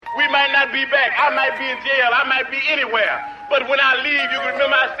not be back. I might be in jail. I might be anywhere. But when I leave, you can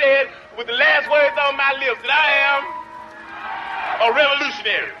remember I said with the last words on my lips that I am a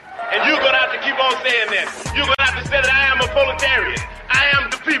revolutionary. And you're going to have to keep on saying that. You're going to have to say that I am a proletarian. I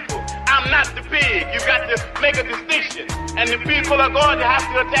am the people. I'm not the pig. You got to make a distinction. And the people are going to have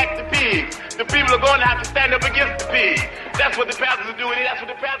to attack the pig. The people are going to have to stand up against the pig. That's what the pastors are doing. That's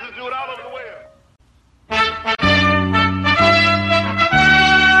what the pastors are doing all over the world.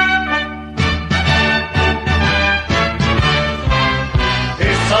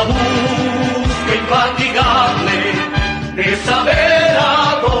 Esa busca infatigable de saber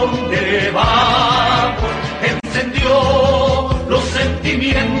a dónde vamos encendió los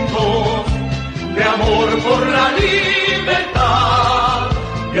sentimientos de amor por la libertad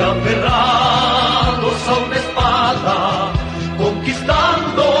y aferrados a una espada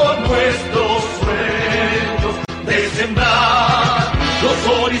conquistando nuestros sueños de sembrar los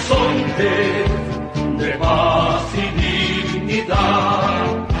horizontes de paz y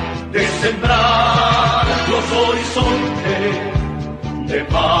dignidad, de sembrar los horizontes de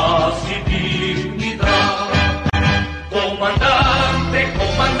paz y dignidad. Comandante,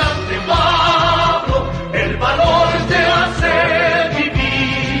 comandante Pablo, el valor te hace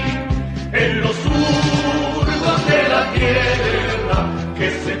vivir en los surcos de la tierra que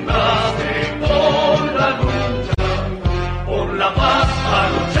sembraste con la lucha, por la paz a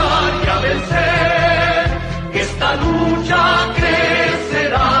luchar y a vencer. Esta lucha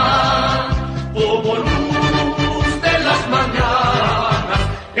crecerá como luz de las mañanas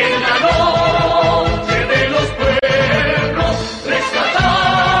en la noche de los pueblos,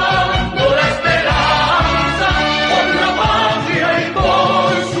 rescatando la esperanza por la patria y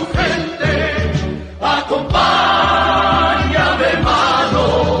por su gente. Acompáñame, hermano,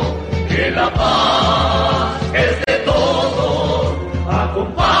 que la paz es de todos.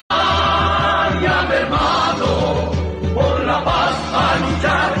 Acompáñame, hermano, por la paz a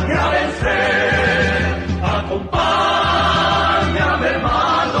luchar y a vencer. Acompáñame,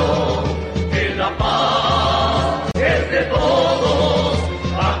 hermano, que la paz es de todos.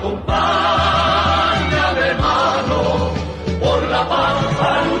 Acompáñame, hermano, por la paz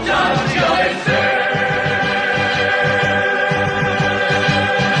a luchar y a vencer.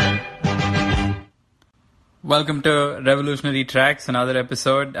 Welcome to Revolutionary Tracks, another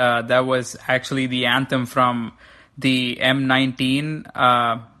episode. That was actually the anthem from the M19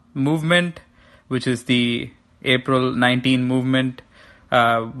 movement, which is the April 19 movement.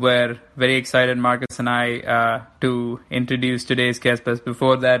 We're very excited, Marcus and I, to introduce today's guest. But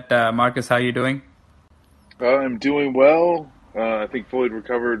before that, Marcus, how are you doing? I'm doing well. I think fully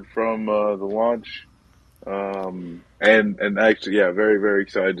recovered from the launch. And actually, yeah, very, very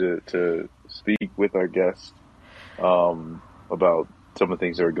excited to speak with our guest about some of the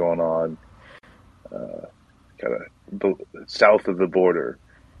things that are going on kind of south of the border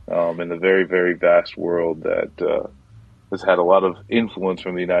in the very, very vast world that has had a lot of influence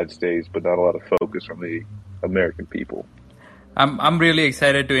from the United States, but not a lot of focus from the American people. I'm really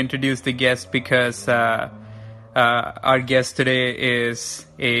excited to introduce the guest because our guest today is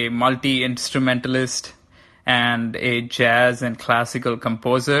a multi-instrumentalist and a jazz and classical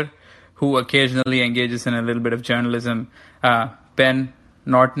composer who occasionally engages in a little bit of journalism. Ben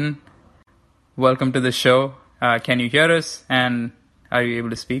Norton, welcome to the show. Can you hear us, and are you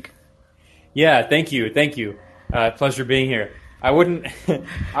able to speak? Yeah, thank you. Pleasure being here. I would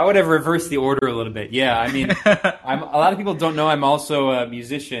have reversed the order a little bit. Yeah, I mean, a lot of people don't know I'm also a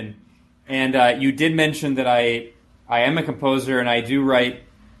musician, and you did mention that I am a composer, and I do write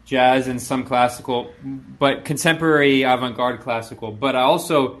jazz and some classical, but contemporary avant-garde classical. But I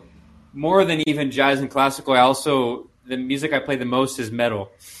also, more than even jazz and classical, the music I play the most is metal.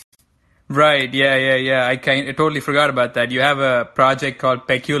 Right, yeah. I totally forgot about that. You have a project called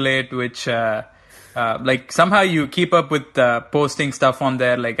Peculate, which somehow you keep up with posting stuff on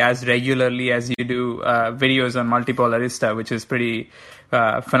there like as regularly as you do videos on Multipolarity, which is pretty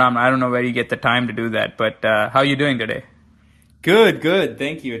phenomenal. I don't know where you get the time to do that, but how are you doing today? Good.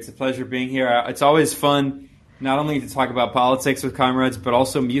 Thank you. It's a pleasure being here. It's always fun not only to talk about politics with comrades, but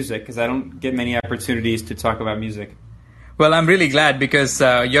also music, because I don't get many opportunities to talk about music. Well, I'm really glad because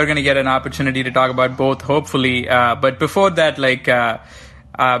you're going to get an opportunity to talk about both, hopefully. But before that,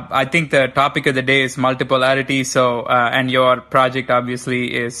 I think the topic of the day is multipolarity. So, and your project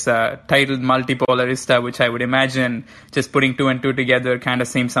obviously is titled Multipolarista, which I would imagine just putting two and two together kind of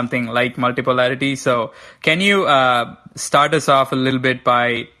seems something like multipolarity. So, can you start us off a little bit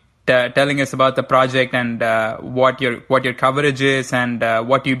by telling us about the project and what your coverage is and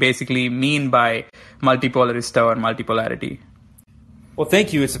what you basically mean by multipolarista or multipolarity? Well,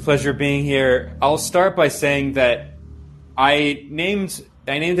 thank you. It's a pleasure being here. I'll start by saying that I named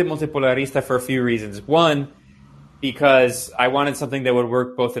it Multipolarista for a few reasons. One, because I wanted something that would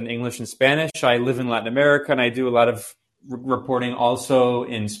work both in English and Spanish. I live in Latin America, and I do a lot of reporting also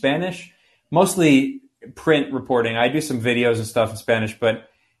in Spanish, mostly print reporting. I do some videos and stuff in Spanish,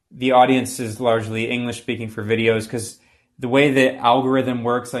 but the audience is largely English speaking for videos because the way the algorithm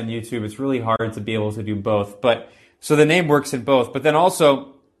works on YouTube, it's really hard to be able to do both. But so the name works in both. But then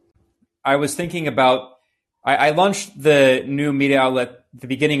also, I was thinking about, I launched the new media outlet at the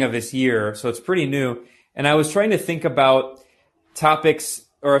beginning of this year, so it's pretty new. And I was trying to think about topics,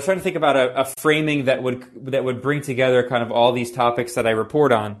 or I was trying to think about a framing that would bring together kind of all these topics that I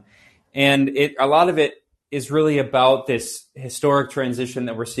report on. And a lot of it is really about this historic transition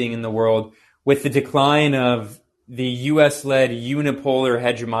that we're seeing in the world with the decline of the US-led unipolar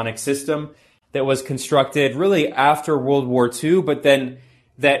hegemonic system that was constructed really after World War II, but then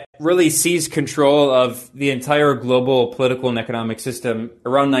that really seized control of the entire global political and economic system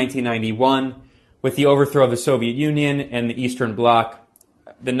around 1991 with the overthrow of the Soviet Union and the Eastern Bloc.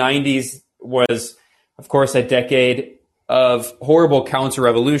 The 90s was, of course, a decade of horrible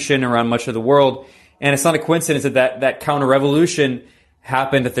counter-revolution around much of the world. And it's not a coincidence that counter-revolution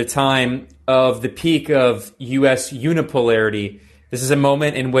happened at the time of the peak of U.S. unipolarity. This is a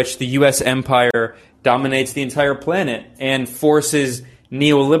moment in which the U.S. empire dominates the entire planet and forces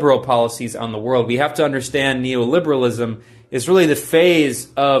neoliberal policies on the world. We have to understand neoliberalism is really the phase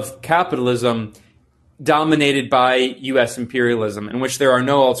of capitalism dominated by U.S. imperialism, in which there are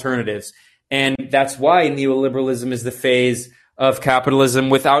no alternatives. And that's why neoliberalism is the phase of capitalism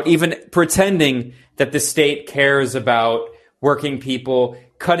without even pretending that the state cares about working people,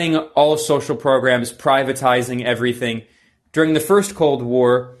 cutting all social programs, privatizing everything. During the first Cold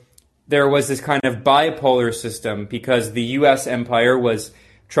War, there was this kind of bipolar system because the U.S. empire was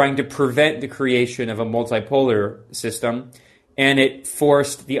trying to prevent the creation of a multipolar system, and it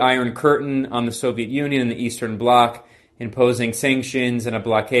forced the Iron Curtain on the Soviet Union and the Eastern Bloc, imposing sanctions and a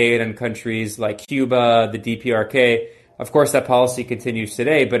blockade on countries like Cuba, the DPRK. Of course, that policy continues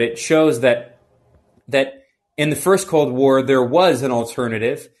today, but it shows that in the first Cold War, there was an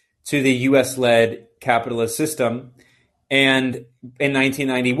alternative to the U.S.-led capitalist system. And in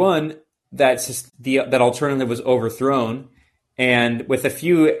 1991, that alternative was overthrown. And with a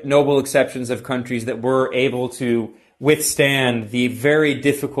few noble exceptions of countries that were able to withstand the very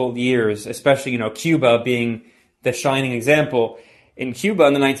difficult years, especially, Cuba being the shining example. In Cuba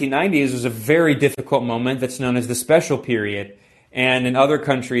in the 1990s was a very difficult moment that's known as the special period. And in other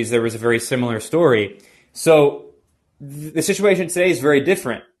countries, there was a very similar story. So the situation today is very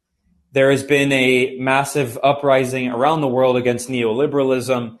different. There has been a massive uprising around the world against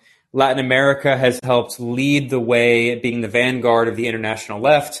neoliberalism. Latin America has helped lead the way, being the vanguard of the international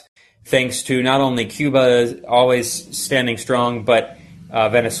left, thanks to not only Cuba always standing strong, but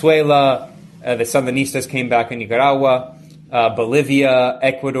Venezuela, the Sandinistas came back in Nicaragua, Bolivia,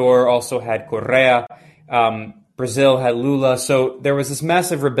 Ecuador also had Correa, Brazil had Lula. So there was this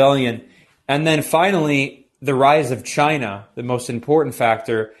massive rebellion. And then finally, the rise of China, the most important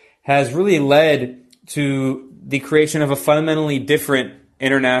factor, has really led to the creation of a fundamentally different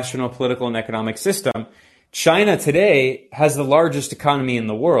international political and economic system. China today has the largest economy in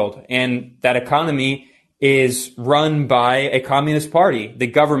the world, and that economy is run by a communist party. The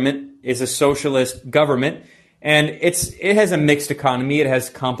government is a socialist government, and it has a mixed economy. It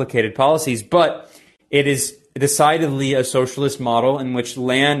has complicated policies, but it is decidedly a socialist model in which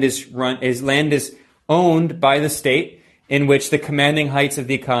land is owned by the state, in which the commanding heights of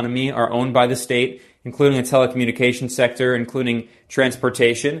the economy are owned by the state, including the telecommunications sector, including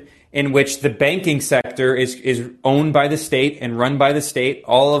transportation, in which the banking sector is owned by the state and run by the state.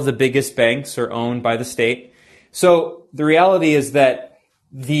 All of the biggest banks are owned by the state. So the reality is that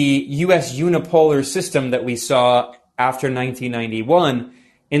the U.S. unipolar system that we saw after 1991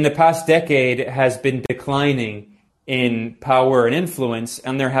 in the past decade has been declining in power and influence,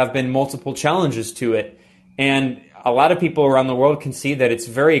 and there have been multiple challenges to it. And a lot of people around the world can see that it's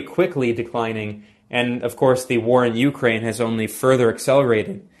very quickly declining. And of course, the war in Ukraine has only further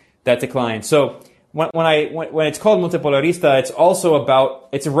accelerated that decline. So when it's called multipolarista,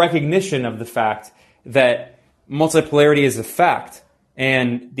 it's a recognition of the fact that multipolarity is a fact.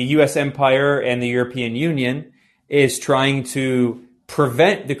 And the US empire and the European Union is trying to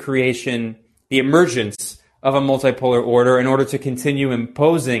prevent the emergence of a multipolar order in order to continue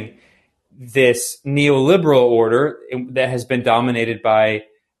imposing this neoliberal order that has been dominated by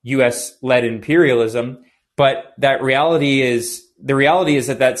U.S.-led imperialism. But the reality is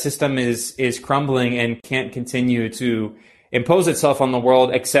that system is crumbling and can't continue to impose itself on the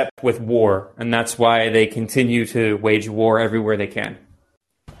world except with war. And that's why they continue to wage war everywhere they can.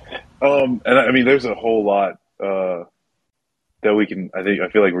 And I mean, there's a whole lot that we can. I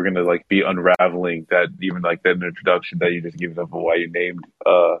feel like we're gonna like be unraveling that, even like that introduction that you just gave of why you named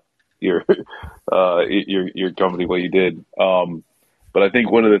your your company what you did. But I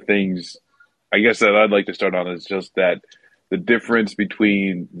think one of the things I guess that I'd like to start on is just that the difference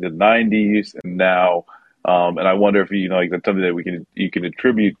between the '90s and now. And I wonder if like that's something that you can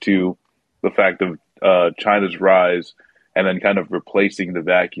attribute to the fact of China's rise and then kind of replacing the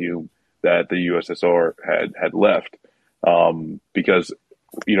vacuum that the USSR had left. Because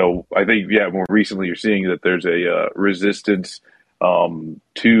I think more recently you're seeing that there's a resistance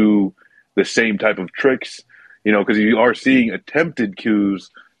to the same type of tricks. Because you are seeing attempted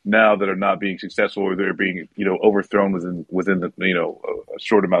coups now that are not being successful, or they're being overthrown within the a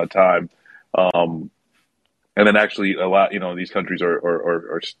short amount of time. And then actually a lot, these countries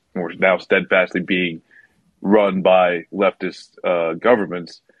are more now steadfastly being run by leftist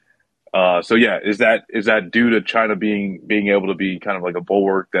governments. So is that due to China being able to be kind of like a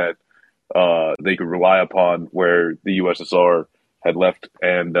bulwark that they could rely upon where the USSR had left?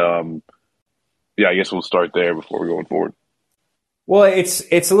 And I guess we'll start there before we're going forward. Well, it's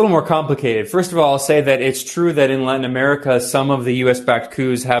a little more complicated. First of all, I'll say that it's true that in Latin America, some of the U.S.-backed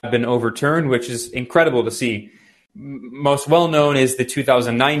coups have been overturned, which is incredible to see. Most well-known is the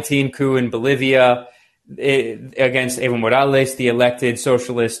 2019 coup in Bolivia against Evo Morales, the elected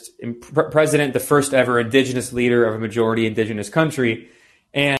socialist president, the first ever indigenous leader of a majority indigenous country.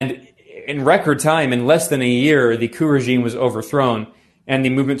 And in record time, in less than a year, the coup regime was overthrown, and the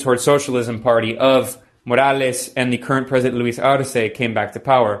movement towards socialism party of Morales and the current president Luis Arce came back to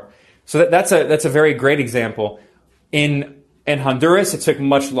power. So that's a very great example. In Honduras, it took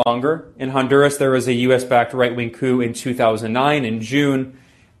much longer. In Honduras, there was a U.S.-backed right-wing coup in 2009 in June,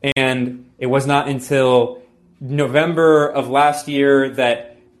 and it was not until November of last year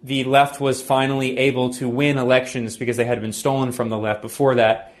that the left was finally able to win elections, because they had been stolen from the left before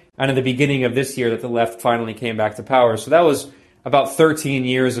that, and at the beginning of this year that the left finally came back to power. So that was about 13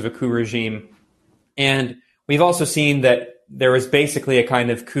 years of a coup regime. And we've also seen that there was basically a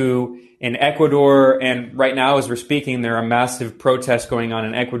kind of coup in Ecuador, and right now as we're speaking, there are massive protests going on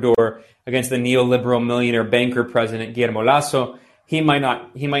in Ecuador against the neoliberal millionaire banker president Guillermo Lasso. He might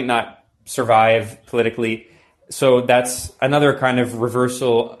not survive politically. So that's another kind of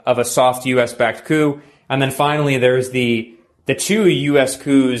reversal of a soft U.S.-backed coup. And then finally, there's the two U.S.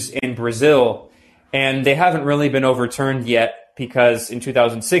 coups in Brazil, and they haven't really been overturned yet, because in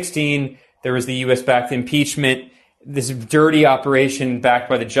 2016, there was the U.S.-backed impeachment, this dirty operation backed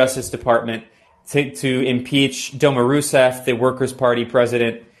by the Justice Department to impeach Dilma Rousseff, the Workers' Party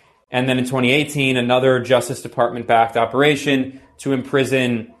president. And then in 2018, another Justice Department-backed operation to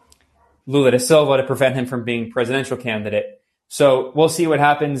imprison Lula da Silva to prevent him from being presidential candidate. So we'll see what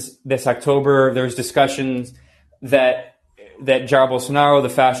happens this October. There's discussions that Jair Bolsonaro, the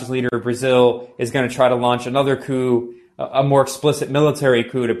fascist leader of Brazil, is going to try to launch another coup, a more explicit military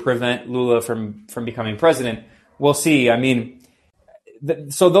coup to prevent Lula from becoming president. We'll see. I mean,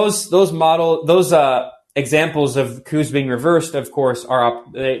 so those examples of coups being reversed, of course,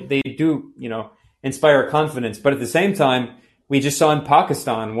 they do inspire confidence. But at the same time, we just saw in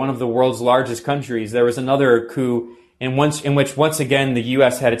Pakistan, one of the world's largest countries, there was another coup in which once again the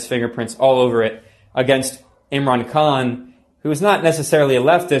U.S. had its fingerprints all over it against Imran Khan, who is not necessarily a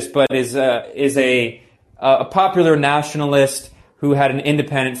leftist, but is a popular nationalist who had an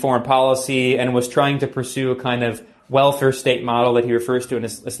independent foreign policy and was trying to pursue a kind of welfare state model that he refers to, an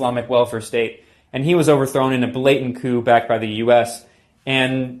Islamic welfare state. And he was overthrown in a blatant coup backed by the U.S.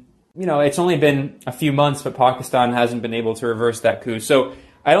 And, it's only been a few months, but Pakistan hasn't been able to reverse that coup. So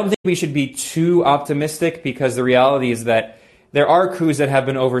I don't think we should be too optimistic, because the reality is that there are coups that have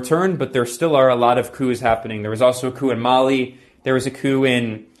been overturned, but there still are a lot of coups happening. There was also a coup in Mali. There was a coup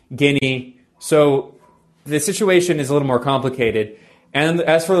in Guinea. So the situation is a little more complicated. And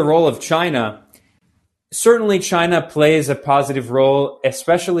as for the role of China, certainly China plays a positive role,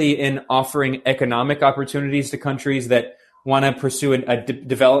 especially in offering economic opportunities to countries that want to pursue a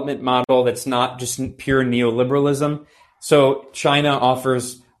development model that's not just pure neoliberalism. So China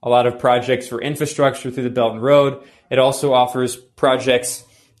offers a lot of projects for infrastructure through the Belt and Road. It also offers projects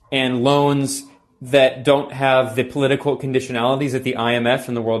and loans that don't have the political conditionalities that the IMF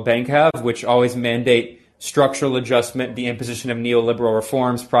and the World Bank have, which always mandate structural adjustment, the imposition of neoliberal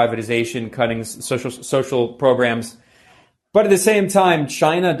reforms, privatization, cutting social programs. But at the same time,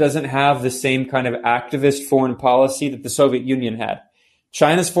 China doesn't have the same kind of activist foreign policy that the Soviet Union had.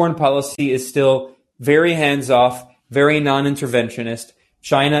 China's foreign policy is still very hands-off, very non-interventionist.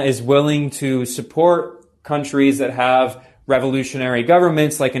 China is willing to support countries that have revolutionary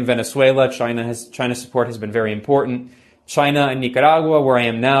governments, like in Venezuela. China support has been very important. China and Nicaragua, where I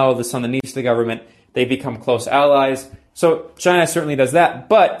am now, the Sandinista government, they become close allies. So China certainly does that.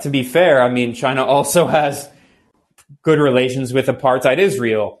 But to be fair, I mean, China also has good relations with apartheid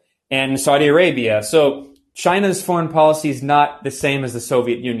Israel and Saudi Arabia. So China's foreign policy is not the same as the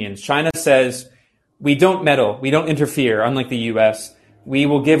Soviet Union's. China says, we don't meddle, we don't interfere, unlike the US. We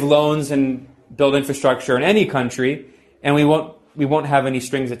will give loans and build infrastructure in any country, and we won't have any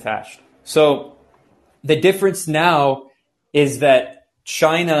strings attached. So the difference now is that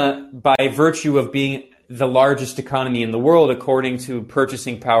China, by virtue of being the largest economy in the world according to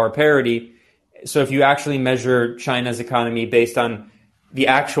purchasing power parity, so if you actually measure China's economy based on the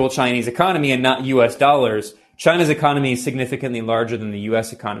actual Chinese economy and not US dollars, China's economy is significantly larger than the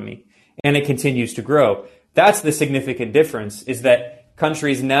US economy, and it continues to grow. That's the significant difference, is that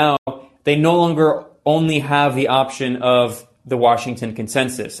countries now, they no longer only have the option of the Washington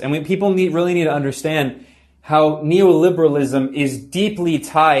consensus. And people really need to understand how neoliberalism is deeply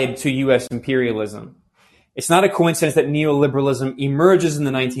tied to US imperialism. It's not a coincidence that neoliberalism emerges in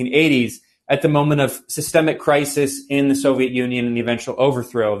the 1980s at the moment of systemic crisis in the Soviet Union and the eventual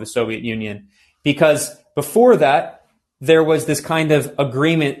overthrow of the Soviet Union. Because before that, there was this kind of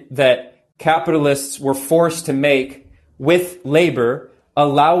agreement that capitalists were forced to make with labor,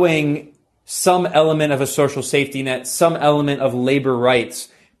 allowing some element of a social safety net, some element of labor rights,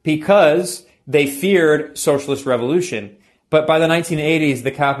 because they feared socialist revolution. But by the 1980s,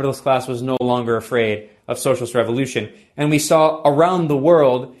 the capitalist class was no longer afraid of socialist revolution. And we saw around the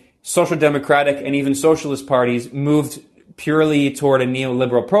world, social democratic and even socialist parties moved purely toward a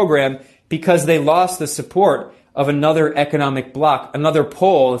neoliberal program because they lost the support of another economic bloc, another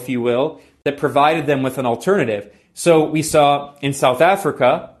pole, if you will, that provided them with an alternative. So we saw in South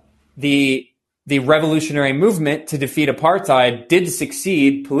Africa, the revolutionary movement to defeat apartheid did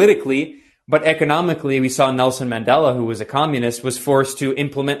succeed politically, but economically, we saw Nelson Mandela, who was a communist, was forced to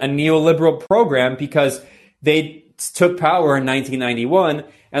implement a neoliberal program because they took power in 1991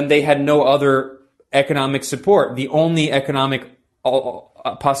 and they had no other economic support. The only economic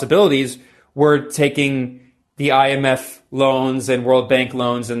possibilities were taking the IMF loans and World Bank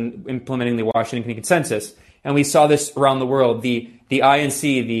loans and implementing the Washington Consensus. And we saw this around the world. The INC,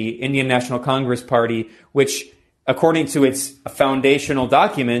 the Indian National Congress Party, which, according to its foundational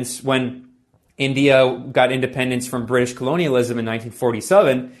documents, when India got independence from British colonialism in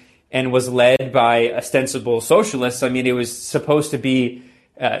 1947 and was led by ostensible socialists, I mean, it was supposed to be,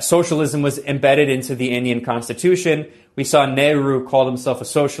 socialism was embedded into the Indian constitution. We saw Nehru called himself a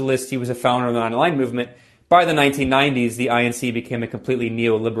socialist. He was a founder of the Non-Aligned Movement. By the 1990s, the INC became a completely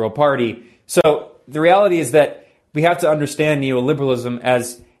neoliberal party. So the reality is that we have to understand neoliberalism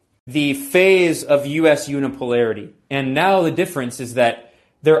as the phase of U.S. unipolarity. And now the difference is that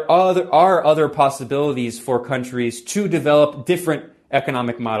there are other possibilities for countries to develop different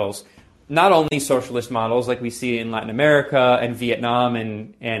economic models, not only socialist models like we see in Latin America and Vietnam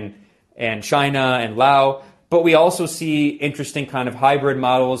and China and Laos, but we also see interesting kind of hybrid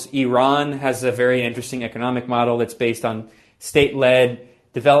models. Iran has a very interesting economic model that's based on state-led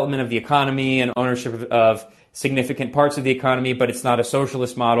development of the economy and ownership of significant parts of the economy, but it's not a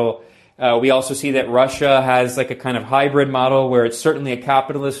socialist model. We also see that Russia has like a kind of hybrid model where it's certainly a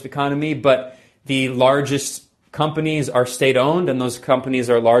capitalist economy, but the largest companies are state-owned, and those companies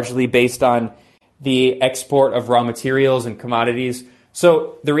are largely based on the export of raw materials and commodities.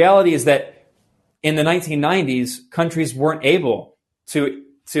 So the reality is that in the 1990s, countries weren't able to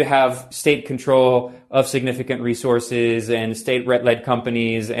have state control of significant resources and state-led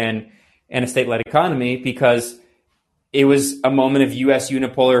companies and a state-led economy because it was a moment of U.S.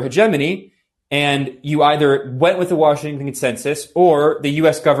 unipolar hegemony, and you either went with the Washington Consensus or the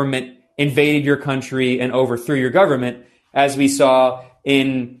U.S. government invaded your country and overthrew your government, as we saw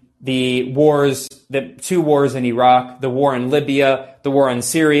in the wars, the two wars in Iraq, the war in Libya, the war in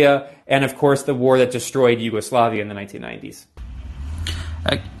Syria, and of course the war that destroyed Yugoslavia in the 1990s.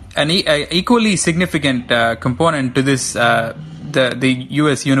 An equally significant component to this, the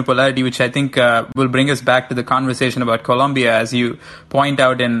U.S. unipolarity, which I think will bring us back to the conversation about Colombia, as you point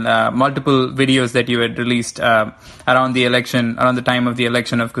out in multiple videos that you had released around the time of the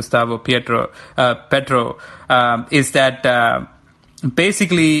election of Gustavo Petro, is that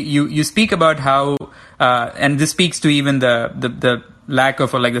basically you speak about how, and this speaks to even the lack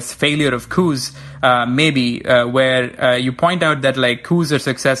of, or like this failure of coups, maybe, where you point out that like coups are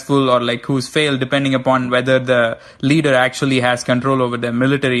successful or like coups fail depending upon whether the leader actually has control over the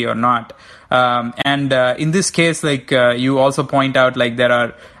military or not. And in this case, like you also point out, like there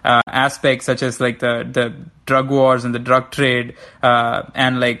are aspects such as like the drug wars and the drug trade,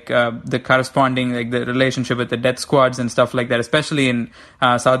 and like the corresponding, like the relationship with the death squads and stuff like that, especially in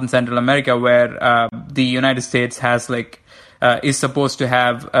South and Central America, where the United States has like is supposed to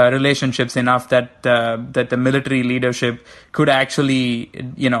have relationships enough that that the military leadership could actually,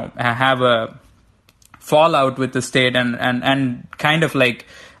 you know, have a fallout with the state and kind of like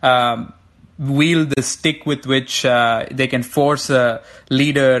wield the stick with which they can force a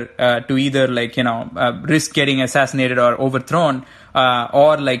leader to either, like, you know, risk getting assassinated or overthrown,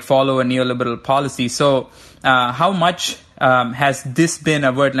 or like follow a neoliberal policy. So how much has this been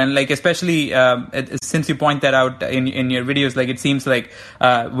averted? And like, especially since you point that out in your videos, like it seems like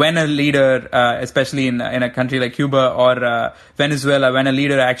when a leader, especially in a country like Cuba or Venezuela, when a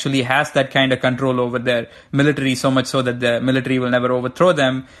leader actually has that kind of control over their military, so much so that the military will never overthrow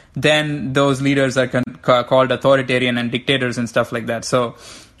them, then those leaders are called authoritarian and dictators and stuff like that. So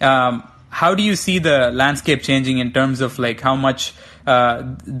how do you see the landscape changing in terms of like how much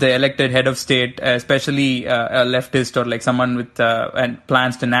the elected head of state, especially a leftist or like someone with and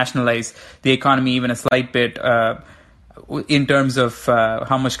plans to nationalize the economy even a slight bit, in terms of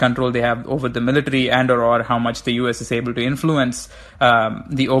how much control they have over the military and or how much the U.S. is able to influence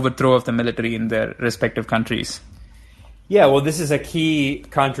the overthrow of the military in their respective countries? Yeah, well, this is a key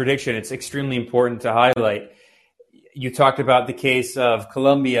contradiction. It's extremely important to highlight. You talked about the case of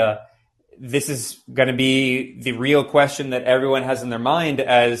Colombia. This is going to be the real question that everyone has in their mind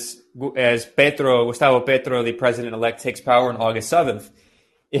as Gustavo Petro, the president-elect, takes power on August 7th.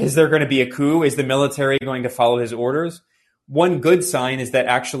 Is there going to be a coup? Is the military going to follow his orders? One good sign is that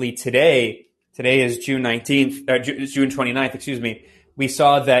actually today is June 29th, excuse me, we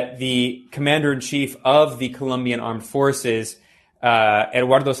saw that the commander-in-chief of the Colombian Armed Forces,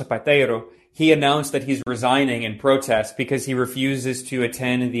 Eduardo Zapatero, he announced that he's resigning in protest because he refuses to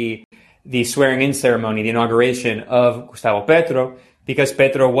attend the swearing-in ceremony, the inauguration of Gustavo Petro, because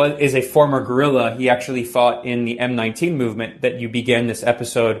Petro is a former guerrilla. He actually fought in the M19 movement that you began this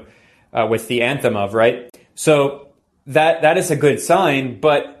episode with the anthem of, right? So that is a good sign,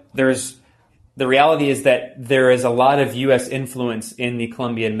 but the reality is that there is a lot of U.S. influence in the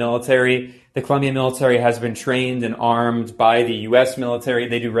Colombian military. The Colombian military has been trained and armed by the U.S. military.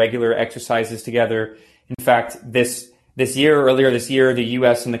 They do regular exercises together. In fact, earlier this year, the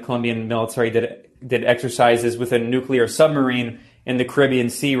U.S. and the Colombian military did exercises with a nuclear submarine in the Caribbean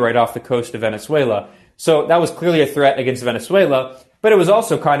Sea right off the coast of Venezuela. So that was clearly a threat against Venezuela, but it was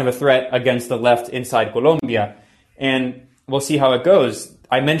also kind of a threat against the left inside Colombia. And we'll see how it goes.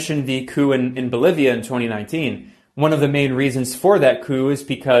 I mentioned the coup in Bolivia in 2019. One of the main reasons for that coup is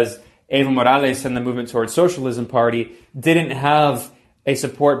because Evo Morales and the Movement Towards Socialism Party didn't have a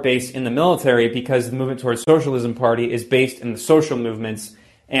support base in the military, because the Movement Towards Socialism Party is based in the social movements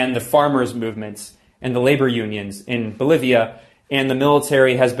and the farmers' movements and the labor unions in Bolivia. And the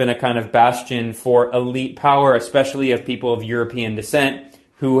military has been a kind of bastion for elite power, especially of people of European descent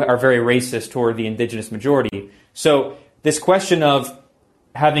who are very racist toward the indigenous majority. So this question of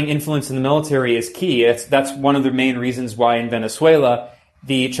having influence in the military is key. That's one of the main reasons why in Venezuela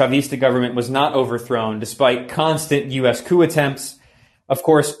the Chavista government was not overthrown despite constant U.S. coup attempts. Of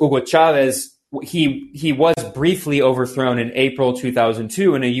course, Hugo Chavez, he was briefly overthrown in April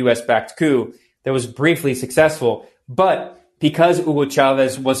 2002 in a U.S.-backed coup that was briefly successful. But because Hugo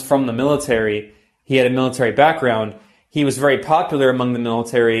Chavez was from the military, he had a military background, he was very popular among the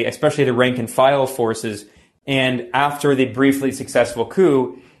military, especially the rank-and-file forces. And after the briefly successful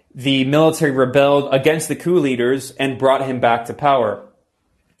coup, the military rebelled against the coup leaders and brought him back to power.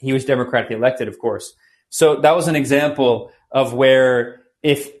 He was democratically elected, of course. So that was an example of where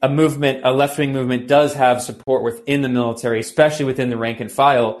if a left-wing movement does have support within the military, especially within the rank and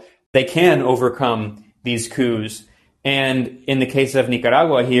file, they can overcome these coups. And in the case of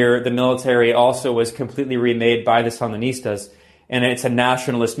Nicaragua here, the military also was completely remade by the Sandinistas. And it's a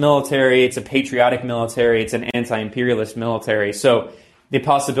nationalist military, it's a patriotic military, it's an anti-imperialist military. So the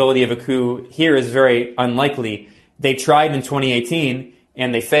possibility of a coup here is very unlikely. They tried in 2018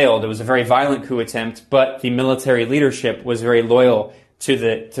 and they failed. It was a very violent coup attempt, but the military leadership was very loyal to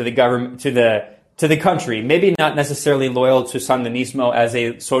the government, to the country. Maybe not necessarily loyal to Sandinismo as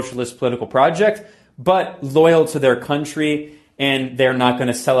a socialist political project, but loyal to their country, and they're not going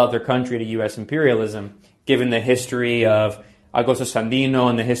to sell out their country to U.S. imperialism, given the history of Agosto Sandino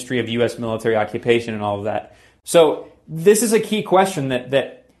and the history of U.S. military occupation and all of that. So this is a key question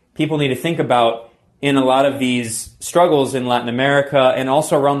that people need to think about in a lot of these struggles in Latin America and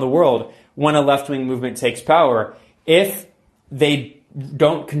also around the world when a left-wing movement takes power. If they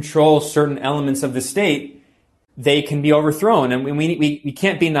don't control certain elements of the state, they can be overthrown. And we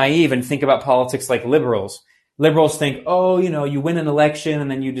can't be naive and think about politics like liberals. Liberals think, oh, you win an election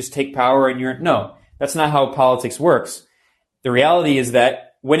and then you just take power and no, that's not how politics works. The reality is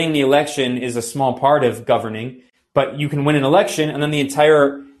that winning the election is a small part of governing, but you can win an election and then the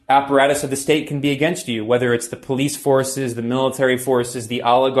entire apparatus of the state can be against you, whether it's the police forces, the military forces, the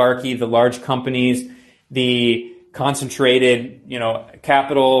oligarchy, the large companies, the concentrated,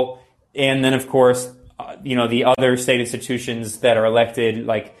 capital, and then of course, the other state institutions that are elected,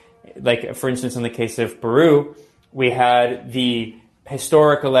 like for instance, in the case of Peru, we had the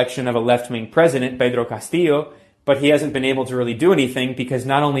historic election of a left-wing president, Pedro Castillo, but he hasn't been able to really do anything because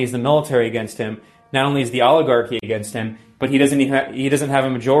not only is the military against him, not only is the oligarchy against him, but he doesn't have a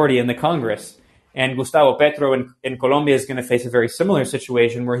majority in the Congress. And Gustavo Petro in Colombia is going to face a very similar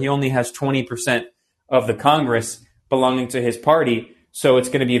situation where he only has 20% of the Congress belonging to his party. So it's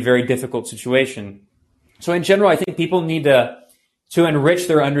going to be a very difficult situation. So in general, I think people need to enrich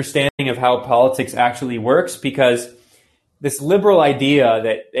their understanding of how politics actually works, because this liberal idea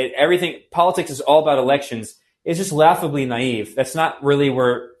that politics is all about elections is just laughably naive. That's not really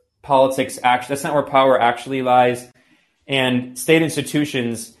where that's not where power actually lies. And state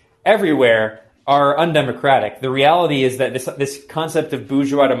institutions everywhere are undemocratic. The reality is that this concept of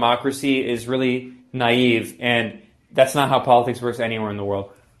bourgeois democracy is really naive, and that's not how politics works anywhere in the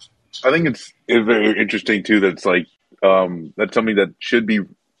world. I think it's very interesting too. That's like that's something that should be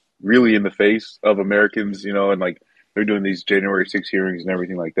really in the face of Americans, and like they're doing these January 6 hearings and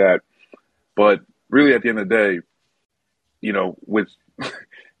everything like that. But really, at the end of the day, with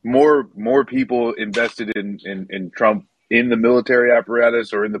more people invested in Trump in the military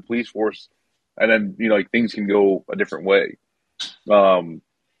apparatus or in the police force, and then like things can go a different way. And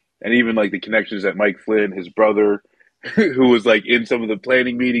even like the connections that Mike Flynn, his brother, who was like in some of the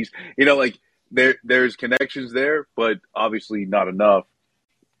planning meetings, like there's connections there, but obviously not enough.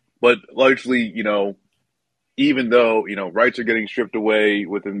 But largely, even though, rights are getting stripped away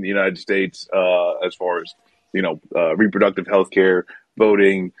within the United States, as far as, reproductive health care,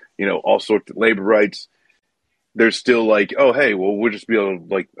 voting, all sorts of labor rights, there's still like, oh, hey, well, we'll just be able to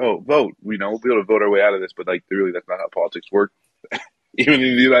vote, we'll be able to vote our way out of this. But like, really, that's not how politics work. Even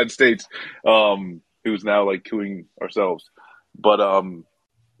in the United States, who's now like cooing ourselves. But on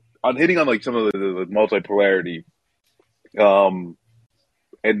hitting on like some of the multipolarity,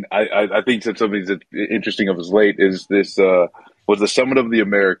 and I think that something that's interesting of his late is this was the Summit of the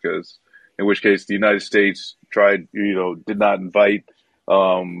Americas, in which case the United States did not invite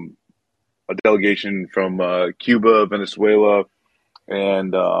a delegation from Cuba, Venezuela,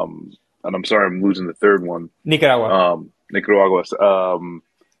 and I'm sorry, I'm losing the third one. Nicaragua.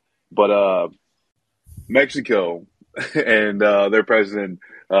 But Mexico and their president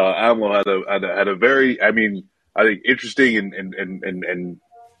AMLO had a very, I think, interesting and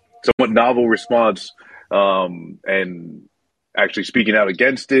somewhat novel response, and actually speaking out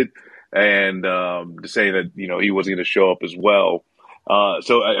against it, and to say that he wasn't going to show up as well.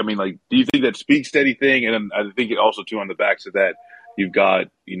 So do you think that speaks to anything? And I think it also too on the backs of that, you've got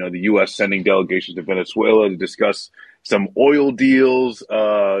the U.S. sending delegations to Venezuela to discuss some oil deals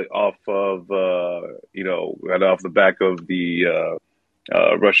off of right off the back of the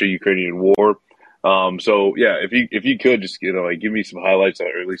Russia-Ukrainian war. So yeah, if you could just give me some highlights,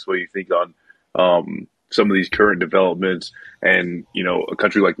 or at least what you think on some of these current developments, and a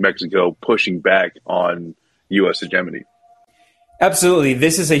country like Mexico pushing back on U.S. hegemony. Absolutely,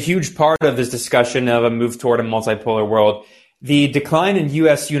 this is a huge part of this discussion of a move toward a multipolar world. The decline in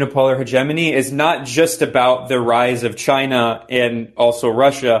U.S. unipolar hegemony is not just about the rise of China and also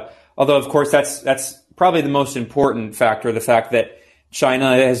Russia, although, of course, that's probably the most important factor, the fact that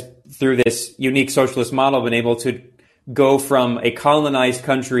China has, through this unique socialist model, been able to go from a colonized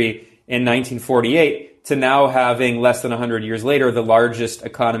country in 1948 to now having, less than 100 years later, the largest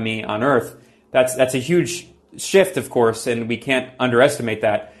economy on Earth. That's a huge shift, of course, and we can't underestimate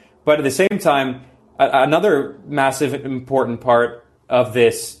that. But at the same time, another massive important part of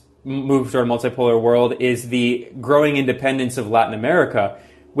this move toward a multipolar world is the growing independence of Latin America,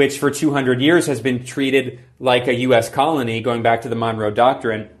 which for 200 years has been treated like a U.S. colony, going back to the Monroe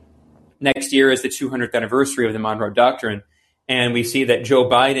Doctrine. Next year is the 200th anniversary of the Monroe Doctrine, and we see that Joe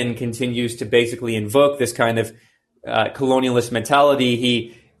Biden continues to basically invoke this kind of colonialist mentality.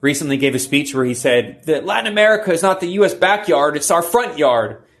 He recently gave a speech where he said that Latin America is not the U.S. backyard, it's our front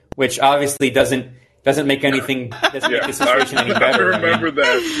yard, which obviously doesn't doesn't make anything, doesn't make the situation any better. I remember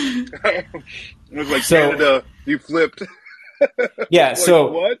that. It was like, So- Canada, you flipped. Yeah, Like,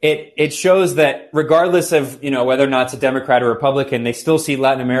 so what? it shows that regardless of whether or not it's a Democrat or Republican, they still see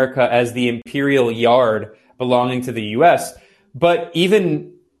Latin America as the imperial yard belonging to the U.S. But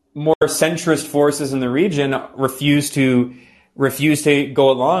even more centrist forces in the region refuse to go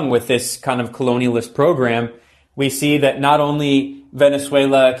along with this kind of colonialist program. We see that not only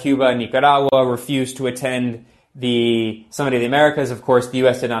Venezuela, Cuba, and Nicaragua refuse to attend the Summit of the Americas. Of course, the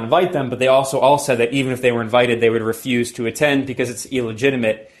U.S. did not invite them, but they also all said that even if they were invited, they would refuse to attend because it's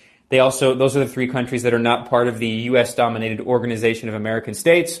illegitimate. Those are the three countries that are not part of the U.S.-dominated Organization of American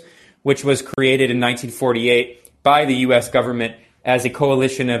States, which was created in 1948 by the U.S. government as a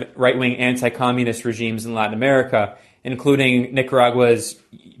coalition of right-wing anti-communist regimes in Latin America, including Nicaragua's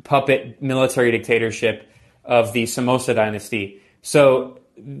puppet military dictatorship of the Somoza dynasty. So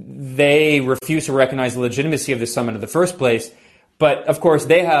they refuse to recognize the legitimacy of the summit in the first place. But of course,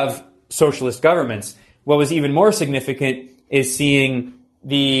 they have socialist governments. What was even more significant is seeing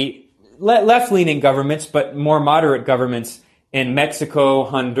the left-leaning governments, but more moderate governments in Mexico,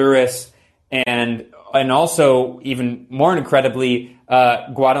 Honduras, and also, even more incredibly,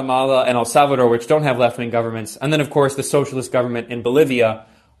 Guatemala and El Salvador, which don't have left-wing governments. And then, of course, the socialist government in Bolivia,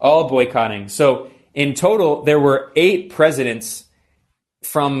 all boycotting. So in total, there were 8 presidents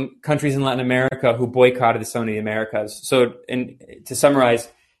from countries in Latin America who boycotted the Summit of the Americas. So to summarize,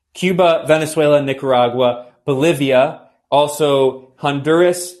 Cuba, Venezuela, Nicaragua, Bolivia, also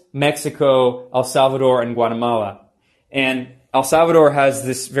Honduras, Mexico, El Salvador, and Guatemala. And El Salvador has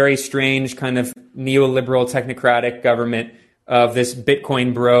this very strange kind of neoliberal technocratic government of this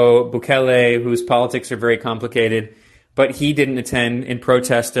Bitcoin bro, Bukele, whose politics are very complicated. But he didn't attend in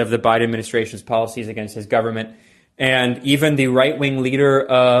protest of the Biden administration's policies against his government. And even the right-wing leader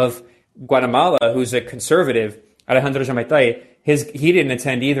of Guatemala, who's a conservative, Alejandro Yamatei, he didn't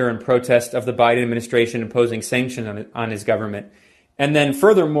attend either in protest of the Biden administration imposing sanctions on his government. And then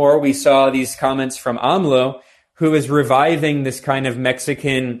furthermore, we saw these comments from AMLO, who is reviving this kind of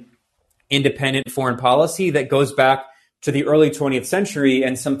Mexican independent foreign policy that goes back to the early 20th century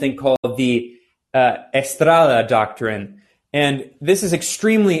and something called the Estrada Doctrine. And this is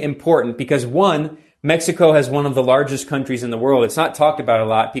extremely important because, one, Mexico has one of the largest countries in the world. It's not talked about a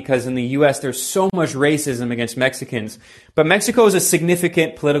lot because in the U.S. there's so much racism against Mexicans. But Mexico is a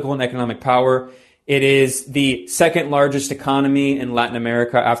significant political and economic power. It is the second largest economy in Latin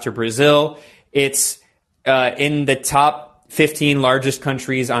America after Brazil. It's in the top 15 largest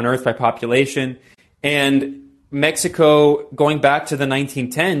countries on earth by population. And Mexico, going back to the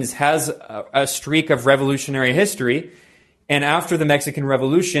 1910s, has a streak of revolutionary history. And after the Mexican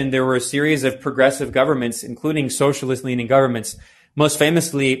Revolution, there were a series of progressive governments, including socialist-leaning governments, most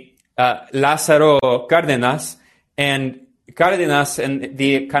famously Lázaro Cárdenas. And Cárdenas and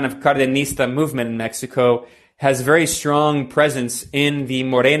the kind of Cardenista movement in Mexico has very strong presence in the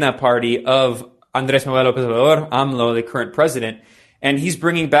Morena party of Andrés Manuel López Obrador, AMLO, the current president. And he's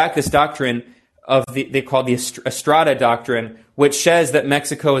bringing back this doctrine of they call the Estrada Doctrine, which says that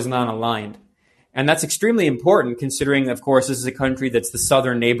Mexico is non-aligned. And that's extremely important considering, of course, this is a country that's the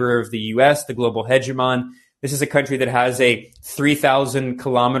southern neighbor of the U.S., the global hegemon. This is a country that has a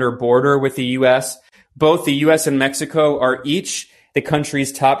 3,000-kilometer border with the U.S. Both the U.S. and Mexico are each the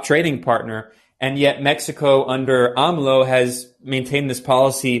country's top trading partner. And yet Mexico under AMLO has maintained this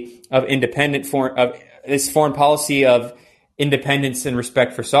policy of foreign policy of independence and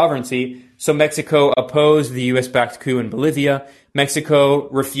respect for sovereignty. So Mexico opposed the U.S.-backed coup in Bolivia. Mexico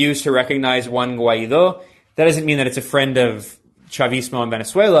refused to recognize Juan Guaido. That doesn't mean that it's a friend of Chavismo in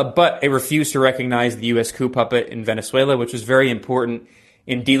Venezuela, but it refused to recognize the U.S. coup puppet in Venezuela, which was very important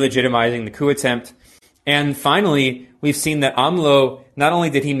in delegitimizing the coup attempt. And finally, we've seen that AMLO, not only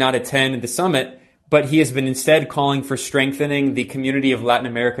did he not attend the summit, but he has been instead calling for strengthening the Community of Latin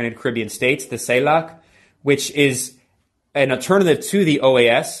American and Caribbean States, the CELAC, which is an alternative to the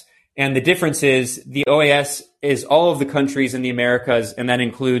OAS. And the difference is the OAS is all of the countries in the Americas, and that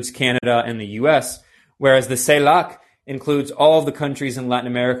includes Canada and the U.S., whereas the CELAC includes all of the countries in Latin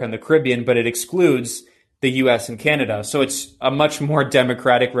America and the Caribbean, but it excludes the U.S. and Canada. So it's a much more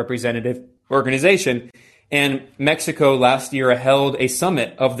democratic representative organization. And Mexico last year held a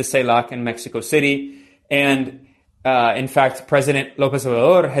summit of the CELAC in Mexico City. And in fact, President López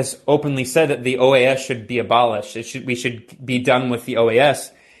Obrador has openly said that the OAS should be abolished. We should be done with the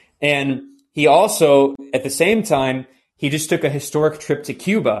OAS. And he also, at the same time, he just took a historic trip to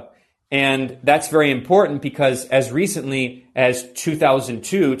Cuba. And that's very important because as recently as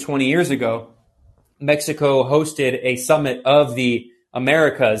 2002, 20 years ago, Mexico hosted a summit of the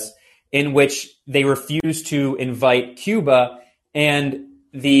Americas. in which they refused to invite Cuba, and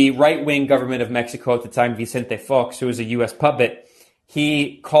the right-wing government of Mexico at the time, Vicente Fox, who was a U.S. puppet,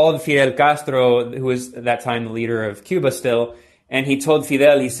 he called Fidel Castro, who was at that time the leader of Cuba still, and he told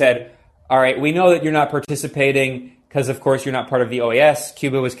Fidel, he said, all right, we know that you're not participating because, of course, you're not part of the OAS.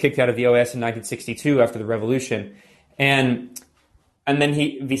 Cuba was kicked out of the OAS in 1962 after the revolution. And then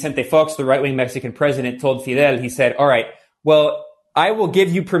Vicente Fox, the right-wing Mexican president, told Fidel, he said, all right, well, I will give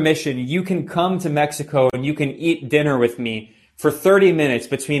you permission. You can come to Mexico and you can eat dinner with me for 30 minutes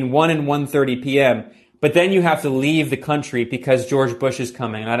between 1 and 1:30 p.m., but then you have to leave the country because George Bush is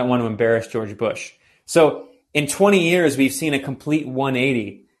coming, and I don't want to embarrass George Bush. So in 20 years, we've seen a complete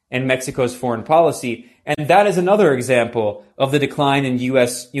 180 in Mexico's foreign policy, and that is another example of the decline in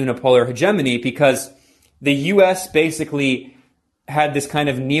U.S. unipolar hegemony, because the U.S. basically had this kind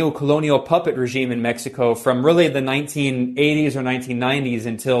of neo-colonial puppet regime in Mexico from really the 1980s or 1990s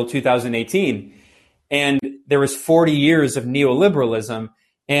until 2018. And there was 40 years of neoliberalism.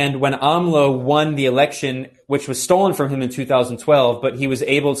 And when AMLO won the election, which was stolen from him in 2012, but he was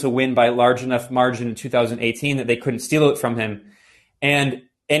able to win by a large enough margin in 2018 that they couldn't steal it from him. And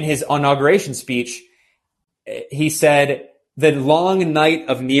in his inauguration speech, he said, the long night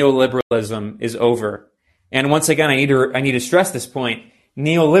of neoliberalism is over. And once again, I need to stress this point.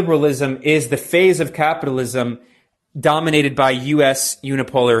 Neoliberalism is the phase of capitalism dominated by U.S.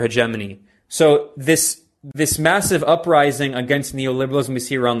 unipolar hegemony. So this massive uprising against neoliberalism we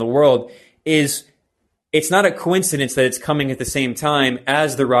see around the world it's not a coincidence that it's coming at the same time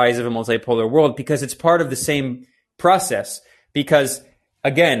as the rise of a multipolar world, because it's part of the same process. Because,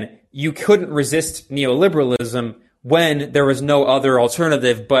 again, you couldn't resist neoliberalism when there was no other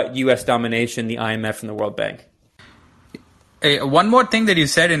alternative but U.S. domination, the IMF and the World Bank. One more thing that you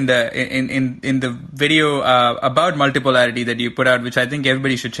said in the video about multipolarity that you put out, which I think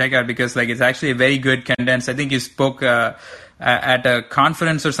everybody should check out, because it's actually a very good condensed. I think you spoke at a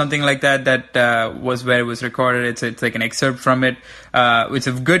conference or something like that was where it was recorded. It's like an excerpt from it. It's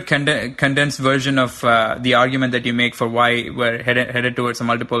a good condensed version of the argument that you make for why we're headed towards a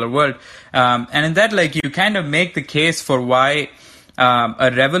multipolar world. And in that, you kind of make the case for why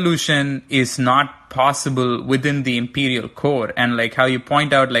a revolution is not possible within the imperial core, and how you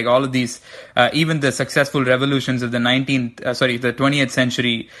point out all of these, even the successful revolutions of the 20th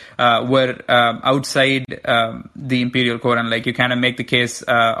century were outside the imperial core, and you kind of make the case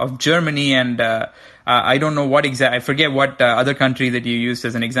of Germany and I don't know I forget what other country that you used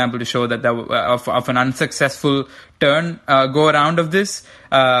as an example to show that of an unsuccessful turn go around of this.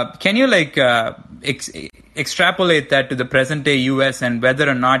 Can you extrapolate that to the present day US and whether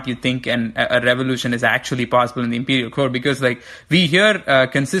or not you think a revolution is actually possible in the imperial core? Because we hear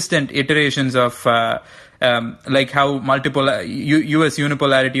consistent iterations of how multiple US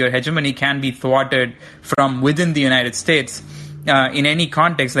unipolarity or hegemony can be thwarted from within the United States. In any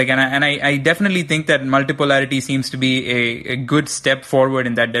context, and I definitely think that multipolarity seems to be a good step forward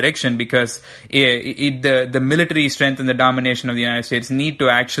in that direction, because the military strength and the domination of the United States need to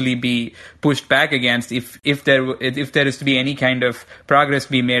actually be pushed back against if there is to be any kind of progress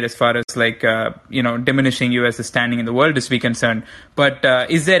be made as far as diminishing US's standing in the world is to be concerned. But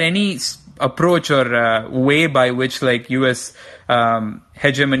is there any approach or way by which US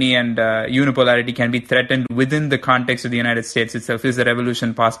hegemony and unipolarity can be threatened within the context of the United States itself? Is a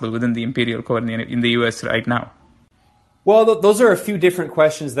revolution possible within the imperial core in the US right now? Well, those are a few different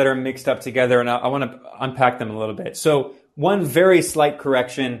questions that are mixed up together, and I want to unpack them a little bit. So one very slight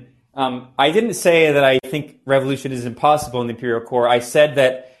correction. I didn't say that I think revolution is impossible in the imperial core. I said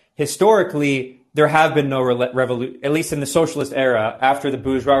that historically there have been no revolution, at least in the socialist era, after the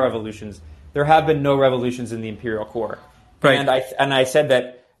bourgeois revolutions, there have been no revolutions in the imperial core. Right. And I said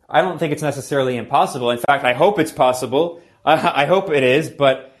that I don't think it's necessarily impossible. In fact, I hope it's possible. I hope it is,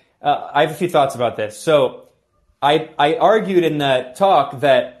 but I have a few thoughts about this. So I argued in that talk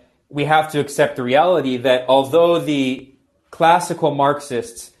that we have to accept the reality that although the classical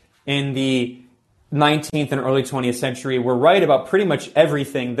Marxists in the 19th and early 20th century were right about pretty much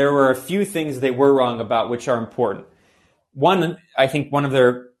everything, there were a few things they were wrong about which are important. One, I think one of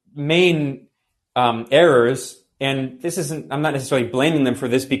their main errors, and I'm not necessarily blaming them for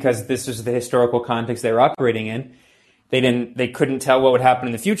this because this is the historical context they were operating in. They couldn't tell what would happen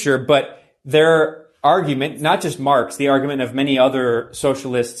in the future, but their argument, not just Marx, the argument of many other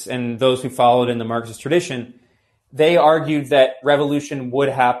socialists and those who followed in the Marxist tradition, they argued that revolution would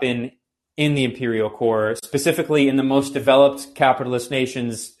happen in the imperial core, specifically in the most developed capitalist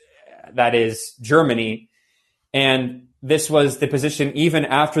nations, that is Germany. And this was the position even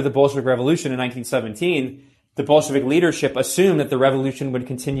after the Bolshevik Revolution in 1917, the Bolshevik leadership assumed that the revolution would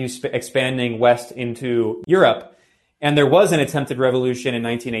continue expanding west into Europe. And there was an attempted revolution in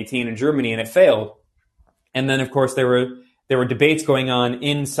 1918 in Germany, and it failed. And then, of course, there were debates going on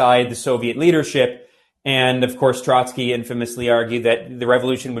inside the Soviet leadership. And, of course, Trotsky infamously argued that the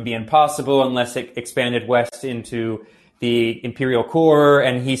revolution would be impossible unless it expanded west into the imperial core.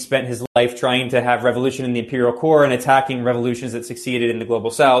 And he spent his life trying to have revolution in the imperial core and attacking revolutions that succeeded in the global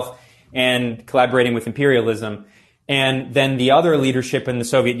south and collaborating with imperialism. And then the other leadership in the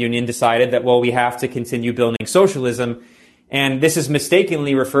Soviet Union decided that, well, we have to continue building socialism. And this is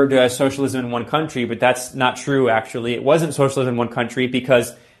mistakenly referred to as socialism in one country, but that's not true, actually. It wasn't socialism in one country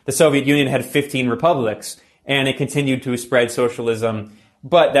because the Soviet Union had 15 republics, and it continued to spread socialism.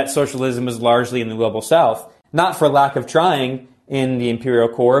 But that socialism was largely in the global south, not for lack of trying in the imperial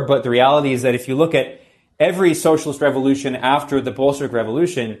core, but the reality is that if you look at every socialist revolution after the Bolshevik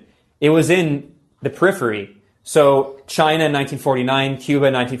Revolution, it was in the periphery. So China in 1949, Cuba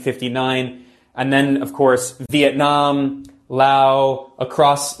in 1959, and then, of course, Vietnam, Laos,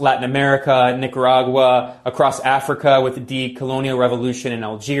 across Latin America, Nicaragua, across Africa with the decolonial revolution in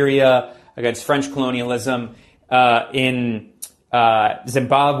Algeria against French colonialism, in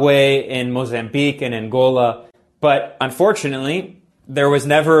Zimbabwe, in Mozambique, and Angola. But unfortunately, there was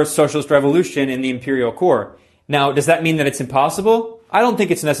never a socialist revolution in the imperial core. Now, does that mean that it's impossible? I don't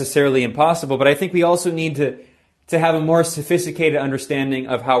think it's necessarily impossible, but I think we also need to have a more sophisticated understanding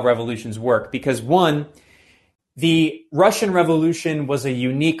of how revolutions work. Because one, the Russian Revolution was a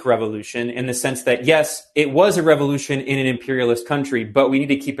unique revolution in the sense that, yes, it was a revolution in an imperialist country, but we need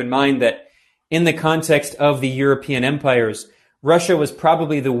to keep in mind that in the context of the European empires, Russia was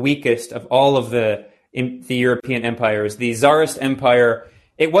probably the weakest of all of the European empires. The Tsarist Empire,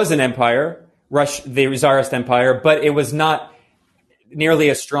 it was an empire, the Tsarist Empire, but it was not nearly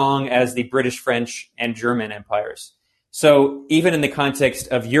as strong as the British, French, and German empires. So even in the context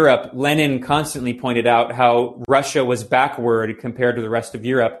of Europe, Lenin constantly pointed out how Russia was backward compared to the rest of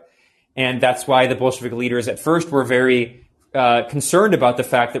Europe. And that's why the Bolshevik leaders at first were very concerned about the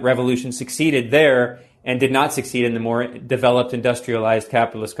fact that revolution succeeded there and did not succeed in the more developed, industrialized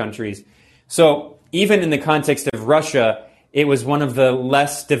capitalist countries. So even in the context of Russia, it was one of the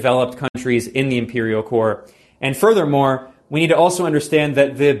less developed countries in the imperial core. And furthermore, we need to also understand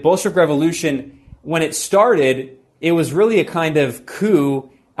that the Bolshevik Revolution, when it started, it was really a kind of coup,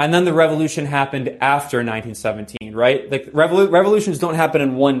 and then the revolution happened after 1917, right? Like revolutions don't happen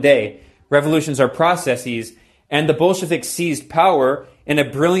in one day. Revolutions are processes, and the Bolsheviks seized power in a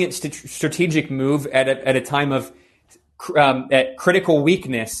brilliant strategic move at a time of at critical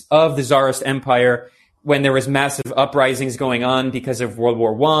weakness of the Tsarist Empire, when there was massive uprisings going on because of World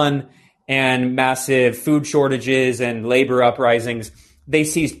War I and massive food shortages and labor uprisings. They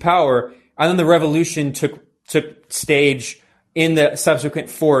seized power, and then the revolution took stage in the subsequent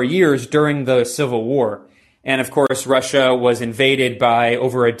 4 years during the Civil War. And of course, Russia was invaded by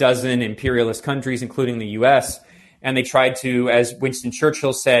over a dozen imperialist countries, including the US. And they tried to, as Winston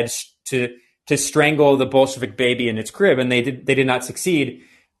Churchill said, to strangle the Bolshevik baby in its crib. And they did not succeed.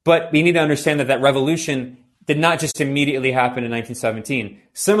 But we need to understand that revolution did not just immediately happen in 1917.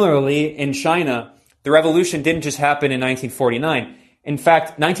 Similarly, in China, the revolution didn't just happen in 1949. In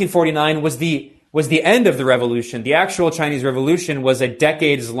fact, 1949 was the end of the revolution. The actual Chinese Revolution was a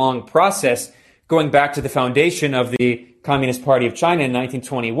decades-long process going back to the foundation of the Communist Party of China in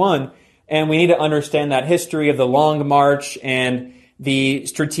 1921. And we need to understand that history of the Long March and the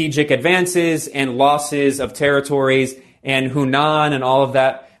strategic advances and losses of territories and Hunan and all of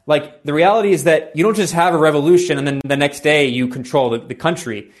that. Like, the reality is that you don't just have a revolution and then the next day you control the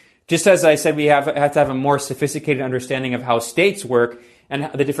country. Just as I said, we have to have a more sophisticated understanding of how states work and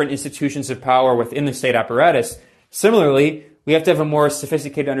the different institutions of power within the state apparatus. Similarly, we have to have a more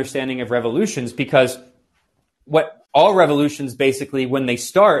sophisticated understanding of revolutions, because what all revolutions basically, when they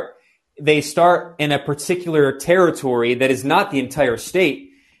start in a particular territory that is not the entire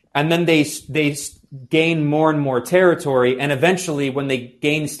state, and then they gain more and more territory, and eventually when they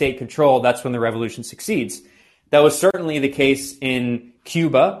gain state control, that's when the revolution succeeds. That was certainly the case in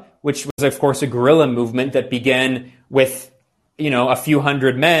Cuba, which was, of course, a guerrilla movement that began with a few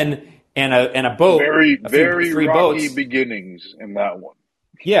hundred men and a boat. Very three rocky boats. Beginnings in that one.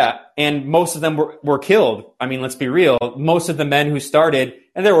 Yeah, and most of them were killed. I mean, let's be real. Most of the men who started,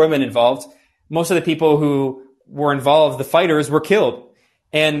 and there were women involved, most of the people who were involved, the fighters, were killed.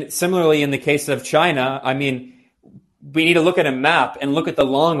 And similarly, in the case of China, I mean, we need to look at a map and look at the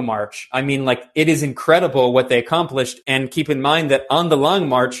Long March. I mean, like, it is incredible what they accomplished. And keep in mind that on the Long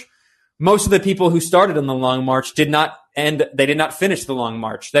March, most of the people who started on the Long March did not and they did not finish the Long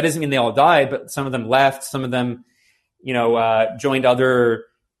March. That doesn't mean they all died, but some of them left. Some of them, joined other,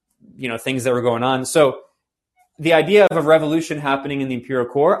 things that were going on. So the idea of a revolution happening in the imperial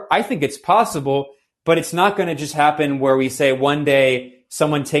core, I think it's possible, but it's not going to just happen where we say one day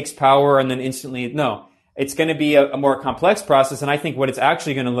someone takes power and then instantly, no. It's going to be a more complex process, and I think what it's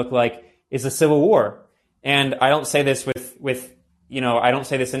actually going to look like is a civil war. And I don't say this I don't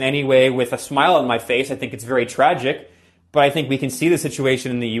say this in any way with a smile on my face. I think it's very tragic, but I think we can see the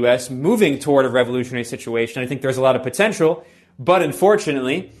situation in the U.S. moving toward a revolutionary situation. I think there's a lot of potential, but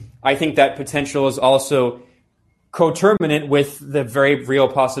unfortunately, I think that potential is also coterminant with the very real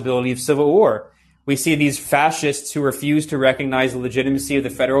possibility of civil war. We see these fascists who refuse to recognize the legitimacy of the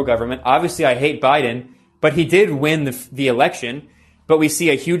federal government. Obviously, I hate Biden, but he did win the election. But we see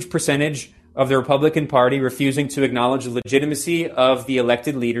a huge percentage of the Republican Party refusing to acknowledge the legitimacy of the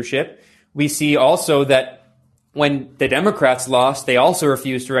elected leadership. We see also that when the Democrats lost, they also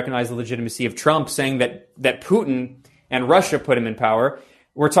refused to recognize the legitimacy of Trump, saying that Putin and Russia put him in power.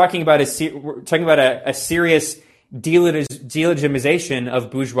 We're talking about a serious delegitimization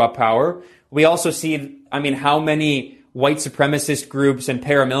of bourgeois power. We also see, how many white supremacist groups and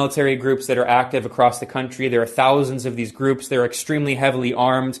paramilitary groups that are active across the country. There are thousands of these groups. They're extremely heavily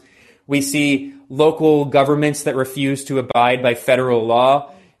armed. We see local governments that refuse to abide by federal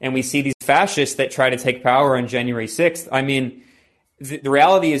law. And we see these fascists that try to take power on January 6th. The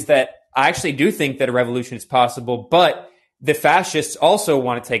reality is that I actually do think that a revolution is possible, but the fascists also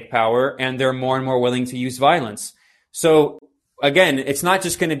want to take power, and they're more and more willing to use violence. So again, it's not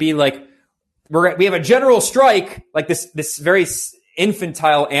just going to be like we have a general strike, like this very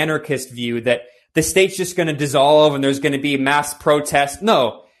infantile anarchist view that the state's just going to dissolve and there's going to be mass protest.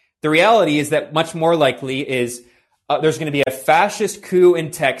 No, the reality is that much more likely is there's going to be a fascist coup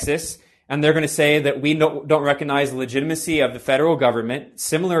in Texas, and they're going to say that we don't recognize the legitimacy of the federal government,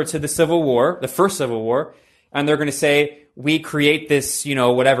 similar to the Civil War, the first Civil War, and they're going to say we create this,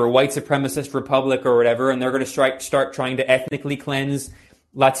 white supremacist republic or whatever, and they're going to start trying to ethnically cleanse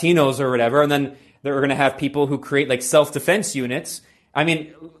Latinos or whatever, and then they're going to have people who create like self-defense units.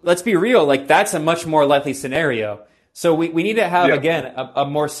 Let's be real, like that's a much more likely scenario. So we need to have, again, a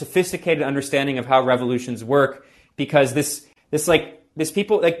more sophisticated understanding of how revolutions work, because this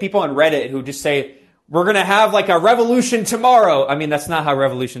people on Reddit who just say, we're going to have like a revolution tomorrow. That's not how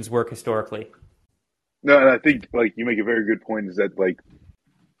revolutions work historically. No, and I think like you make a very good point is that and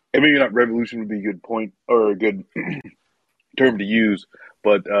maybe not revolution would be a good point or a good term to use,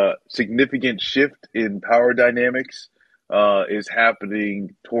 but significant shift in power dynamics is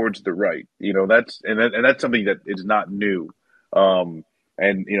happening towards the right. That's something that is not new. And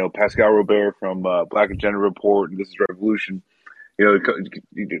Pascal Robert from Black Agenda Report and This is Revolution,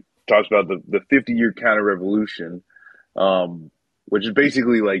 it talks about the 50-year counter-revolution, which is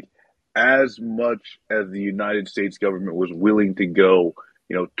basically like as much as the United States government was willing to go,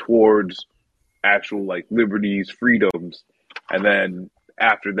 towards actual like liberties, freedoms, and then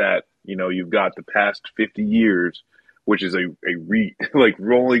after that, you've got the past 50 years, which is like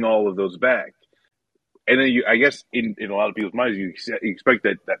rolling all of those back. And then I guess in a lot of people's minds, you expect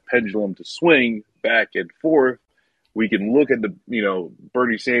that pendulum to swing back and forth. We can look at the,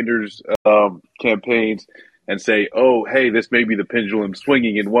 Bernie Sanders campaigns and say, oh, hey, this may be the pendulum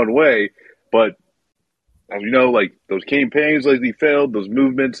swinging in one way. But as we know, like those campaigns likely failed. Those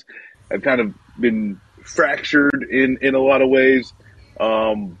movements have kind of been fractured in a lot of ways.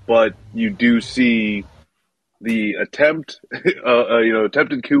 But you do see the attempted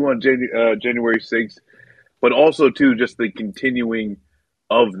coup on January 6th, but also too just the continuing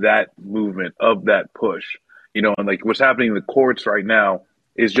of that movement, of that push, and like what's happening in the courts right now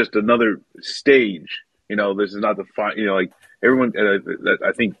is just another stage. This is not the like everyone.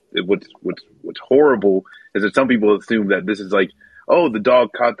 I think what's horrible is that some people assume that this is like, oh, the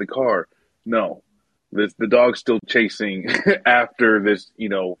dog caught the car. No, the dog's still chasing after this,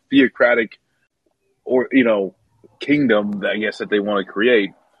 theocratic or kingdom, I guess, that they want to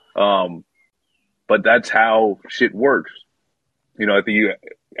create. But that's how shit works. I think you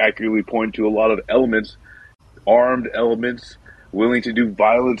accurately point to a lot of elements, armed elements, willing to do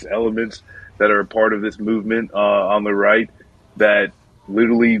violence elements that are a part of this movement on the right that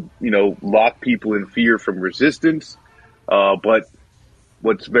literally, lock people in fear from resistance. But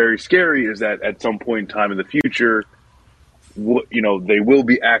what's very scary is that at some point in time in the future, they will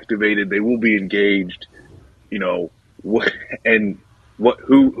be activated, they will be engaged, who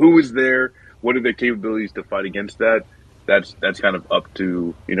is there? What are their capabilities to fight against that? That's kind of up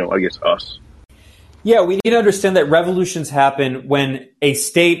to, I guess us. Yeah, we need to understand that revolutions happen when a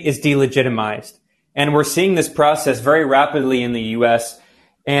state is delegitimized. And we're seeing this process very rapidly in the U.S.,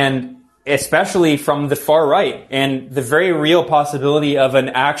 and especially from the far right, and the very real possibility of an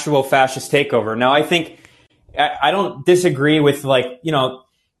actual fascist takeover. Now, I think I don't disagree with, like, you know,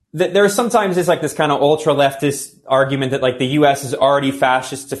 there sometimes is like this kind of ultra leftist argument that like the U.S. is already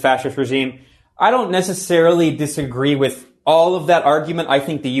fascist to fascist regime. I don't necessarily disagree with all of that argument. I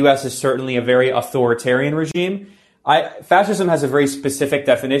think the U.S. is certainly a very authoritarian regime. Fascism has a very specific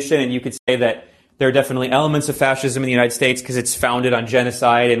definition, and you could say that there are definitely elements of fascism in the United States because it's founded on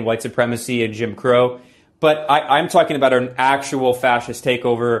genocide and white supremacy and Jim Crow. But I'm talking about an actual fascist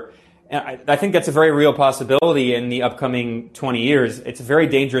takeover. And I think that's a very real possibility in the upcoming 20 years. It's a very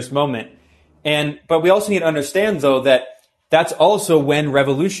dangerous moment. But we also need to understand, though, that that's also when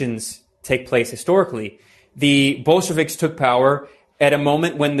revolutions take place historically. The Bolsheviks took power at a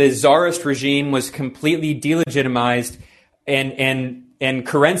moment when the Tsarist regime was completely delegitimized and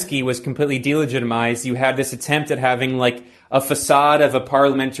Kerensky was completely delegitimized. You had this attempt at having like a facade of a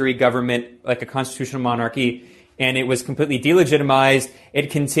parliamentary government, like a constitutional monarchy, and it was completely delegitimized.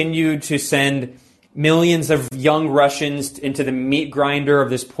 It continued to send millions of young Russians into the meat grinder of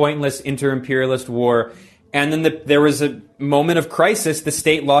this pointless inter-imperialist war. And then there was a moment of crisis. The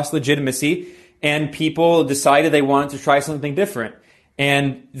state lost legitimacy, and people decided they wanted to try something different.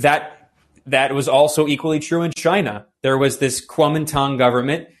 And that was also equally true in China. There was this Kuomintang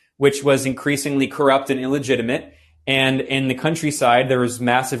government, which was increasingly corrupt and illegitimate. And in the countryside, there was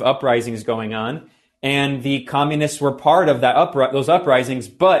massive uprisings going on. And the communists were part of those uprisings.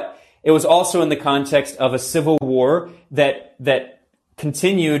 But it was also in the context of a civil war that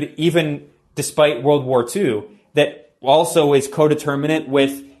continued even despite World War II, that also is codeterminant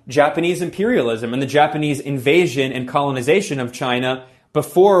with Japanese imperialism and the Japanese invasion and colonization of China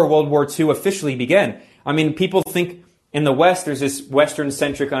before World War II officially began. I mean, people think in the West, there's this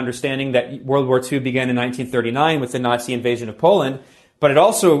Western-centric understanding that World War II began in 1939 with the Nazi invasion of Poland, but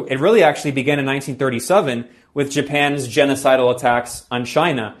it really actually began in 1937 with Japan's genocidal attacks on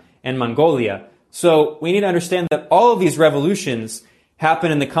China and Mongolia. So we need to understand that all of these revolutions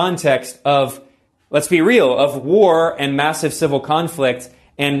happen in the context of, let's be real, of war and massive civil conflict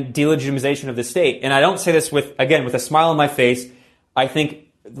and delegitimization of the state. And I don't say this with a smile on my face. I think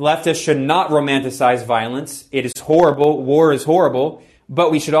leftists should not romanticize violence. It is horrible. War is horrible.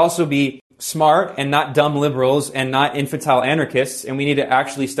 But we should also be smart and not dumb liberals and not infantile anarchists. And we need to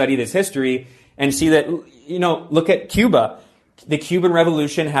actually study this history and see that, you know, look at Cuba. The Cuban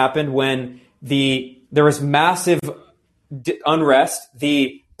Revolution happened when there was massive unrest.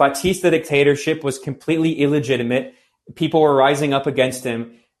 The Batista dictatorship was completely illegitimate. People were rising up against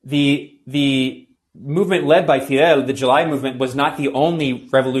him. The movement led by Fidel, the July movement, was not the only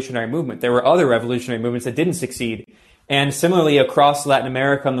revolutionary movement. There were other revolutionary movements that didn't succeed. And similarly, across Latin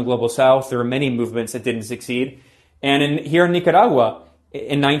America and the global south, there were many movements that didn't succeed. And here in Nicaragua,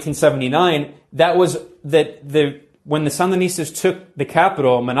 in 1979, that was when the Sandinistas took the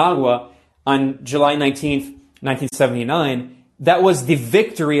capital, Managua, on July 19th, 1979, that was the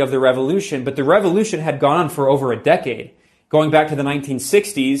victory of the revolution. But the revolution had gone on for over a decade, going back to the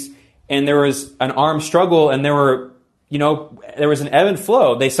 1960s. And there was an armed struggle, and there was an ebb and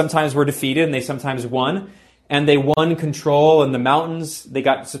flow. They sometimes were defeated, and they sometimes won. And they won control in the mountains. They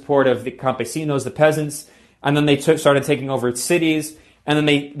got the support of the campesinos, the peasants. And then they started taking over cities. And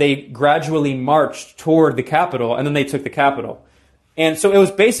then they gradually marched toward the capital, and then they took the capital. And so it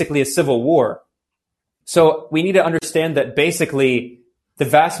was basically a civil war. So we need to understand that basically the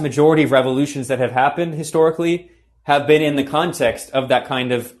vast majority of revolutions that have happened historically have been in the context of that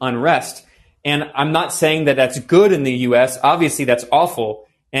kind of unrest. And I'm not saying that that's good in the U.S. Obviously, that's awful,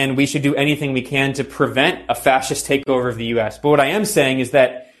 and we should do anything we can to prevent a fascist takeover of the U.S. But what I am saying is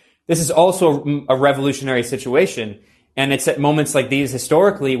that this is also a revolutionary situation, and it's at moments like these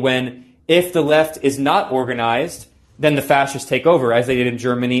historically when if the left is not organized, then the fascists take over, as they did in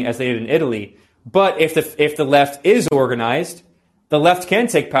Germany, as they did in Italy. But if the left is organized, the left can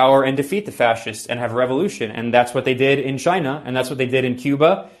take power and defeat the fascists and have a revolution. And that's what they did in China, and that's what they did in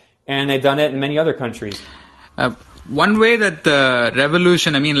Cuba, and they've done it in many other countries. One way that the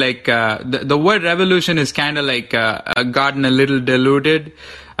revolution, I mean, like, the word revolution is kind of like gotten a little diluted,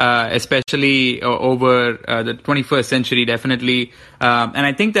 especially over the 21st century, definitely. And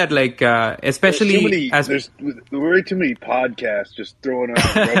I think that like especially there's way too many podcasts just throwing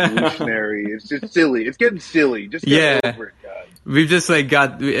out revolutionary. It's just silly. It's getting silly. Just get over it, guys. We've just like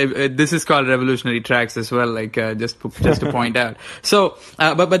got this is called revolutionary tracks as well, like just to point out. So,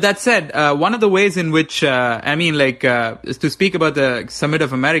 but that said, one of the ways in which I mean, like to speak about the Summit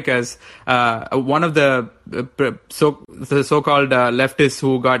of Americas, one of the so-called leftists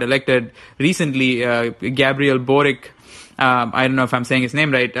who got elected recently, Gabriel Boric. I don't know if I'm saying his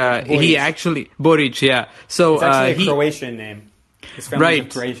name right. He actually Boric, yeah. So it's actually a Croatian name. His family's of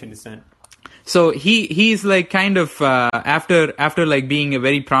Croatian descent. So he's like kind of after like being a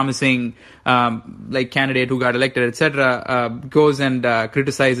very promising like candidate who got elected, etc., goes and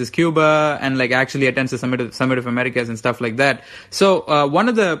criticizes Cuba and like actually attends the Summit of Americas and stuff like that. So one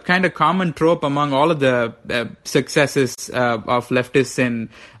of the kind of common trope among all of the successes of leftists in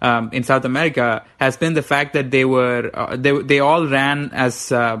South America has been the fact that they all ran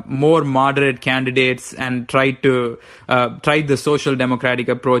as more moderate candidates and tried the social democratic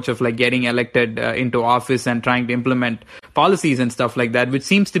approach of like getting elected into office and trying to implement policies and stuff like that, which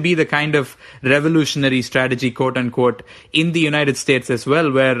seems to be the kind of revolutionary strategy, quote unquote, in the United States as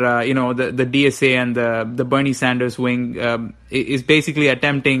well, where the DSA and the Bernie Sanders wing is basically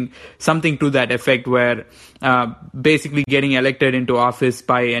attempting something to that effect, where basically getting elected into office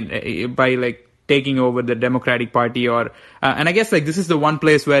by like taking over the Democratic Party, or and I guess like this is the one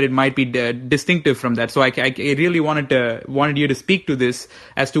place where it might be distinctive from that. So I really wanted you to speak to this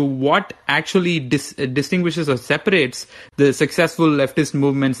as to what actually distinguishes or separates the successful leftist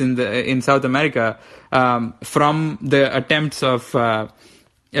movements in South America from the attempts of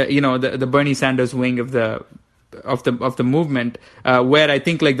the Bernie Sanders wing of the movement, where I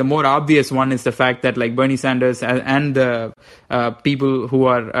think like the more obvious one is the fact that like Bernie Sanders and the people who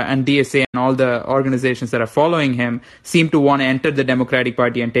are and DSA and all the organizations that are following him seem to want to enter the Democratic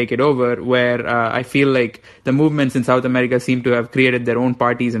Party and take it over, where I feel like the movements in South America seem to have created their own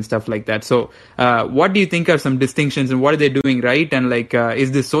parties and stuff like that. So what do you think are some distinctions, and what are they doing right? And like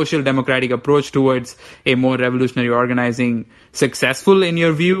is this social democratic approach towards a more revolutionary organizing successful in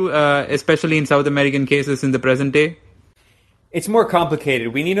your view, especially in South American cases in the present day? It's more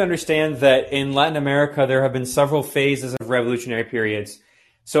complicated. We need to understand that in Latin America, there have been several phases of revolutionary periods.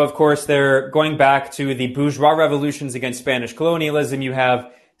 So, of course, they're going back to the bourgeois revolutions against Spanish colonialism. You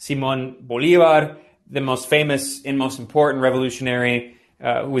have Simón Bolívar, the most famous and most important revolutionary,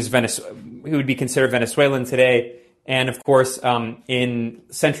 who would be considered Venezuelan today. And, of course, in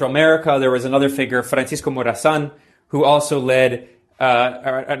Central America, there was another figure, Francisco Morazán, who also led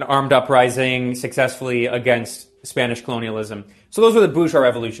an armed uprising successfully against Spanish colonialism. So those were the bourgeois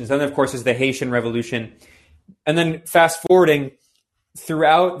revolutions. Then, of course, is the Haitian Revolution. And then fast forwarding,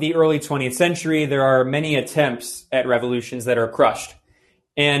 throughout the early 20th century, there are many attempts at revolutions that are crushed.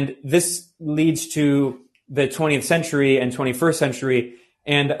 And this leads to the 20th century and 21st century.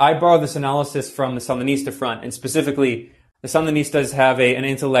 And I borrow this analysis from the Sandinista front. And specifically, the Sandinistas have an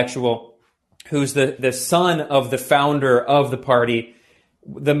intellectual who's the son of the founder of the party.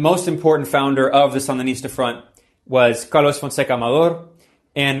 The most important founder of the Sandinista front was Carlos Fonseca Amador,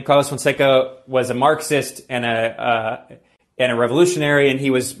 and Carlos Fonseca was a Marxist and a revolutionary, and he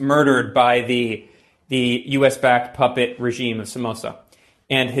was murdered by the U.S.-backed puppet regime of Somoza.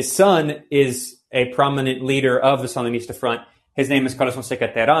 And his son is a prominent leader of the Sandinista front. His name is Carlos Fonseca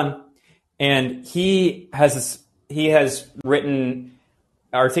Terán, and he has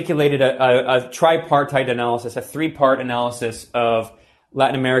articulated a tripartite analysis, a three-part analysis of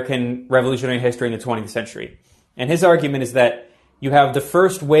Latin American revolutionary history in the 20th century. And his argument is that you have the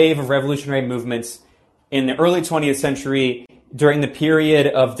first wave of revolutionary movements in the early 20th century during the period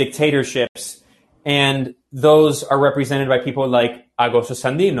of dictatorships, and those are represented by people like Agostinho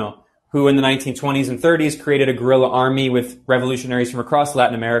Sandino, who in the 1920s and 30s created a guerrilla army with revolutionaries from across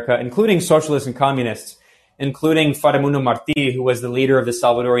Latin America, including socialists and communists, including Faramundo Martí, who was the leader of the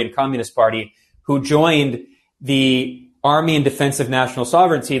Salvadorian Communist Party, who joined the Army in Defense of National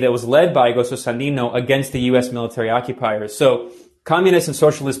Sovereignty that was led by Agostinho Sandino against the U.S. military occupiers. So communists and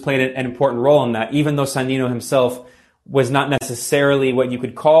socialists played an important role in that, even though Sandino himself was not necessarily what you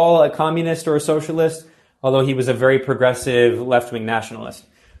could call a communist or a socialist, although he was a very progressive left-wing nationalist.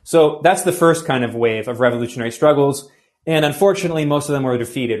 So that's the first kind of wave of revolutionary struggles. And unfortunately, most of them were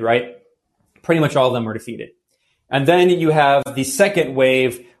defeated, right? Pretty much all of them were defeated. And then you have the second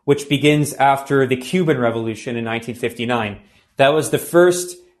wave, which begins after the Cuban Revolution in 1959. That was the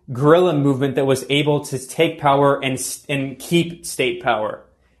first guerrilla movement that was able to take power and keep state power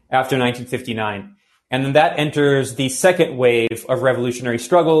after 1959. And then that enters the second wave of revolutionary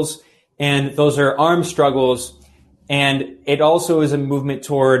struggles. And those are armed struggles And it also is a movement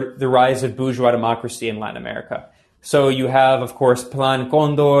toward the rise of bourgeois democracy in Latin America. So you have, of course, Plan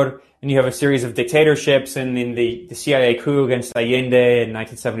Condor, and you have a series of dictatorships, and in the CIA coup against Allende in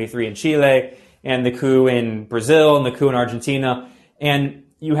 1973 in Chile, and the coup in Brazil, and the coup in Argentina. And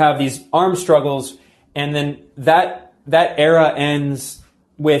you have these armed struggles, and then that era ends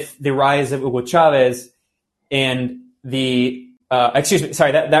with the rise of Hugo Chavez, and that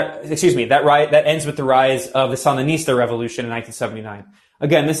ends with the rise of the Sandinista revolution in 1979.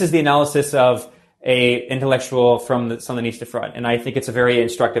 Again, this is the analysis of a intellectual from the Sandinista front, and I think it's a very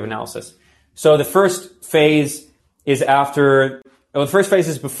instructive analysis. So the first phase is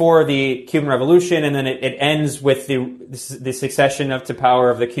before the Cuban Revolution, and then it ends with the succession to power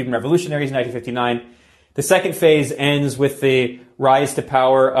of the Cuban revolutionaries in 1959. The second phase ends with the rise to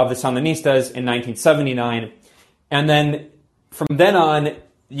power of the Sandinistas in 1979. And then from then on,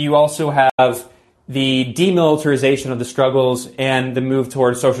 you also have the demilitarization of the struggles and the move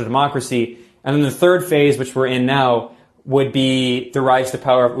towards social democracy. And then the third phase, which we're in now, would be the rise to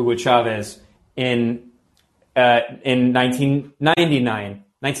power of Hugo Chavez in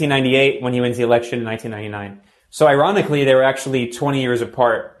 1998, when he wins the election in 1999. So ironically, they were actually 20 years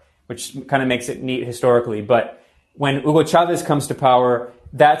apart, which kind of makes it neat historically. But when Hugo Chavez comes to power,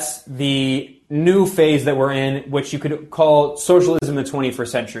 that's the new phase that we're in, which you could call socialism in the 21st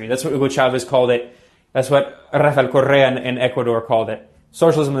century. That's what Hugo Chavez called it. That's what Rafael Correa in Ecuador called it.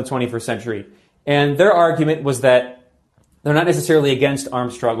 Socialism in the 21st century. And their argument was that they're not necessarily against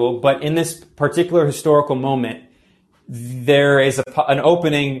armed struggle, but in this particular historical moment, there is an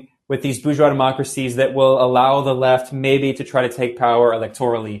opening with these bourgeois democracies that will allow the left maybe to try to take power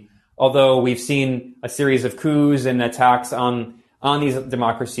electorally. Although we've seen a series of coups and attacks on these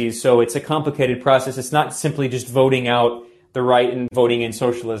democracies, so it's a complicated process. It's not simply just voting out the right and voting in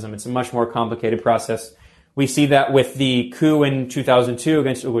socialism. It's a much more complicated process. We see that with the coup in 2002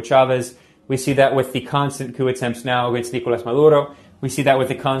 against Hugo Chavez. We see that with the constant coup attempts now against Nicolas Maduro. We see that with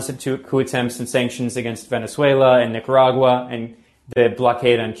the constant coup attempts and sanctions against Venezuela and Nicaragua and the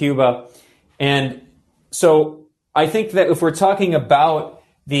blockade on Cuba. And so I think that if we're talking about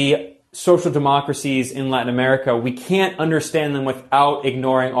the social democracies in Latin America, we can't understand them without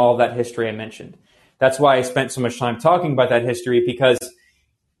ignoring all of that history I mentioned. That's why I spent so much time talking about that history, because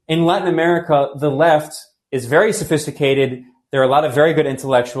in Latin America, the left is very sophisticated. There are a lot of very good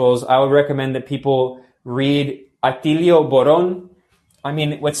intellectuals. I would recommend that people read Atilio Boron. I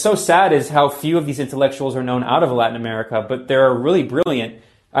mean, what's so sad is how few of these intellectuals are known out of Latin America, but they're really brilliant.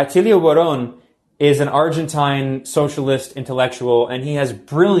 Atilio Boron is an Argentine socialist intellectual, and he has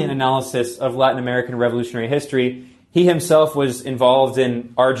brilliant analysis of Latin American revolutionary history. He himself was involved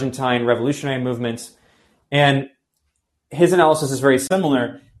in Argentine revolutionary movements, and his analysis is very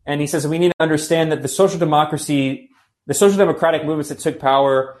similar. And he says we need to understand that the social democratic movements that took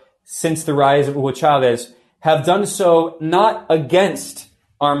power since the rise of Hugo Chavez have done so not against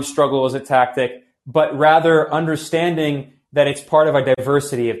armed struggle as a tactic, but rather understanding that it's part of a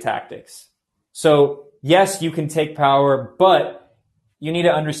diversity of tactics. So yes, you can take power, but you need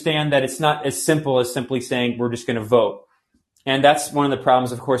to understand that it's not as simple as simply saying we're just going to vote. And that's one of the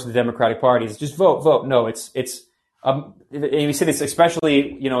problems, of course, of the Democratic Party is just vote, vote. No, and we see this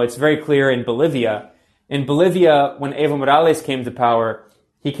especially, it's very clear in Bolivia. In Bolivia, when Evo Morales came to power,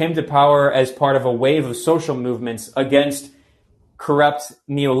 he came to power as part of a wave of social movements against corrupt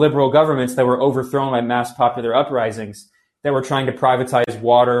neoliberal governments that were overthrown by mass popular uprisings that were trying to privatize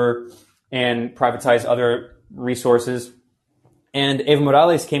water and privatize other resources. And Evo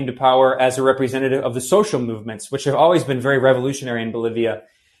Morales came to power as a representative of the social movements, which have always been very revolutionary in Bolivia.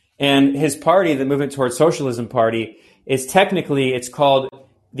 And his party, the Movement Towards Socialism Party, is technically, it's called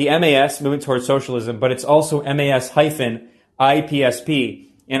the MAS, Movement Towards Socialism, but it's also MAS-IPSP.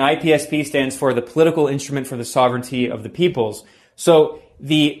 And IPSP stands for the Political Instrument for the Sovereignty of the Peoples. So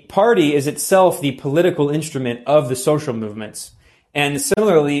the party is itself the political instrument of the social movements. And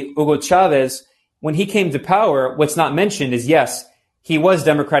similarly, Hugo Chavez, when he came to power, what's not mentioned is, yes, he was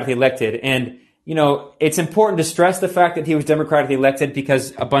democratically elected. And, it's important to stress the fact that he was democratically elected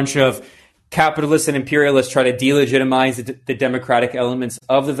because a bunch of capitalists and imperialists try to delegitimize the democratic elements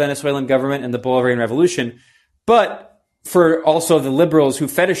of the Venezuelan government and the Bolivarian Revolution. But for also the liberals who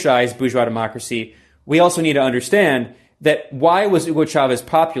fetishize bourgeois democracy, we also need to understand that why was Hugo Chavez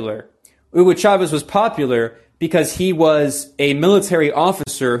popular? Hugo Chavez was popular because he was a military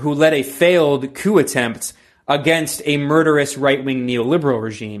officer who led a failed coup attempt against a murderous right-wing neoliberal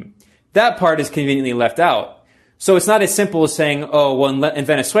regime. That part is conveniently left out. So it's not as simple as saying, in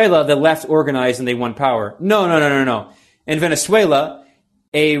Venezuela, the left organized and they won power. No. In Venezuela,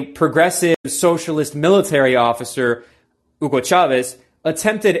 a progressive socialist military officer, Hugo Chavez,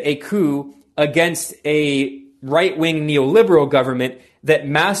 attempted a coup against a right-wing neoliberal government that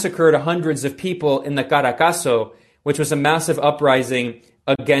massacred hundreds of people in the Caracazo, which was a massive uprising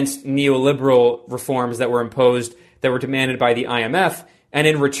against neoliberal reforms that were imposed, that were demanded by the IMF. And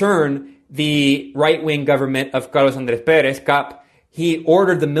in return, the right-wing government of Carlos Andrés Pérez, CAP, he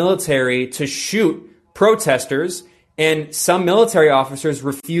ordered the military to shoot protesters, and some military officers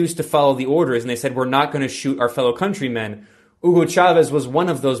refused to follow the orders, and they said, we're not going to shoot our fellow countrymen. Hugo Chavez was one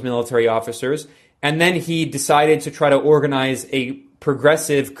of those military officers, and then he decided to try to organize a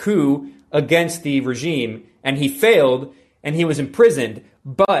progressive coup against the regime, and he failed, and he was imprisoned.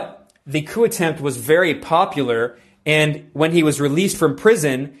 But the coup attempt was very popular, and when he was released from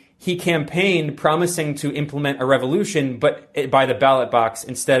prison, he campaigned promising to implement a revolution, but by the ballot box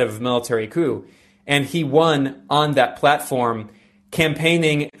instead of military coup. And he won on that platform,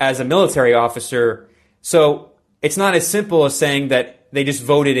 campaigning as a military officer. So it's not as simple as saying that they just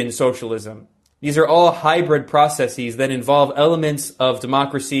voted in socialism. These are all hybrid processes that involve elements of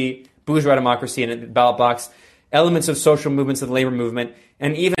democracy, bourgeois democracy in a ballot box, elements of social movements of the labor movement,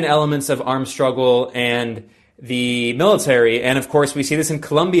 and even elements of armed struggle and the military. And of course, we see this in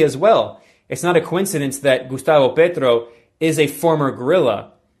Colombia as well. It's not a coincidence that Gustavo Petro is a former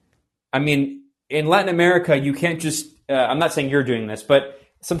guerrilla. I mean, in Latin America, you can't just, I'm not saying you're doing this, but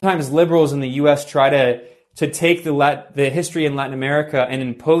sometimes liberals in the U.S. try to take the history in Latin America and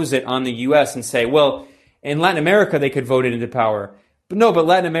impose it on the U.S. and say, well, in Latin America, they could vote it into power. But no, but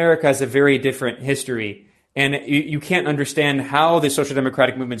Latin America has a very different history. And you can't understand how the social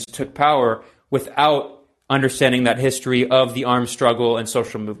democratic movements took power without understanding that history of the armed struggle and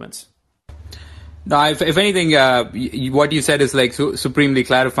social movements. No, if anything, what you said is like supremely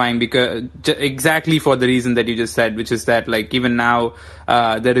clarifying, because exactly for the reason that you just said, which is that like even now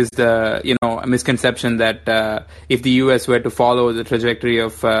there is the a misconception that if the U.S. were to follow the trajectory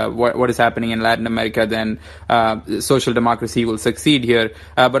of what is happening in Latin America, then social democracy will succeed here.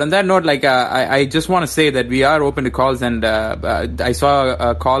 But on that note, like I just want to say that we are open to calls, and I saw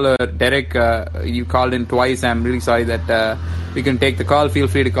a caller, Derek. You called in twice. I'm really sorry that we can take the call. Feel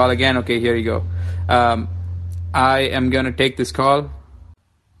free to call again. Okay, here you go. I am going to take this call.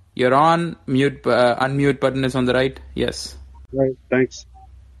 You're on mute. Unmute button is on the right. Yes. Right. Thanks.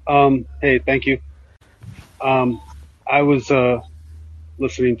 Hey, thank you. I was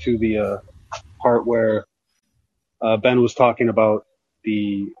listening to the part where Ben was talking about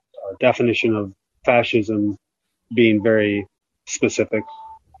the definition of fascism being very specific.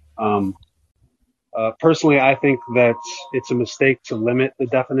 Personally, I think that it's a mistake to limit the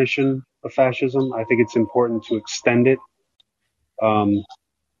definition of fascism. I think it's important to extend it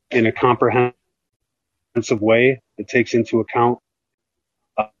in a comprehensive way that takes into account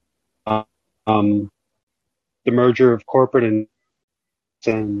the merger of corporate and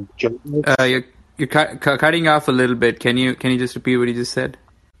journalists. You're cutting off a little bit. Can you just repeat what you just said?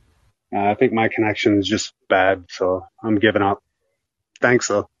 I think my connection is just bad, so I'm giving up. Thanks,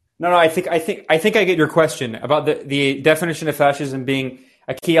 though. No, I think I get your question about the definition of fascism being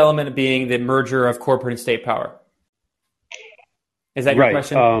a key element of being the merger of corporate and state power. Is that your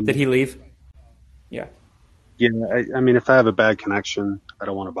question? Did he leave? Yeah. Yeah, I mean, if I have a bad connection, I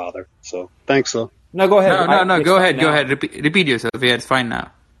don't want to bother. So thanks, though. No, go ahead. No, go ahead. Go ahead. Repeat yourself. Yeah, it's fine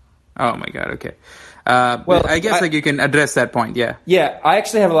now. Oh my God. Okay. Well, I guess you can address that point. Yeah. Yeah, I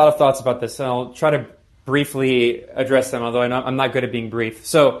actually have a lot of thoughts about this, and I'll try to briefly address them, although I'm not good at being brief.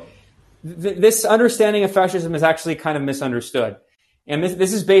 So this understanding of fascism is actually kind of misunderstood. And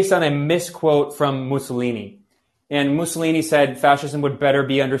this is based on a misquote from Mussolini. And Mussolini said fascism would better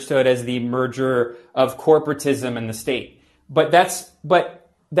be understood as the merger of corporatism and the state. But that's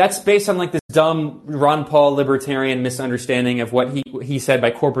based on like this dumb Ron Paul libertarian misunderstanding of what he said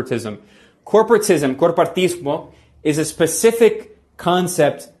by corporatism. Corporatismo, is a specific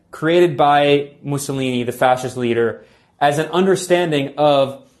concept created by Mussolini, the fascist leader, as an understanding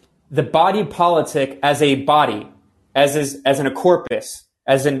of the body politic as a body, as in a corpus,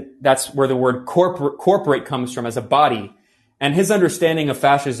 that's where the word corporate comes from, as a body. And his understanding of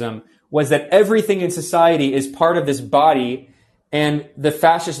fascism was that everything in society is part of this body, and the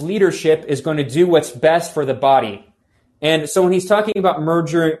fascist leadership is going to do what's best for the body. And so when he's talking about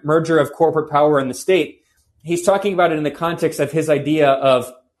merger of corporate power in the state, he's talking about it in the context of his idea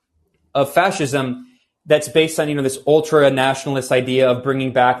of fascism that's based on, this ultra-nationalist idea of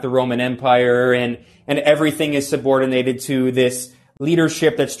bringing back the Roman Empire, and everything is subordinated to this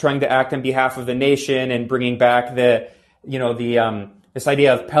leadership that's trying to act on behalf of the nation, and bringing back this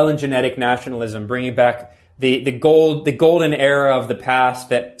idea of palingenetic nationalism, bringing back the golden era of the past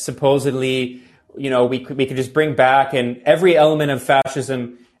that supposedly, we could just bring back, and every element of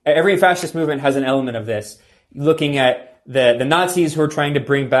fascism, every fascist movement has an element of this. Looking at the Nazis who are trying to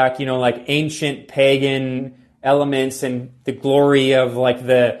bring back, like ancient pagan elements and the glory of like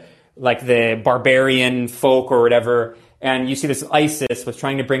the barbarian folk or whatever. And you see this ISIS was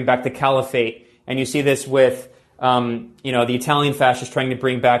trying to bring back the caliphate. And you see this with, the Italian fascists trying to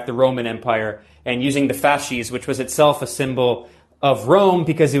bring back the Roman Empire and using the fasces, which was itself a symbol of Rome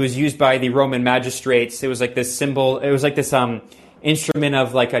because it was used by the Roman magistrates. It was like this symbol. It was like this instrument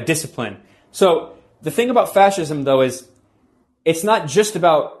of like a discipline. So the thing about fascism, though, is it's not just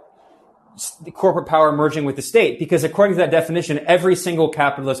about the corporate power merging with the state, because according to that definition, every single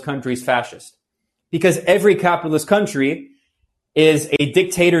capitalist country is fascist. Because every capitalist country is a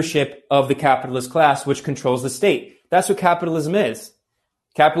dictatorship of the capitalist class, which controls the state. That's what capitalism is.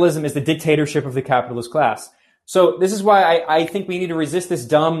 Capitalism is the dictatorship of the capitalist class. So this is why I think we need to resist this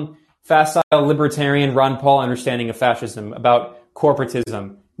dumb, facile, libertarian Ron Paul understanding of fascism about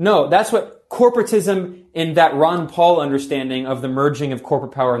corporatism. No, that's what corporatism in that Ron Paul understanding of the merging of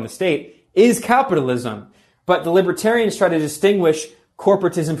corporate power in the state is capitalism. But the libertarians try to distinguish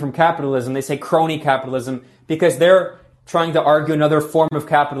corporatism from capitalism. They say crony capitalism because they're trying to argue another form of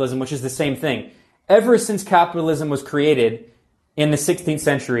capitalism, which is the same thing. Ever since capitalism was created in the 16th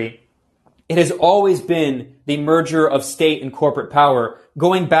century, it has always been the merger of state and corporate power,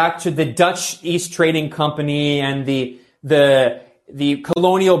 going back to the Dutch East Trading Company and the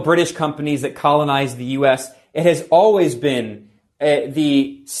colonial British companies that colonized the U.S. It has always been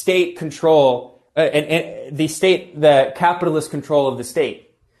the state control, the capitalist control of the state.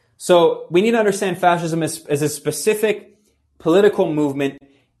 So we need to understand fascism as a specific political movement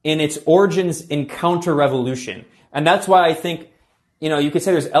in its origins in counter-revolution. And that's why I think, you could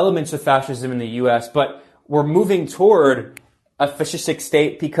say there's elements of fascism in the U.S., but we're moving toward a fascistic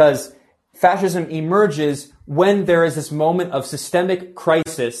state because fascism emerges when there is this moment of systemic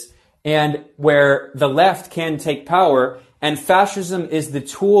crisis and where the left can take power, and fascism is the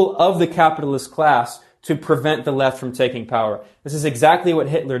tool of the capitalist class to prevent the left from taking power. This is exactly what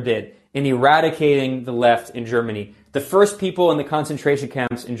Hitler did in eradicating the left in Germany. The first people in the concentration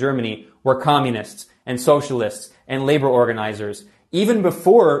camps in Germany were communists and socialists and labor organizers. Even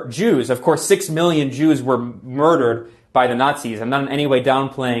before Jews, of course, 6 million Jews were murdered by the Nazis. I'm not in any way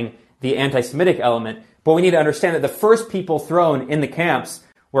downplaying the anti-Semitic element, but we need to understand that the first people thrown in the camps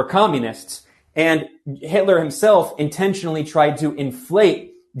were communists, and Hitler himself intentionally tried to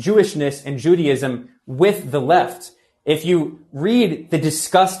inflate Jewishness and Judaism with the left. If you read the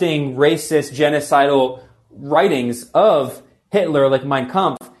disgusting, racist, genocidal writings of Hitler, like Mein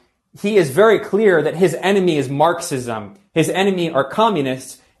Kampf, he is very clear that his enemy is Marxism. His enemy are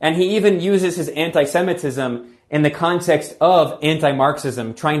communists, and he even uses his anti-Semitism in the context of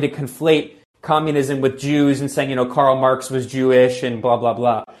anti-Marxism, trying to conflate communism with Jews and saying, Karl Marx was Jewish and blah, blah,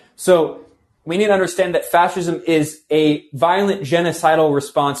 blah. So we need to understand that fascism is a violent genocidal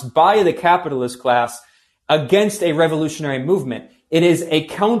response by the capitalist class against a revolutionary movement. It is a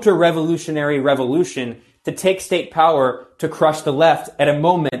counter-revolutionary revolution to take state power to crush the left at a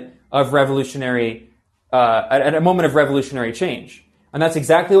moment of revolutionary change. And that's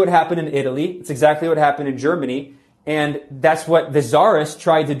exactly what happened in Italy. It's exactly what happened in Germany. And that's what the Tsarists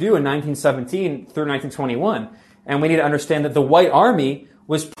tried to do in 1917 through 1921. And we need to understand that the White Army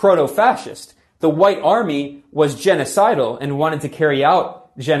was proto-fascist. The White Army was genocidal and wanted to carry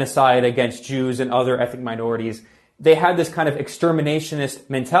out genocide against Jews and other ethnic minorities. They had this kind of exterminationist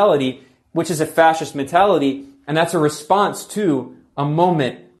mentality, which is a fascist mentality, and that's a response to a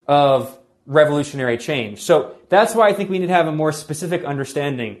moment of revolutionary change. So that's why I think we need to have a more specific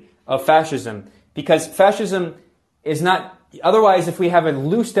understanding of fascism, because fascism is not, otherwise if we have a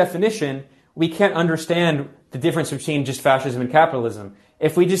loose definition, we can't understand the difference between just fascism and capitalism.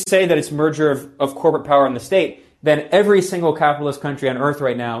 If we just say that it's merger of corporate power in the state, then every single capitalist country on earth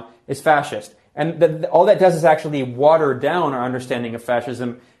right now is fascist. And all that does is actually water down our understanding of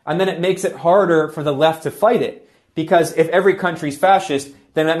fascism, and then it makes it harder for the left to fight it. Because if every country's fascist,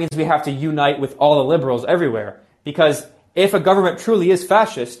 then that means we have to unite with all the liberals everywhere. Because if a government truly is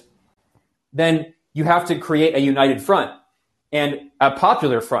fascist, then you have to create a united front and a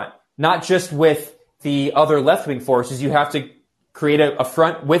popular front, not just with the other left-wing forces. You have to create a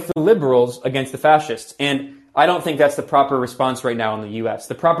front with the liberals against the fascists. And I don't think that's the proper response right now in the U.S.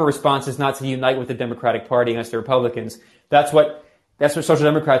 The proper response is not to unite with the Democratic Party against the Republicans. That's what Social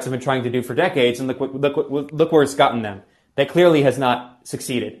Democrats have been trying to do for decades, and look where it's gotten them. That clearly has not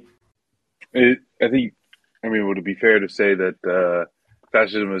succeeded. Would it be fair to say that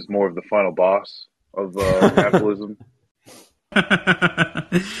fascism is more of the final boss of capitalism.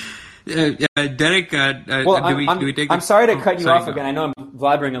 Derek, Well, do we take I'm sorry to cut you sorry, off no. again. I know I'm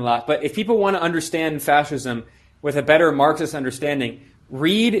blabbering a lot, but if people want to understand fascism with a better Marxist understanding,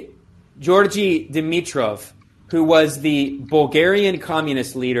 read Georgy Dimitrov, who was the Bulgarian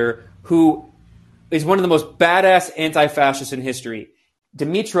communist leader who is one of the most badass anti-fascists in history.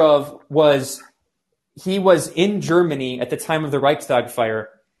 Dimitrov was in Germany at the time of the Reichstag fire,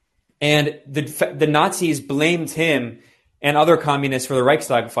 and the Nazis blamed him and other communists for the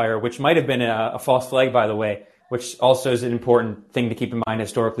Reichstag fire, which might have been a false flag, by the way, which also is an important thing to keep in mind,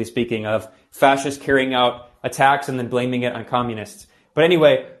 historically speaking, of fascists carrying out attacks and then blaming it on communists. But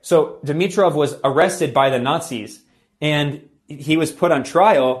anyway, so Dimitrov was arrested by the Nazis, and he was put on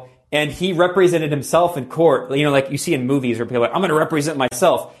trial, and he represented himself in court, you know, like you see in movies where people are like, I'm going to represent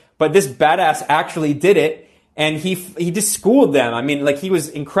myself. But this badass actually did it, and he just schooled them. I mean, like, he was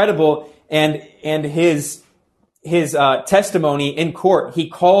incredible, and his testimony in court, he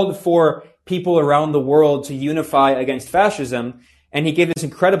called for people around the world to unify against fascism, and he gave this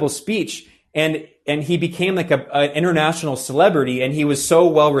incredible speech, and he became like an international celebrity, and he was so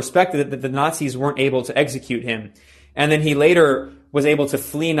well respected that the Nazis weren't able to execute him. And then he later was able to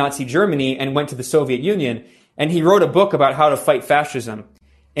flee Nazi Germany and went to the Soviet Union, and he wrote a book about how to fight fascism.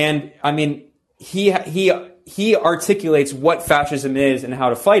 And I mean, he articulates what fascism is and how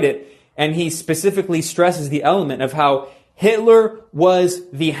to fight it, and he specifically stresses the element of how Hitler was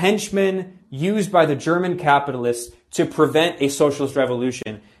the henchman used by the German capitalists to prevent a socialist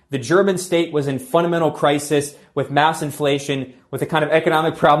revolution. The German state was in fundamental crisis with mass inflation, with the kind of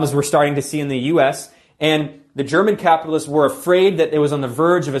economic problems we're starting to see in the U.S., and the German capitalists were afraid that it was on the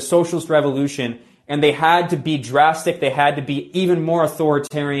verge of a socialist revolution, and they had to be drastic, they had to be even more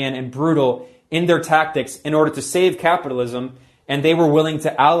authoritarian and brutal in their tactics in order to save capitalism, and they were willing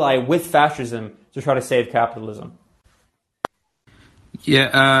to ally with fascism to try to save capitalism.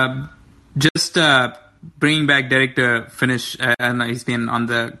 Yeah, just bringing back Derek to finish, and he's been on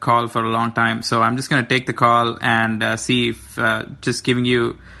the call for a long time, so I'm just going to take the call and see if, just giving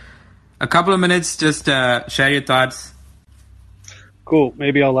you a couple of minutes, just share your thoughts. Cool.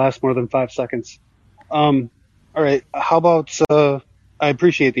 Maybe I'll last more than 5 seconds. All right. How about, I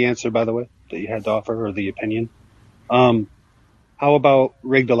appreciate the answer, by the way, that you had to offer, or the opinion. How about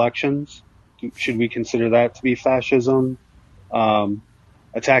rigged elections? Should we consider that to be fascism?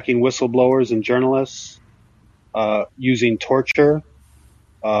 Attacking whistleblowers and journalists, using torture,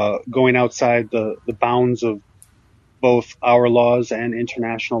 going outside the bounds of both our laws and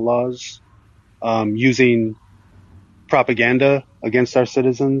international laws, using propaganda against our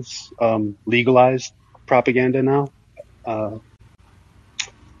citizens, legalized propaganda now. All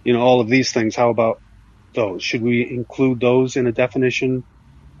of these things. How about those? Should we include those in a definition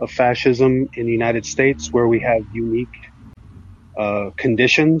of fascism in the United States, where we have unique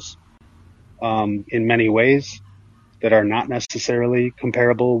conditions in many ways that are not necessarily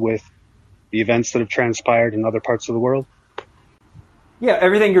comparable with the events that have transpired in other parts of the world? Yeah,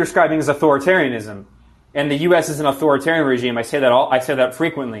 everything you're describing is authoritarianism, and the U.S. is an authoritarian regime. I say that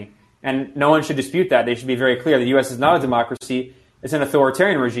frequently, and no one should dispute that. They should be very clear. The U.S. is not a democracy; it's an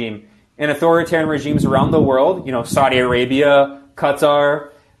authoritarian regime. And authoritarian regimes around the world, Saudi Arabia, Qatar,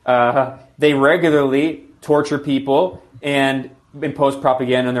 they regularly torture people and impose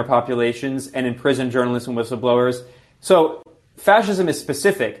propaganda on their populations and imprison journalists and whistleblowers. So fascism is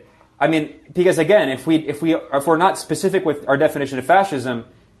specific. I mean, because again, if we're not specific with our definition of fascism,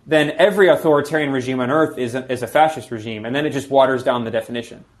 then every authoritarian regime on earth is a fascist regime, and then it just waters down the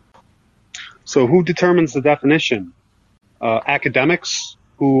definition. So who determines the definition? Academics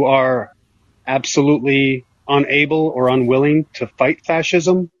who are absolutely unable or unwilling to fight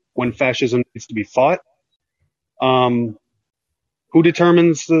fascism when fascism needs to be fought? Who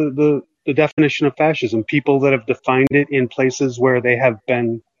determines the definition of fascism? People that have defined it in places where they have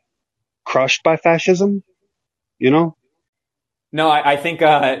been crushed by fascism? No, I think,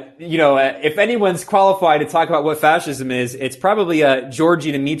 if anyone's qualified to talk about what fascism is, it's probably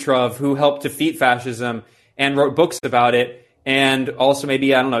Georgy Dimitrov, who helped defeat fascism and wrote books about it. And also maybe,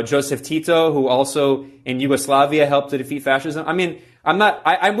 Joseph Tito, who also in Yugoslavia helped to defeat fascism. I mean,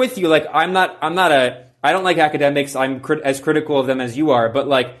 I'm with you. Like, I don't like academics. I'm as critical of them as you are. But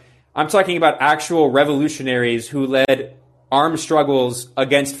I'm talking about actual revolutionaries who led armed struggles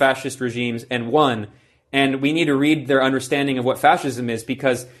against fascist regimes and won. And we need to read their understanding of what fascism is,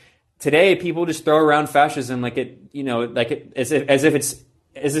 because today people just throw around fascism as if it's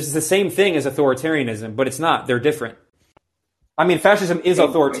the same thing as authoritarianism, but it's not. They're different. I mean, fascism is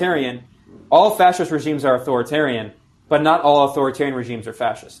authoritarian. All fascist regimes are authoritarian, but not all authoritarian regimes are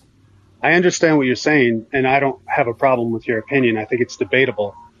fascist. I understand what you're saying, and I don't have a problem with your opinion. I think it's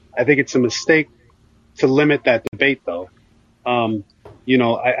debatable. I think it's a mistake to limit that debate, though.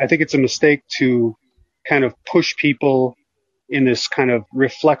 I think it's a mistake to kind of push people in this kind of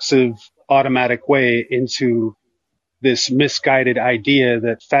reflexive, automatic way into this misguided idea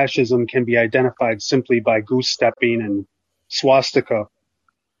that fascism can be identified simply by goose stepping and swastika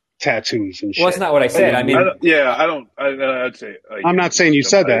tattoos and shit. Well, that's not what I said. I mean, I'd say. I'm not saying you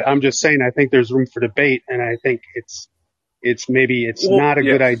said that. I'm just saying I think there's room for debate, and I think it's not a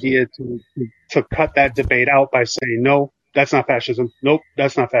good idea to cut that debate out by saying no, that's not fascism. Nope,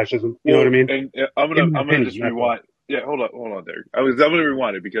 that's not fascism. You know what I mean? And I'm gonna just rewind. Yeah, hold on, there. I'm gonna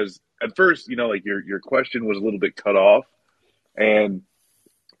rewind it because at first, your question was a little bit cut off, and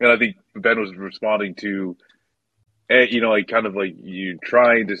I think Ben was responding to, kind of like you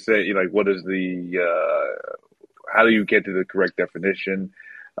trying to say, what is how do you get to the correct definition?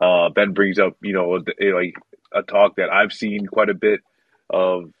 Ben brings up, a talk that I've seen quite a bit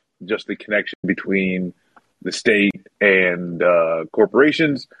of, just the connection between the state and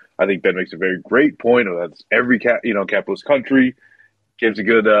corporations. I think Ben makes a very great point of that's every capitalist country. Gives a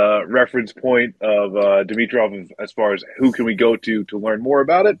good reference point of Dimitrov as far as who can we go to learn more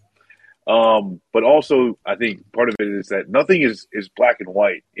about it. But also, I think part of it is that nothing is black and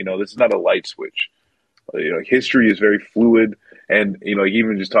white. This is not a light switch. History is very fluid, and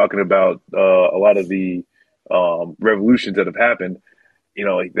even just talking about a lot of the revolutions that have happened.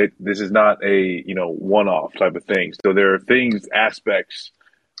 This is not a one-off type of thing. So there are aspects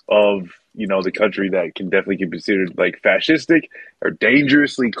of the country that can definitely be considered like fascistic or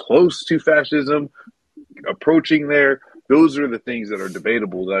dangerously close to fascism, approaching there. Those are the things that are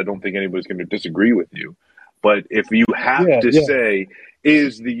debatable that I don't think anybody's going to disagree with you. But if you have to say,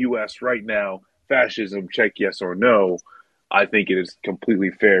 is the U.S. right now fascism, check yes or no, I think it is completely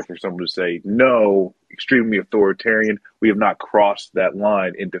fair for someone to say, no, extremely authoritarian. We have not crossed that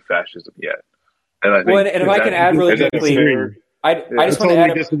line into fascism yet. And I think, and if I can add really quickly, I just want to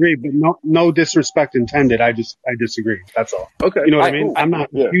add disagree, but no disrespect intended. I disagree. That's all. Okay. You know what I mean? I'm not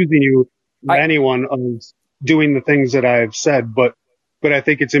accusing you, anyone, of doing the things that I've said, but I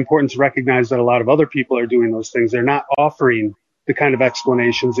think it's important to recognize that a lot of other people are doing those things. They're not offering the kind of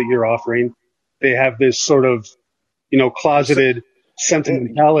explanations that you're offering. They have this sort of, closeted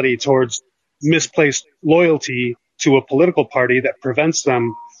sentimentality towards misplaced loyalty to a political party that prevents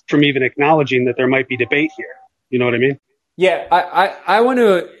them from even acknowledging that there might be debate here. You know what I mean? Yeah, I want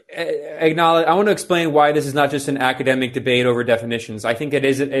to acknowledge, I want to explain why this is not just an academic debate over definitions. I think it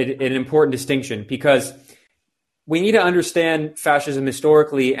is an important distinction because we need to understand fascism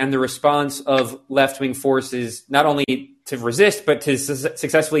historically and the response of left-wing forces, not only to resist, but to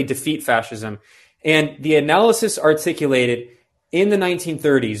successfully defeat fascism. And the analysis articulated in the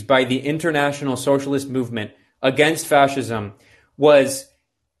 1930s by the International Socialist Movement against fascism was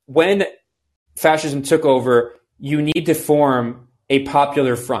when fascism took over, you need to form a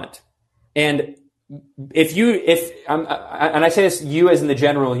popular front. And and I say this you as in the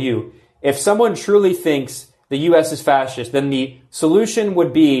general you, if someone truly thinks the U.S. is fascist, then the solution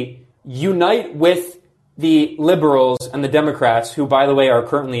would be unite with the liberals and the Democrats, who, by the way, are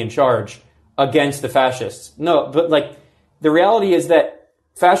currently in charge, against the fascists. No, but the reality is that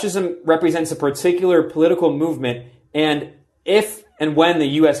fascism represents a particular political movement, and if and when the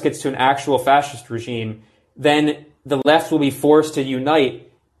U.S. gets to an actual fascist regime, then the left will be forced to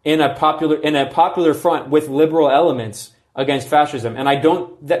unite in a popular front with liberal elements against fascism. And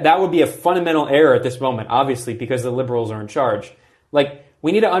that would be a fundamental error at this moment, obviously, because the liberals are in charge.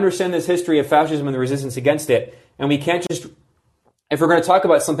 We need to understand this history of fascism and the resistance against it. And we can't just, if we're going to talk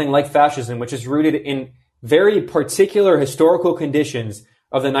about something like fascism, which is rooted in very particular historical conditions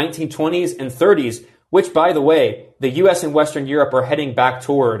of the 1920s and 30s, which, by the way, the U.S. and Western Europe are heading back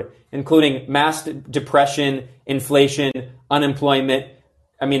toward, including mass depression, inflation, unemployment.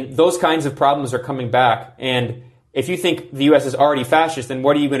 I mean, those kinds of problems are coming back. And if you think the U.S. is already fascist, then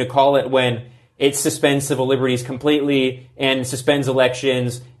what are you going to call it when it suspends civil liberties completely and suspends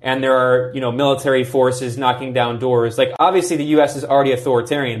elections and there are, military forces knocking down doors? Obviously the U.S. is already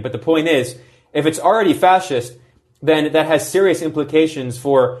authoritarian, but the point is, if it's already fascist, then that has serious implications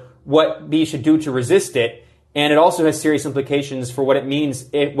for what we should do to resist it. And it also has serious implications for what it means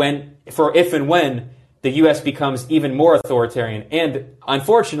if and when the U.S. becomes even more authoritarian. And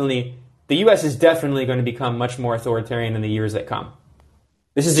unfortunately, the U.S. is definitely going to become much more authoritarian in the years that come.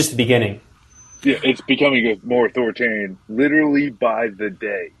 This is just the beginning. Yeah, it's becoming more authoritarian literally by the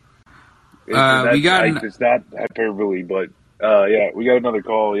day. It's not hyperbole, but Yeah, we got another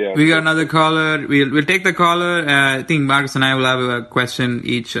call. Yeah, We got another caller. We'll take the caller. I think Marcus and I will have a question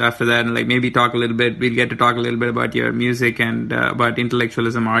each after that, and like maybe talk a little bit. We'll get to talk a little bit about your music and about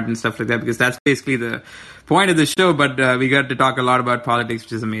intellectualism, art, and stuff like that, because that's basically the point of the show. But we got to talk a lot about politics,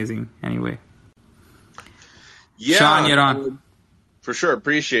 which is amazing. Anyway, Yeah, Sean, you're on. For sure,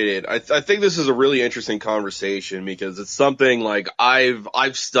 appreciate it. I think this is a really interesting conversation because it's something like I've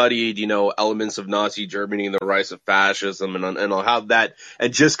studied, elements of Nazi Germany and the rise of fascism and how that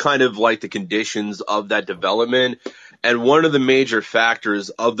and just kind of like the conditions of that development. And one of the major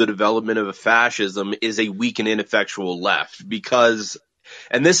factors of the development of fascism is a weak and ineffectual left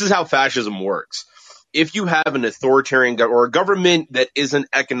and this is how fascism works. If you have an authoritarian or a government that isn't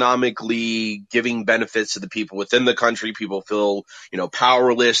economically giving benefits to the people within the country, people feel,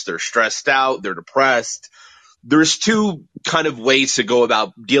 powerless, they're stressed out, they're depressed. There's two kind of ways to go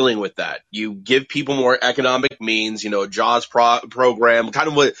about dealing with that. You give people more economic means, JAWS program, kind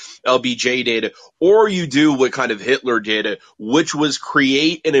of what LBJ did, or you do what kind of Hitler did, which was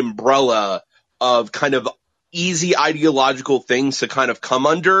create an umbrella of kind of easy ideological things to kind of come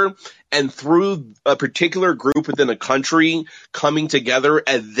under, and through a particular group within a country coming together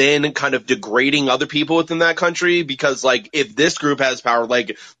and then kind of degrading other people within that country. Because like if this group has power,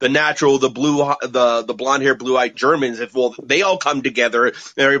 like the blonde haired, blue eyed Germans, they all come together and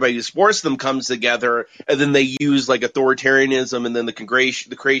everybody who supports them comes together, and then they use like authoritarianism and then the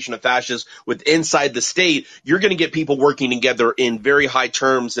creation of fascists with inside the state, you're going to get people working together in very high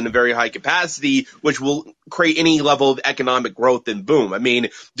terms and a very high capacity, which will create any level of economic growth, and boom. I mean,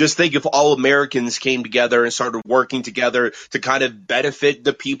 just think if all Americans came together and started working together to kind of benefit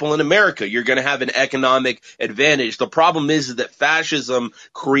the people in America, you're going to have an economic advantage. The problem is that fascism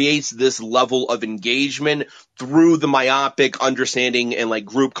creates this level of engagement through the myopic understanding and like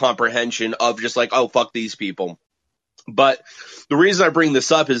group comprehension of just like, oh, fuck these people. But the reason I bring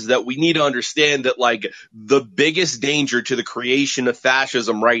this up is that we need to understand that like the biggest danger to the creation of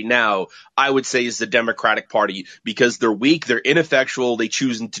fascism right now, I would say, is the Democratic Party, because they're weak, they're ineffectual, they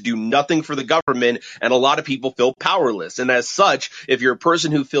choose to do nothing for the government, and a lot of people feel powerless. And as such, if you're a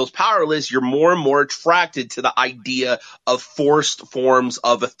person who feels powerless, you're more and more attracted to the idea of forced forms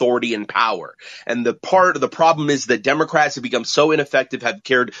of authority and power. And the problem is that Democrats have become so ineffective, have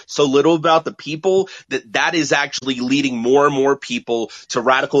cared so little about the people, that is actually leading more and more people to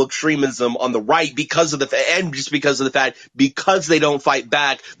radical extremism on the right because they don't fight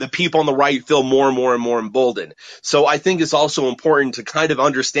back, the people on the right feel more and more and more emboldened. So I think it's also important to kind of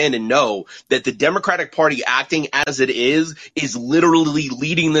understand and know that the Democratic Party acting as it is literally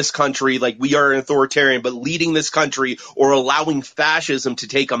leading this country, like we are an authoritarian, but leading this country or allowing fascism to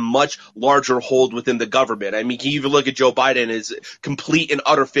take a much larger hold within the government. I mean, can you even look at Joe Biden as complete and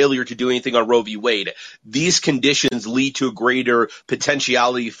utter failure to do anything on Roe v. Wade? These conditions lead to a greater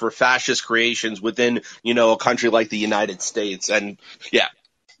potentiality for fascist creations within, a country like the United States. And yeah.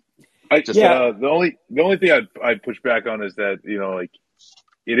 The only thing I'd push back on is that,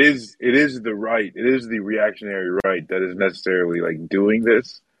 it is the reactionary right that is necessarily like doing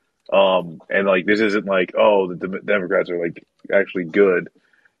this. And like, this isn't like, oh, the Democrats are like actually good.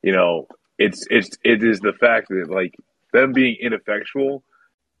 It is the fact that like them being ineffectual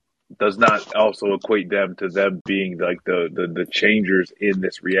does not also equate them to them being like the changers in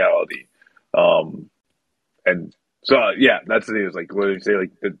this reality. And so, that's the thing. Is like, what do you say?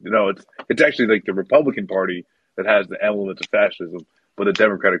 Like, it's actually like the Republican Party that has the elements of fascism, but the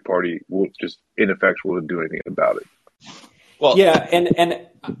Democratic Party will just ineffectual to do anything about it. Well, yeah, and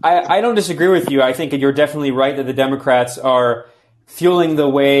I don't disagree with you. I think you're definitely right that the Democrats are fueling the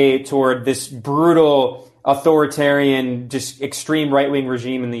way toward this brutal, authoritarian, just extreme right-wing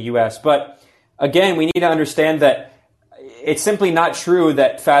regime in the U.S. But again, we need to understand that it's simply not true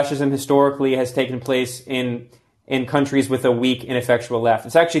that fascism historically has taken place in countries with a weak, ineffectual left.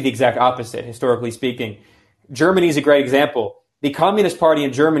 It's actually the exact opposite, historically speaking. Germany is a great example. The Communist Party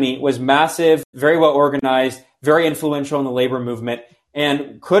in Germany was massive, very well organized, very influential in the labor movement,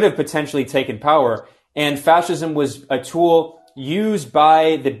 and could have potentially taken power. And fascism was a tool used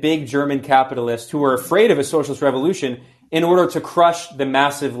by the big German capitalists who were afraid of a socialist revolution in order to crush the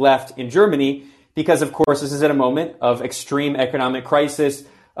massive left in Germany, because, of course, this is at a moment of extreme economic crisis,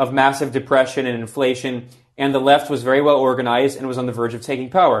 of massive depression and inflation, and the left was very well organized and was on the verge of taking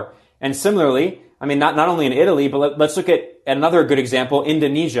power. And similarly, I mean, not only in Italy, but let's look at another good example,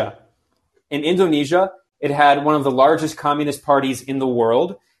 Indonesia. In Indonesia, it had one of the largest communist parties in the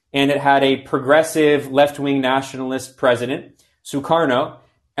world, and it had a progressive left-wing nationalist president, Sukarno,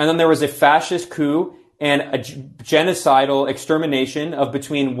 and then there was a fascist coup and a genocidal extermination of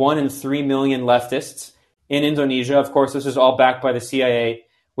between 1 and 3 million leftists in Indonesia. Of course, this is all backed by the CIA,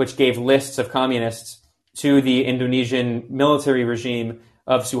 which gave lists of communists to the Indonesian military regime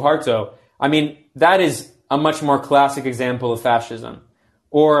of Suharto. I mean, that is a much more classic example of fascism.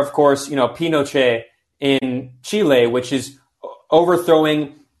 Or, of course, Pinochet in Chile, which is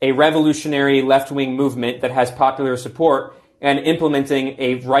overthrowing a revolutionary left-wing movement that has popular support and implementing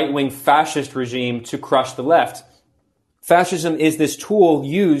a right-wing fascist regime to crush the left. Fascism is this tool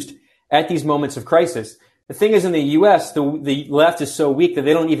used at these moments of crisis. The thing is, in the U.S., the left is so weak that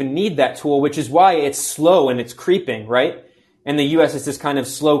they don't even need that tool, which is why it's slow and it's creeping, right? And the U.S. is this kind of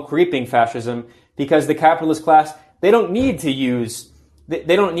slow creeping fascism because the capitalist class, they don't need to use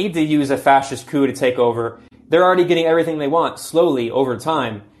a fascist coup to take over. They're already getting everything they want slowly over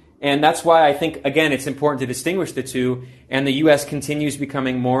time. And that's why I think, again, it's important to distinguish the two. And the U.S. continues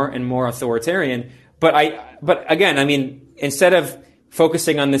becoming more and more authoritarian. But again, I mean, instead of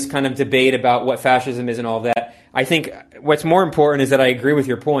focusing on this kind of debate about what fascism is and all of that, I think what's more important is that I agree with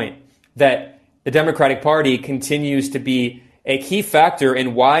your point that the Democratic Party continues to be a key factor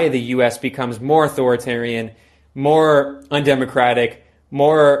in why the U.S. becomes more authoritarian, more undemocratic,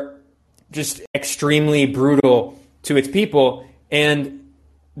 more just extremely brutal to its people. And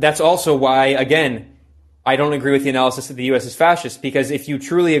that's also why, again, I don't agree with the analysis that the U.S. is fascist, because if you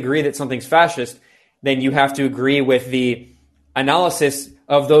truly agree that something's fascist, then you have to agree with the analysis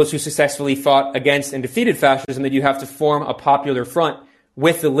of those who successfully fought against and defeated fascism, that you have to form a popular front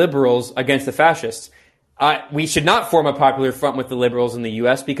with the liberals against the fascists. We should not form a popular front with the liberals in the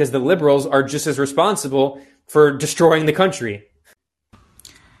U.S. because the liberals are just as responsible for destroying the country.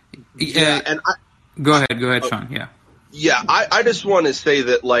 Yeah, and go ahead, Sean. Yeah. Yeah, I just want to say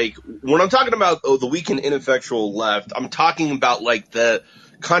that, like, when I'm talking about the weak and ineffectual left, I'm talking about, like, the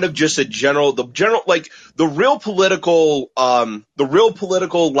kind of just the real political,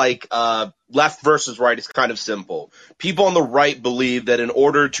 left versus right is kind of simple. People on the right believe that in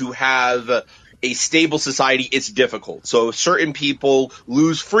order to have a stable society, it's difficult. So if certain people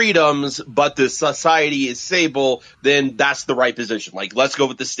lose freedoms, but the society is stable, then that's the right position. Like, let's go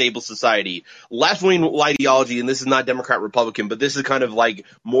with the stable society. Left-wing ideology, and this is not Democrat-Republican, but this is kind of like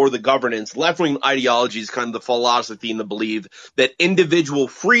more the governance. Left-wing ideology is kind of the philosophy and the belief that individual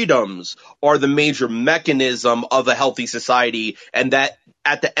freedoms are the major mechanism of a healthy society, and that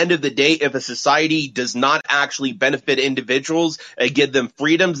at the end of the day, if a society does not actually benefit individuals and give them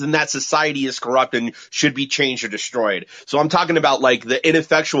freedoms, then that society is corrupt and should be changed or destroyed. So I'm talking about, like, the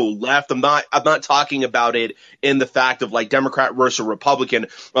ineffectual left. I'm not talking about it in the fact of, like, Democrat versus Republican.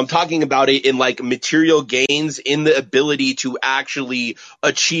 I'm talking about it in, like, material gains, in the ability to actually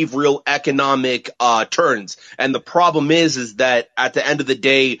achieve real economic turns. And the problem is that at the end of the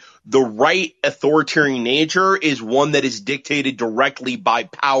day, the right authoritarian nature is one that is dictated directly by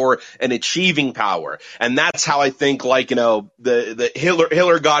power and achieving power. And that's how I think, like, the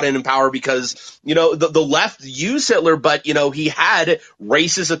Hitler got in power because, the left used Hitler, but, he had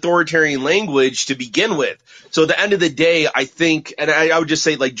racist authoritarian language to begin with. So at the end of the day, I think, and I would just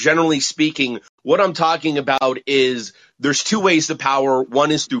say, like, generally speaking, what I'm talking about is there's two ways to power.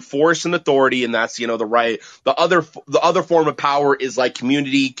 One is through force and authority, and that's, the right. The other form of power is like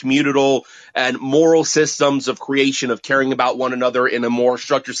communal and moral systems of creation, of caring about one another in a more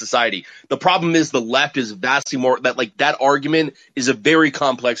structured society. The problem is the left is vastly more, that argument is a very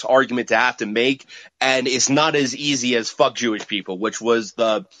complex argument to have to make, and it's not as easy as fuck Jewish people, which was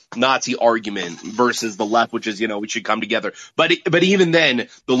the Nazi argument, versus the left, which is, we should come together. But even then,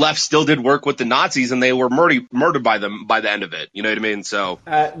 the left still did work with the Nazis, and they were murdered by them by the end of it. You know what I mean? So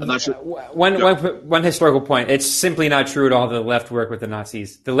I'm not sure. One historical point. It's simply not true at all that the left worked with the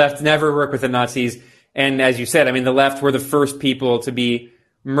Nazis. The left never worked with the Nazis. And as you said, I mean, the left were the first people to be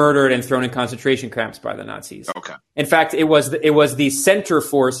murdered and thrown in concentration camps by the Nazis. Okay. In fact, it was the center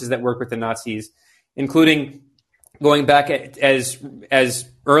forces that worked with the Nazis, including going back as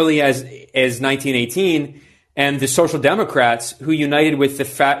early as 1918, and the Social Democrats, who united with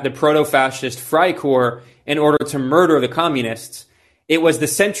the proto-fascist Freikorps in order to murder the communists. It was the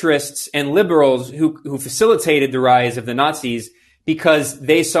centrists and liberals who facilitated the rise of the Nazis, because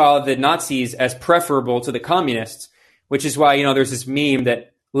they saw the Nazis as preferable to the communists, which is why, there's this meme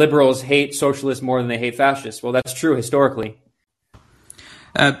that liberals hate socialists more than they hate fascists. Well, that's true historically.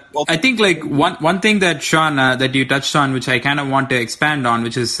 I think, like, one thing that, Sean, that you touched on, which I kind of want to expand on,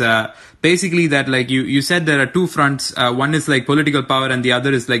 which is basically that, like, you said there are two fronts. One is, like, political power, and the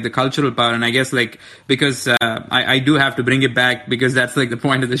other is, like, the cultural power. And I guess, like, because I do have to bring it back, because that's, like, the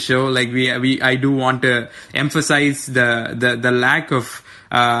point of the show. Like, I do want to emphasize the lack of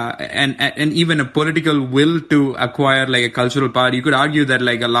and even a political will to acquire, like, a cultural power. You could argue that,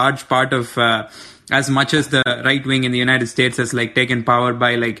 like, a large part of as much as the right wing in the United States has like taken power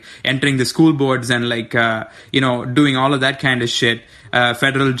by like entering the school boards and like doing all of that kind of shit,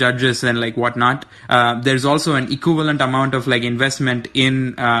 federal judges and like whatnot. There's also an equivalent amount of like investment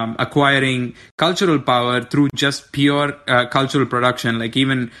in acquiring cultural power through just pure cultural production. Like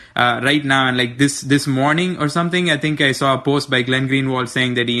even right now, and like this morning or something, I think I saw a post by Glenn Greenwald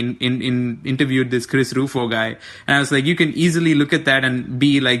saying that he interviewed this Chris Rufo guy, and I was like, you can easily look at that and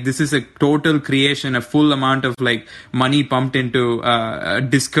be like, this is a total creation, a full amount of like money pumped into a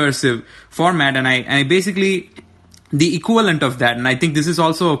discursive format, and I basically the equivalent of that, and I think this is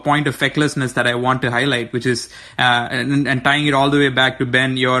also a point of fecklessness that I want to highlight, which is and tying it all the way back to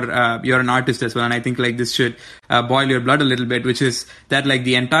Ben, you're an artist as well, and I think like this should boil your blood a little bit, which is that like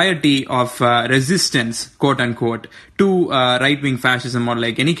the entirety of resistance, quote unquote, to right-wing fascism or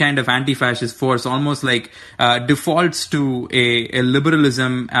like any kind of anti-fascist force almost like defaults to a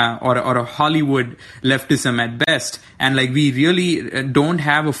liberalism or a Hollywood leftism at best, and like we really don't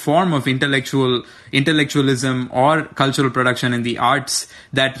have a form of intellectualism or cultural production in the arts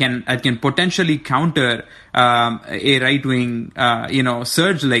that can potentially counter a right-wing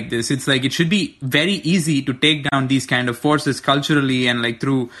surge like this. It's like it should be very easy to take down these kind of forces culturally and like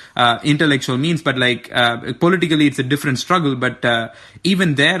through intellectual means, but like politically it's a different struggle. But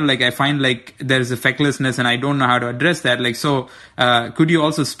even there, like I find like there is a fecklessness, and I don't know how to address that. Like, so could you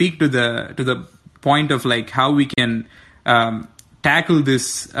also speak to the point of like how we can tackle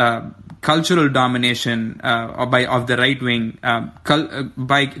this cultural domination of the right wing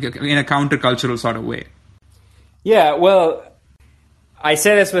by in a countercultural sort of way? Yeah, well, I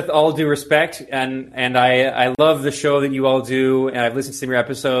say this with all due respect, and I love the show that you all do, and I've listened to some of your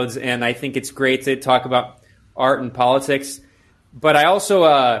episodes, and I think it's great to talk about art and politics. But I also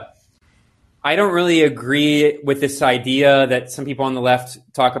I don't really agree with this idea that some people on the left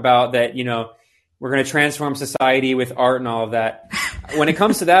talk about, that we're going to transform society with art and all of that. When it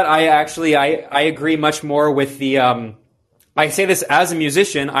comes to that, I agree much more with the. I say this as a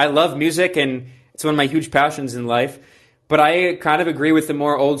musician. I love music, and it's one of my huge passions in life. But I kind of agree with the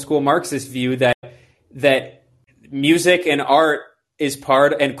more old school Marxist view that music and art is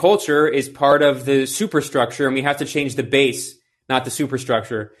and culture is part of the superstructure, and we have to change the base, not the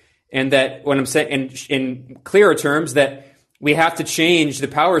superstructure. And that when I'm saying in clearer terms, that we have to change the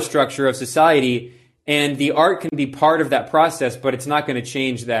power structure of society, and the art can be part of that process, but it's not going to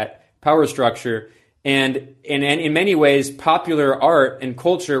change that power structure. And in many ways, popular art and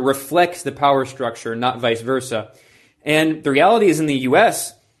culture reflects the power structure, not vice versa. And the reality is in the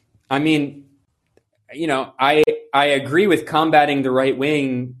U.S., I mean, I agree with combating the right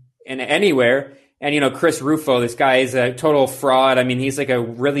wing in anywhere. And, Chris Rufo, this guy is a total fraud. I mean, he's like a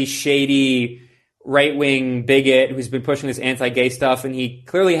really shady right-wing bigot who's been pushing this anti-gay stuff. And he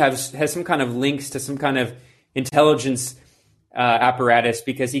clearly has some kind of links to some kind of intelligence apparatus,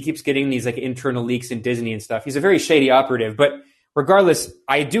 because he keeps getting these like internal leaks in Disney and stuff. He's a very shady operative. But regardless,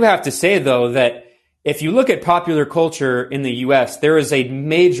 I do have to say, though, that if you look at popular culture in the U.S., there is a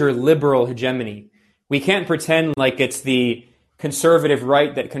major liberal hegemony. We can't pretend like it's the conservative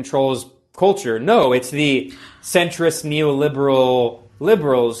right that controls culture. No, it's the centrist neoliberal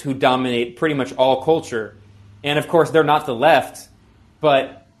liberals who dominate pretty much all culture. And of course, they're not the left,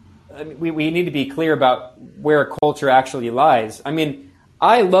 but we need to be clear about where culture actually lies. I mean,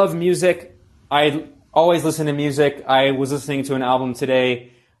 I love music. I always listen to music. I was listening to an album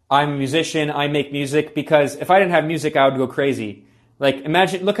today. I'm a musician. I make music because if I didn't have music, I would go crazy. Like,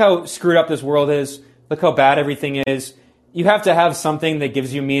 imagine, look how screwed up this world is. Look how bad everything is. You have to have something that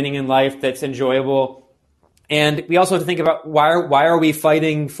gives you meaning in life, that's enjoyable. And we also have to think about why are we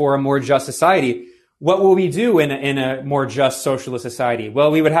fighting for a more just society? What will we do in a more just socialist society?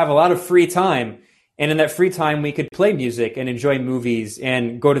 Well, we would have a lot of free time. And in that free time, we could play music and enjoy movies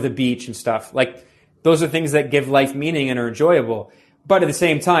and go to the beach and stuff. Like, those are things that give life meaning and are enjoyable. But at the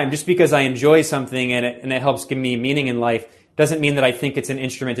same time, just because I enjoy something and it helps give me meaning in life doesn't mean that I think it's an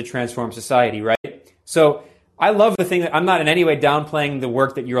instrument to transform society, right? So I love the thing that I'm not in any way downplaying the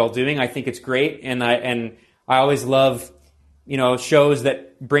work that you're all doing. I think it's great. And I always love, shows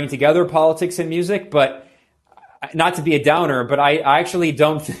that bring together politics and music, but not to be a downer, but I actually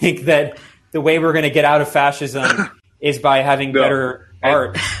don't think that the way we're going to get out of fascism is by having better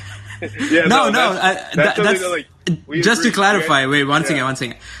art. Yeah, that's something that, like, Just to clarify, wait, one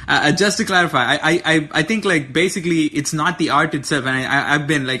second. Just to clarify, I think like basically it's not the art itself, and I've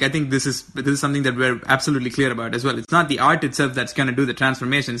been like, I think this is something that we're absolutely clear about as well. It's not the art itself that's going to do the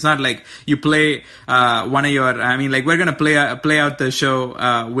transformation. It's not like you play one of your, I mean, like we're going to play out the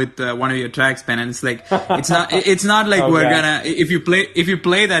show with one of your tracks, Ben, and it's like it's not like we're gonna, if you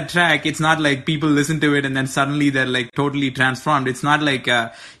play that track, it's not like people listen to it and then suddenly they're like totally transformed. It's not like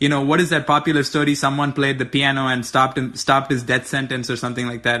what is that popular story? Someone played the piano and stopped his death sentence or something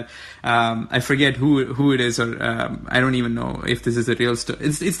like that. I forget who it is, or I don't even know if this is a real story.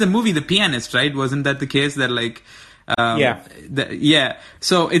 It's the movie The Pianist, right? Wasn't that the case that like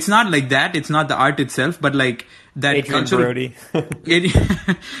so it's not like that. It's not the art itself, but like that Adrian Brody.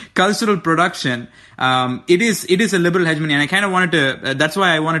 Cultural production. It is a liberal hegemony, and I kind of wanted to. That's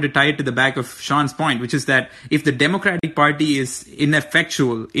why I wanted to tie it to the back of Sean's point, which is that if the Democratic Party is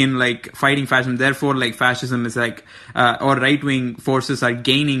ineffectual in like fighting fascism, therefore like fascism is like or right wing forces are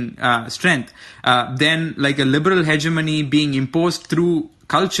gaining strength, then like a liberal hegemony being imposed through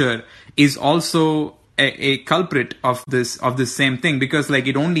culture is also a culprit of this same thing, because like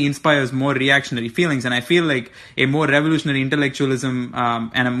it only inspires more reactionary feelings. And I feel like a more revolutionary intellectualism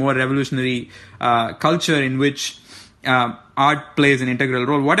and a more revolutionary culture in which art plays an integral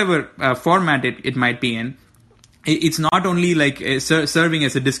role, whatever format it might be in, it's not only like serving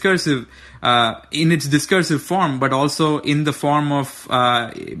as a discursive in its discursive form, but also in the form of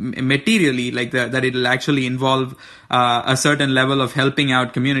materially, like that it'll actually involve a certain level of helping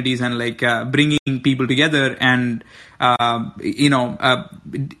out communities and like bringing people together and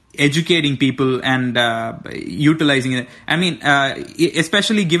educating people and utilizing it. I mean,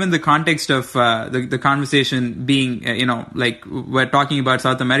 especially given the context of the conversation being, like we're talking about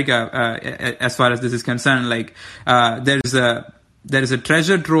South America as far as this is concerned. Like there is a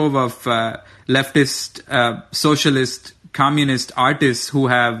treasure trove of leftist, socialist, communist artists who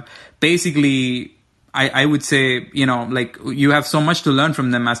have basically, I would say, like you have so much to learn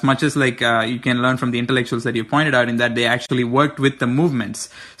from them, as much as like you can learn from the intellectuals that you pointed out, in that they actually worked with the movements.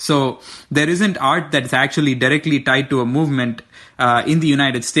 So there isn't art that's actually directly tied to a movement in the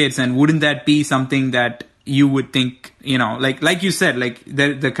United States. And wouldn't that be something that you would think, like you said, like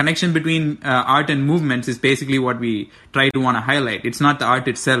the connection between art and movements is basically what we try to want to highlight. It's not the art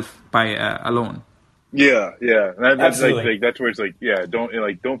itself by alone. Yeah. That's Absolutely. like that's where it's like,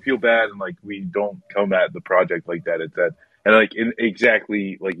 don't feel bad, and like we don't come at the project like that. It's that, and like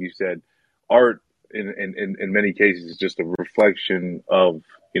exactly like you said, art in many cases is just a reflection of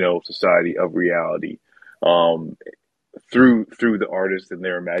society, of reality, through the artist and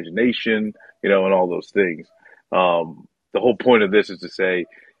their imagination, and all those things. The whole point of this is to say,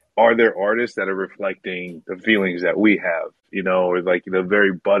 are there artists that are reflecting the feelings that we have, or like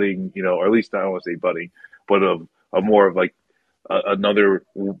very budding, or at least I don't want to say budding, but a more of like another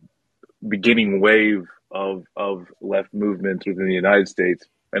beginning wave of left movements within the United States,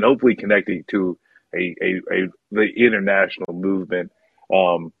 and hopefully connecting to the international movement.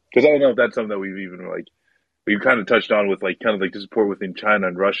 Because I don't know if that's something that we've kind of touched on with like kind of like the support within China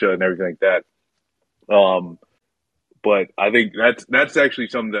and Russia and everything like that. But I think that's actually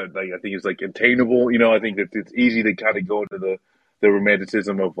something that like I think is like attainable. I think that it's easy to kind of go into the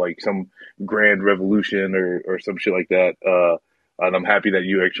romanticism of like some grand revolution or some shit like that. And I'm happy that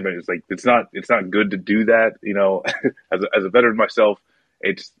you actually mentioned it's like it's not good to do that. As a veteran myself,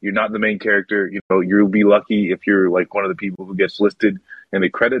 you're not the main character. You'll be lucky if you're like one of the people who gets listed in the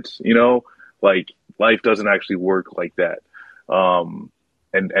credits. Like life doesn't actually work like that.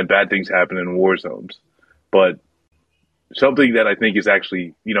 And bad things happen in war zones, but something that I think is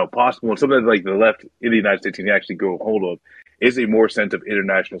actually, possible, and something that like the left in the United States can actually go hold of, is a more sense of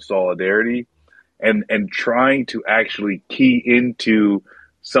international solidarity and trying to actually key into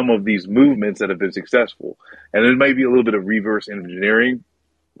some of these movements that have been successful. And it might be a little bit of reverse engineering,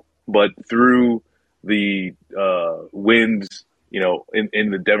 but through the wins,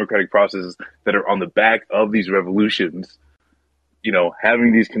 in the democratic processes that are on the back of these revolutions,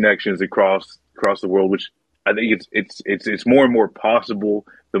 having these connections across the world, which I think it's more and more possible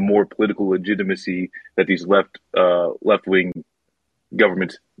the more political legitimacy that these left wing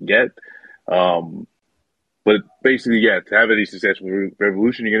governments get. But basically, to have any successful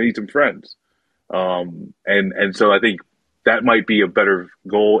revolution, you're gonna need some friends. And so I think that might be a better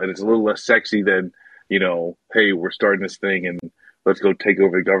goal, and it's a little less sexy than hey, we're starting this thing and let's go take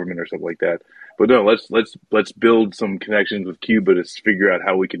over the government or something like that. But no, let's build some connections with Cuba to figure out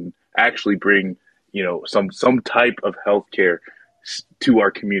how we can actually bring some type of healthcare to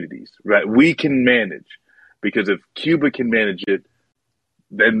our communities, right? We can manage, because if Cuba can manage it,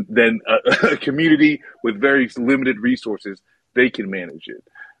 then a community with very limited resources, they can manage it.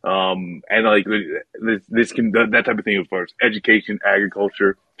 And like this can, that type of thing as far as education,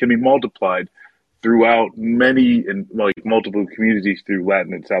 agriculture can be multiplied throughout many and like multiple communities through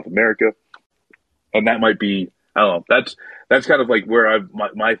Latin and South America. And that might be, I don't know, that's kind of like where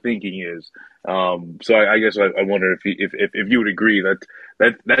my thinking is. So I guess I wonder if you would agree that's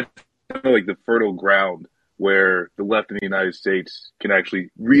kind of like the fertile ground where the left in the United States can actually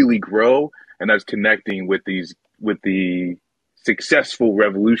really grow, and that's connecting with the successful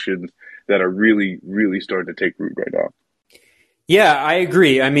revolutions that are really, really starting to take root right now. Yeah, I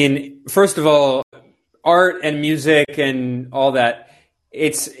agree. I mean, first of all, art and music and all that,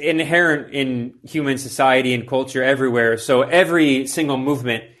 it's inherent in human society and culture everywhere. So every single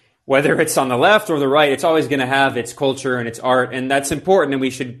movement, whether it's on the left or the right, it's always going to have its culture and its art, and that's important, and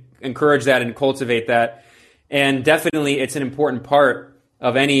we should encourage that and cultivate that. And definitely it's an important part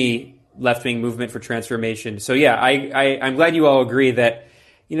of any left-wing movement for transformation. So yeah, I'm glad you all agree that,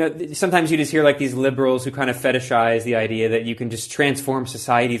 you know, sometimes you just hear like these liberals who kind of fetishize the idea that you can just transform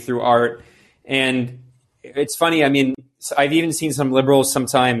society through art. And it's funny, I mean, I've even seen some liberals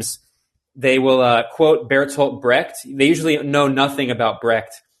sometimes, they will quote Bertolt Brecht. They usually know nothing about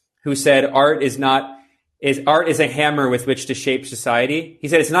Brecht, who said art is a hammer with which to shape society. He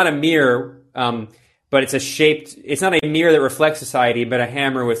said it's not a mirror, but it's not a mirror that reflects society, but a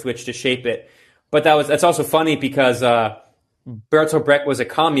hammer with which to shape it. But that's also funny because Bertolt Brecht was a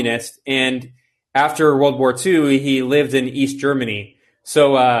communist, and after World War II, he lived in East Germany.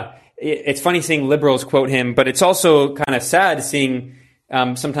 So it's funny seeing liberals quote him, but it's also kind of sad seeing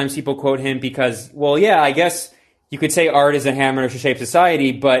sometimes people quote him because, well, yeah, I guess you could say art is a hammer to shape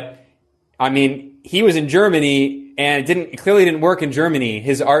society, but I mean, he was in Germany, and it clearly didn't work in Germany.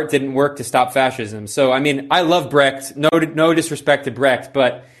 His art didn't work to stop fascism. So, I mean, I love Brecht. No disrespect to Brecht,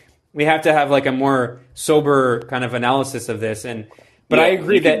 but we have to have like a more sober kind of analysis of this. But I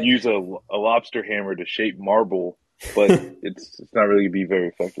agree you that can use a lobster hammer to shape marble, but it's not really gonna be very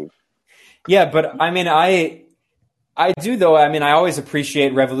effective. Yeah, but I mean, I do though. I mean, I always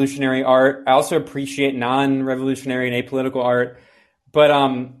appreciate revolutionary art. I also appreciate non-revolutionary and apolitical art. But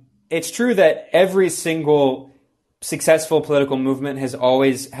it's true that every single successful political movement has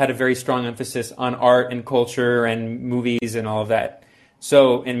always had a very strong emphasis on art and culture and movies and all of that.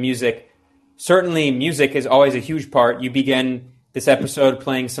 So in music, certainly music is always a huge part. You begin this episode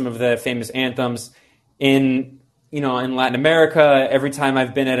playing some of the famous anthems in Latin America. Every time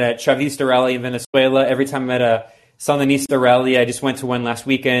I've been at a Chavista rally in Venezuela, every time I'm at a Sandinista rally, I just went to one last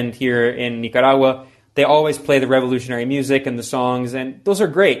weekend here in Nicaragua, they always play the revolutionary music and the songs, and those are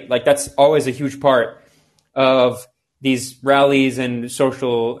great. Like, that's always a huge part of these rallies and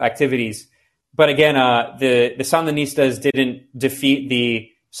social activities. But again, the Sandinistas didn't defeat the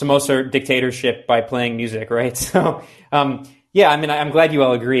Somoza dictatorship by playing music, right? So, yeah, I mean, I'm glad you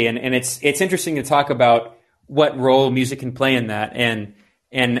all agree, and it's interesting to talk about what role music can play in that,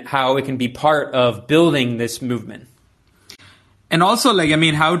 and how it can be part of building this movement. And also, like, I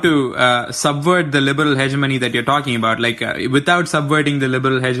mean, how to subvert the liberal hegemony that you're talking about, like, without subverting the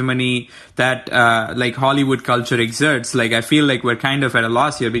liberal hegemony that, like, Hollywood culture exerts. Like, I feel like we're kind of at a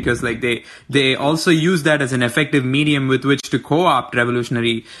loss here because, like, they also use that as an effective medium with which to co-opt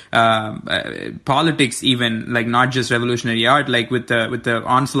revolutionary politics, even, like, not just revolutionary art, like with the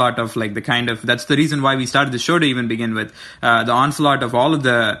onslaught of, like, the kind of, that's the reason why we started the show to even begin with, the onslaught of all of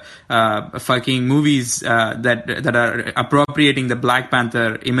the fucking movies that are appropriating the Black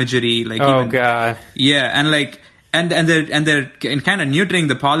Panther imagery, like, God, yeah, and like, and they're kind of neutering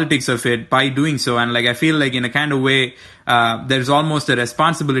the politics of it by doing so, and like, I feel like in a kind of way, there's almost a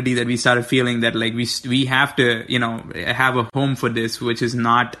responsibility that we started feeling that, like, we have to, have a home for this, which is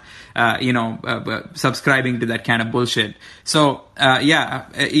not, subscribing to that kind of bullshit. So,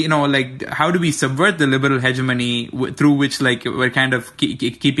 like, how do we subvert the liberal hegemony through which, like, we're kind of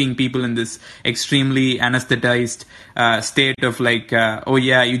keeping people in this extremely anesthetized state of, like,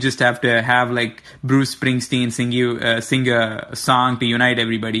 you just have to have, like, Bruce Springsteen sing a song to unite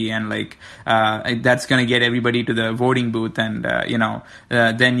everybody, and, like, that's going to get everybody to the voting booth, and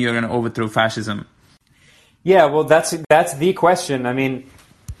then you're going to overthrow fascism. Yeah, well, that's the question. I mean,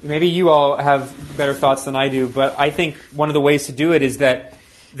 maybe you all have better thoughts than I do, but I think one of the ways to do it is that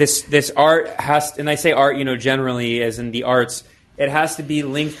this art has, and I say art, generally as in the arts, it has to be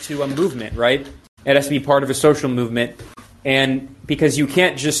linked to a movement, right? It has to be part of a social movement, and because you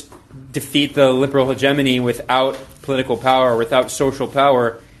can't just defeat the liberal hegemony without political power, without social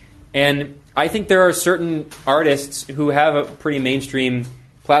power. And I think there are certain artists who have a pretty mainstream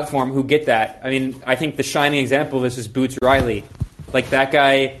platform who get that. I mean, I think the shining example of this is Boots Riley, Like that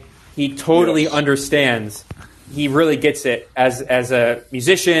guy, he totally understands. He really gets it as a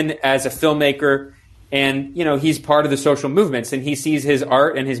musician, as a filmmaker, and he's part of the social movements, and he sees his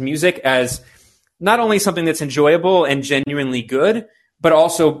art and his music as not only something that's enjoyable and genuinely good, but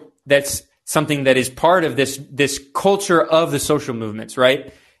also that's something that is part of this culture of the social movements,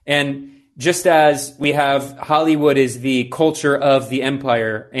 right? And just as we have Hollywood is the culture of the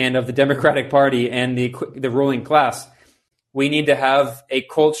empire and of the Democratic Party and the ruling class, we need to have a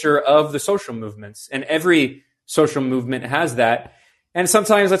culture of the social movements, and every social movement has that. And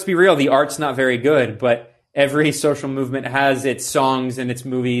sometimes, let's be real, the art's not very good, but every social movement has its songs and its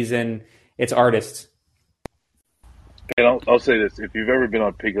movies and its artists. And I'll say this: if you've ever been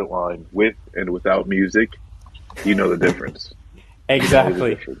on picket line with and without music, you know the difference.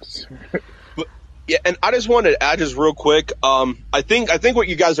 Exactly. Yeah, and I just wanted to add just real quick. I think what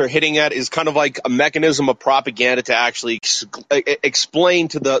you guys are hitting at is kind of like a mechanism of propaganda to actually explain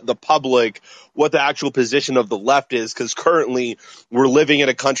to the public what the actual position of the left is, because currently we're living in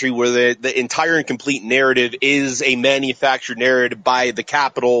a country where the entire and complete narrative is a manufactured narrative by the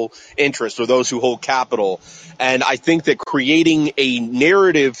capital interest, or those who hold capital. And I think that creating a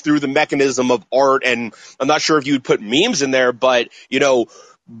narrative through the mechanism of art, and I'm not sure if you would put memes in there, but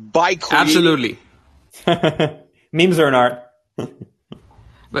by creating, absolutely. Memes are an art.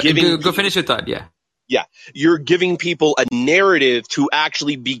 But go finish your thought, yeah. Yeah, you're giving people a narrative to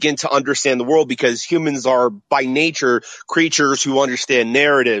actually begin to understand the world, because humans are by nature creatures who understand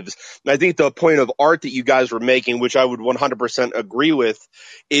narratives. And I think the point of art that you guys were making, which I would 100% agree with,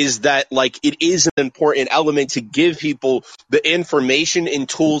 is that it is an important element to give people the information and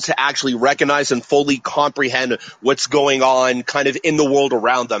tools to actually recognize and fully comprehend what's going on kind of in the world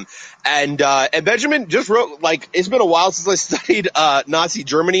around them. And Benjamin just wrote, it's been a while since I studied Nazi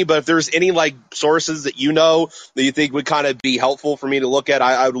Germany, but if there's any sources that that you think would kind of be helpful for me to look at,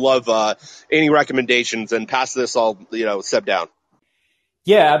 I would love any recommendations, and pass this all step down.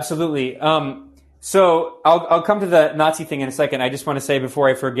 Yeah, absolutely. So I'll come to the Nazi thing in a second. I just want to say before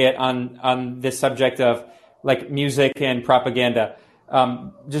I forget on this subject of music and propaganda,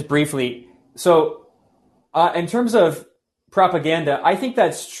 just briefly. So in terms of propaganda, I think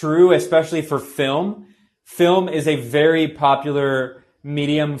that's true, especially for film. Film is a very popular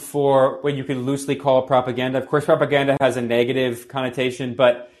medium for what you could loosely call propaganda. Of course, propaganda has a negative connotation,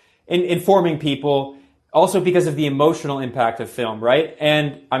 but in informing people, also because of the emotional impact of film, right?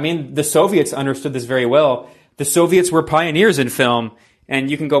 And I mean, the Soviets understood this very well. The Soviets were pioneers in film, and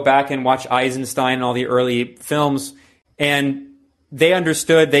you can go back and watch Eisenstein and all the early films, and they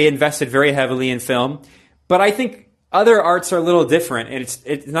understood, they invested very heavily in film. But I think other arts are a little different, and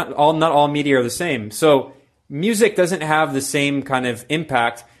it's not all media are the same. So music doesn't have the same kind of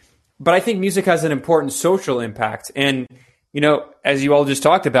impact, but I think music has an important social impact. And, as you all just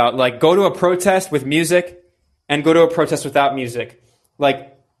talked about, go to a protest with music and go to a protest without music.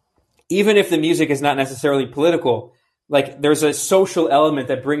 Even if the music is not necessarily political, there's a social element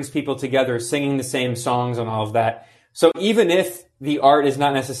that brings people together, singing the same songs and all of that. So even if the art is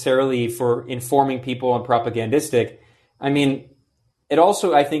not necessarily for informing people and propagandistic, I mean, it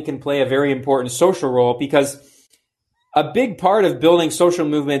also, I think, can play a very important social role, because a big part of building social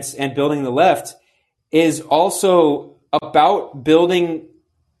movements and building the left is also about building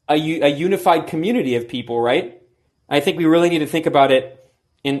a unified community of people, right? I think we really need to think about it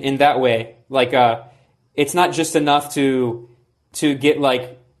in that way. It's not just enough to get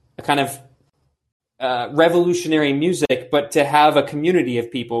a kind of revolutionary music, but to have a community of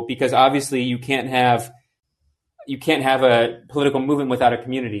people, because obviously you can't have a political movement without a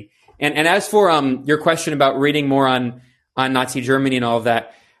community. And as for your question about reading more on Nazi Germany and all of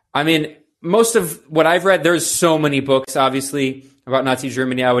that, I mean, most of what I've read, there's so many books, obviously, about Nazi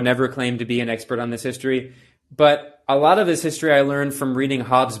Germany. I would never claim to be an expert on this history, but a lot of this history I learned from reading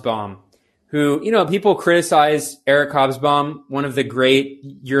Hobsbawm, who, people criticize Eric Hobsbawm, one of the great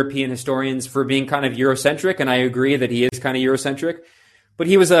European historians, for being kind of Eurocentric, and I agree that he is kind of Eurocentric, but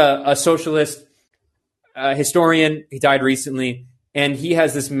he was a socialist historian. He died recently, and he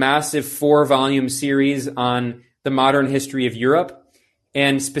has this massive 4-volume series on the modern history of Europe,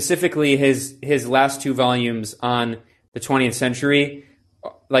 and specifically his last 2 volumes on the 20th century,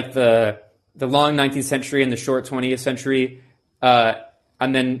 the long 19th century and the short 20th century,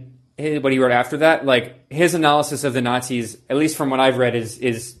 and then what he wrote after that. His analysis of the Nazis, at least from what I've read,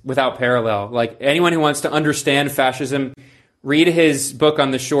 is without parallel. Anyone who wants to understand fascism, read his book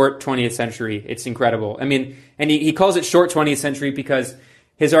on the short 20th century. It's incredible. I mean, and he calls it short 20th century because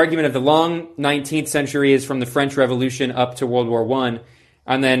his argument of the long 19th century is from the French Revolution up to World War I.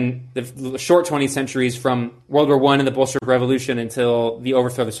 and then the short 20th centuries from World War I and the Bolshevik Revolution until the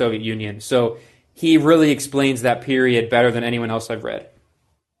overthrow of the Soviet Union. So he really explains that period better than anyone else I've read.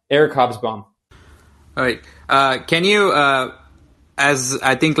 Eric Hobsbawm. All right. Can you, as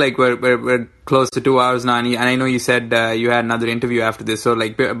I think like we're close to 2 hours now, and I know you said you had another interview after this. So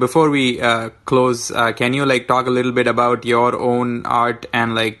like before we close, can you like talk a little bit about your own art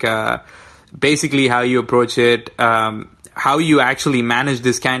and like basically how you approach it, how you actually manage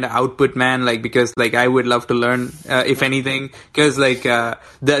this kind of output, man? Like, because like I would love to learn, if anything, because like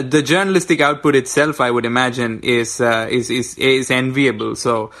the journalistic output itself, I would imagine is enviable.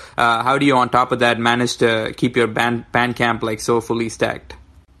 So how do you, on top of that, manage to keep your Bandcamp like so fully stacked?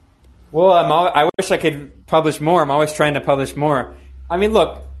 Well, I wish I could publish more. I'm always trying to publish more. I mean,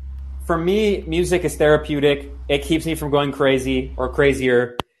 look, for me, music is therapeutic. It keeps me from going crazy or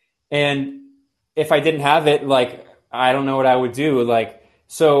crazier. And if I didn't have it, like, I don't know what I would do. Like,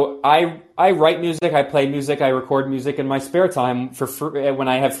 so I write music, I play music, I record music in my spare time when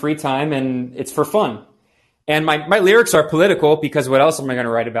I have free time, and it's for fun. And my lyrics are political because what else am I going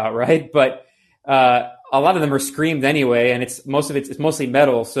to write about, right? But a lot of them are screamed anyway, and it's mostly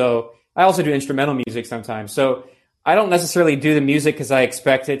metal. So I also do instrumental music sometimes. So I don't necessarily do the music because I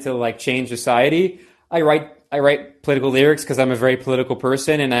expect it to like change society. I write political lyrics because I'm a very political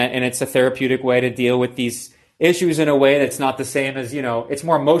person, and it's a therapeutic way to deal with these issues in a way that's not the same as, it's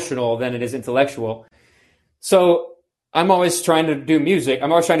more emotional than it is intellectual. So I'm always trying to do music.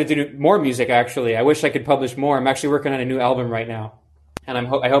 I'm always trying to do more music, actually. I wish I could publish more. I'm actually working on a new album right now, and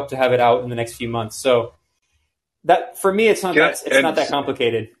I hope to have it out in the next few months. So that, for me, it's not that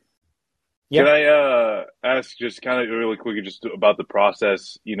complicated. Can I ask just kind of really quickly just about the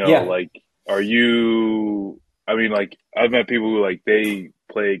process? Like, are you? I mean, like, I've met people who like they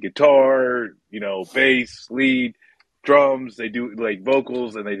play guitar, bass, lead, drums. They do like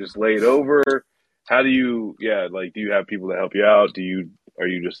vocals, and they just lay it over. How do you? Yeah, like, do you have people to help you out? Are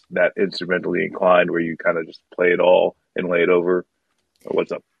you just that instrumentally inclined where you kind of just play it all and lay it over? Or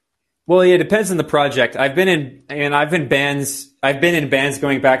what's up? Well, yeah, it depends on the project. I've been in bands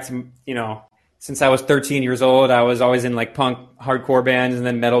going back to, since I was 13 years old. I was always in like punk hardcore bands and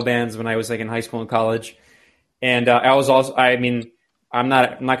then metal bands when I was like in high school and college. And I was also, I'm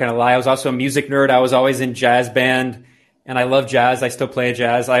not going to lie, I was also a music nerd. I was always in jazz band, and I love jazz. I still play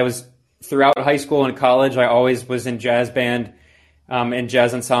jazz. I was throughout high school and college. I always was in jazz band and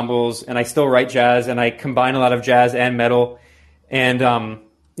jazz ensembles, and I still write jazz, and I combine a lot of jazz and metal. And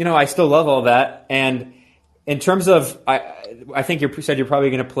I still love all that. And in terms of, I think you said you're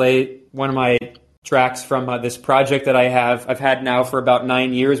probably going to play one of my tracks from this project that I've had now for about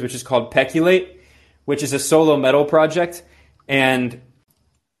 9 years, which is called Peculate, which is a solo metal project. And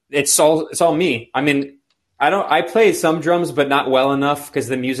it's all me. I mean, I play some drums, but not well enough because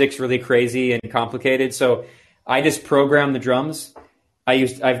the music's really crazy and complicated. So I just program the drums.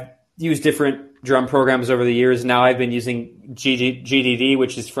 I've used different drum programs over the years. Now I've been using GDD,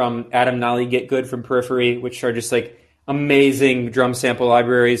 which is from Adam Nolly Get Good from Periphery, which are just like amazing drum sample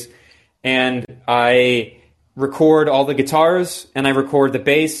libraries. And I record all the guitars, and I record the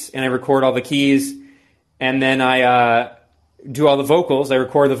bass, and I record all the keys. And then I do all the vocals. I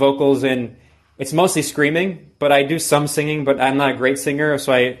record the vocals, and it's mostly screaming, but I do some singing, but I'm not a great singer,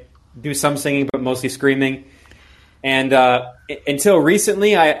 so I do some singing, but mostly screaming. And until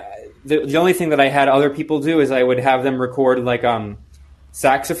recently, the only thing that I had other people do is I would have them record like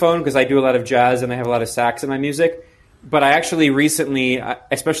saxophone, because I do a lot of jazz and I have a lot of sax in my music. But I actually recently,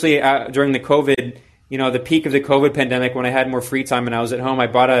 especially during the COVID, the peak of the COVID pandemic, when I had more free time and I was at home, I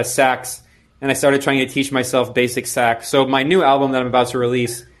bought a sax, and I started trying to teach myself basic sax. So my new album that I'm about to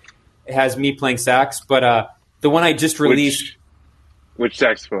release has me playing sax, but the one I just released... Which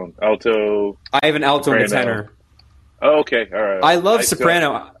saxophone? Alto? I have an alto and a tenor. Oh, okay. All right. I love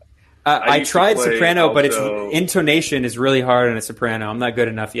soprano. I tried soprano, alto, but its intonation is really hard on a soprano. I'm not good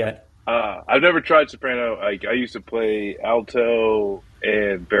enough yet. I've never tried soprano. I used to play alto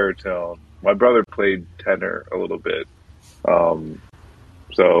and baritone. My brother played tenor a little bit.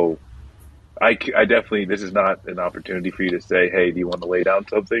 So I definitely, this is not an opportunity for you to say, hey, do you want to lay down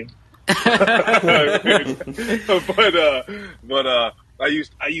something? but I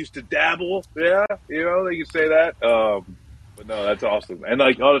used to dabble. Yeah, they can say that. But no, that's awesome. And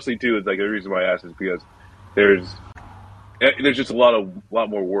like, honestly too, it's like the reason why I asked is because there's just a lot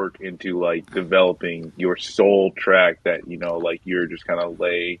more work into like developing your soul track that, like you're just kind of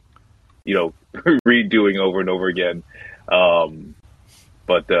redoing over and over again.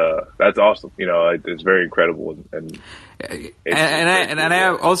 But that's awesome. It's very incredible, and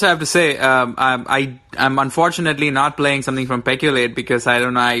I also have to say, I'm unfortunately not playing something from Peculate because I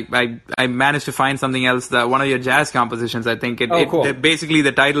don't know. I managed to find something else. One of your jazz compositions. I think cool. Basically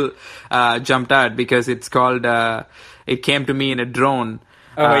the title jumped out because it's called "It Came to Me in a Drone."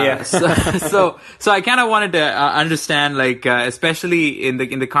 Oh yeah. so I kind of wanted to understand, like, especially in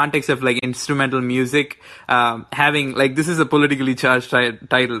the context of like instrumental music, having like this is a politically charged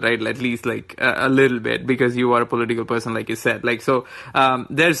title, right? At least like a little bit because you are a political person, like you said. Like so,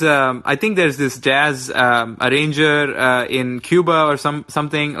 I think there's this jazz arranger in Cuba or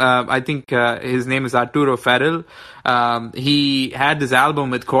something. I think his name is Arturo Farrell. He had this album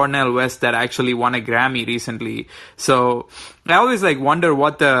with Cornel West that actually won a Grammy recently. So I always like wonder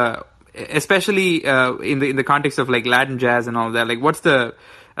what especially in the context of like Latin jazz and all that, like what's the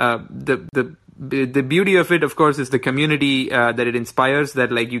beauty of it, of course, is the community that it inspires,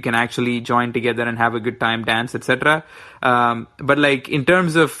 that like you can actually join together and have a good time, dance, etc. But like in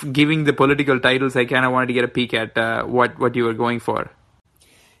terms of giving the political titles, I kind of wanted to get a peek at what you were going for.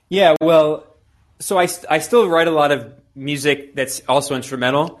 Yeah, well, so I still write a lot of music that's also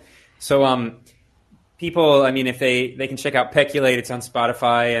instrumental. So people, I mean, if they can check out Peculate, it's on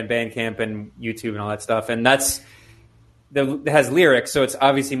Spotify and Bandcamp and YouTube and all that stuff, and it has lyrics, so it's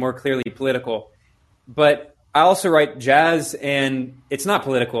obviously more clearly political. But I also write jazz, and it's not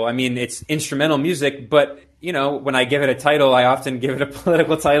political. I mean, it's instrumental music, but when I give it a title, I often give it a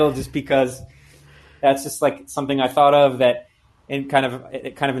political title just because that's just like something I thought of that it kind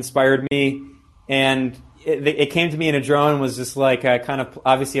of inspired me. And it came to me in a drone was just like a kind of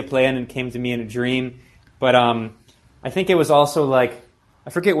obviously a plan, and came to me in a dream. But I think it was also like, I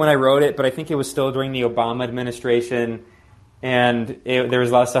forget when I wrote it, but I think it was still during the Obama administration. And there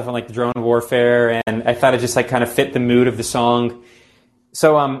was a lot of stuff on like the drone warfare, and I thought it just like kind of fit the mood of the song.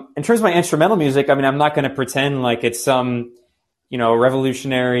 So in terms of my instrumental music, I mean, I'm not going to pretend like it's some,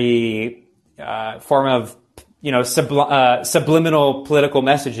 revolutionary form of, subliminal political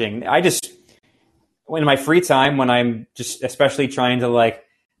messaging. I just, in my free time, when I'm just especially trying to like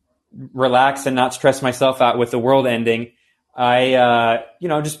relax and not stress myself out with the world ending, I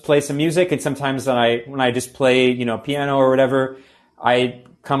just play some music. And sometimes when I just play piano or whatever, I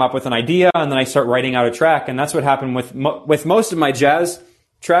come up with an idea and then I start writing out a track. And that's what happened with most of my jazz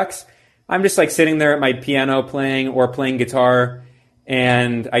tracks. I'm just like sitting there at my piano playing or playing guitar,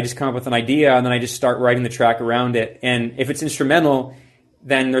 and I just come up with an idea and then I just start writing the track around it. And if it's instrumental,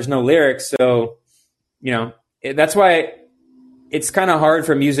 then there's no lyrics. So that's why it's kind of hard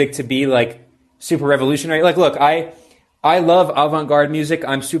for music to be like super revolutionary. Like, look, I love avant-garde music.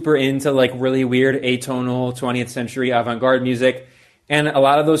 I'm super into like really weird atonal 20th century avant-garde music. And a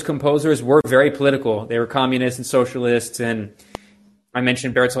lot of those composers were very political. They were communists and socialists. And I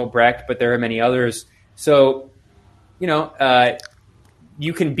mentioned Bertolt Brecht, but there are many others. So,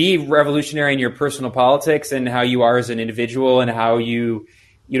 you can be revolutionary in your personal politics and how you are as an individual and how you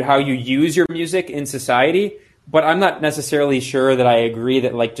use your music in society. But I'm not necessarily sure that I agree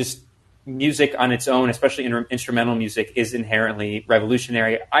that like just music on its own, especially instrumental music, is inherently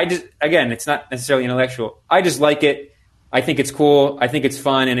revolutionary. It's not necessarily intellectual. I just like it. I think it's cool. I think it's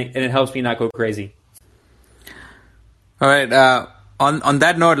fun, and it helps me not go crazy. All right. On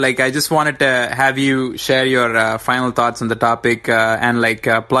that note, like, I just wanted to have you share your final thoughts on the topic and like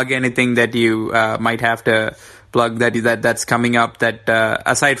plug anything that you might have to plug that's coming up, that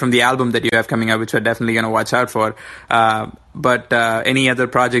aside from the album that you have coming up, which we're definitely going to watch out for, but any other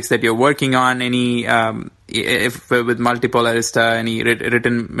projects that you're working on, any if with Multipolarista, any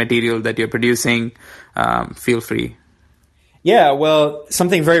written material that you're producing, feel free. Yeah, well,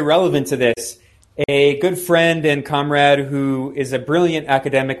 something very relevant to this. A good friend and comrade who is a brilliant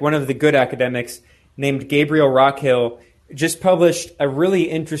academic, one of the good academics, named Gabriel Rockhill, just published a really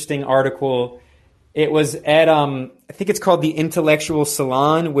interesting article. It was at, I think it's called the Intellectual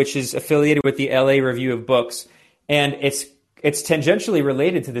Salon, which is affiliated with the LA Review of Books. And it's tangentially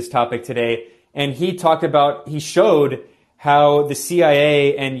related to this topic today. And he showed how the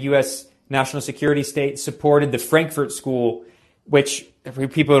CIA and U.S. National Security State supported the Frankfurt School, which, for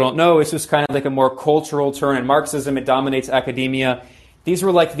people who don't know, this was kind of like a more cultural turn in Marxism. It dominates academia. These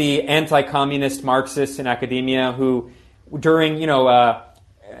were like the anti-communist Marxists in academia who, during,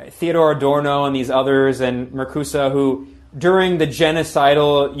 Theodore Adorno and these others, and Marcuse, who during the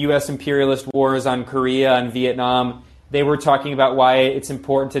genocidal U.S. imperialist wars on Korea and Vietnam, they were talking about why it's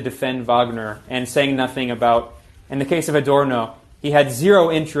important to defend Wagner and saying nothing about, in the case of Adorno, he had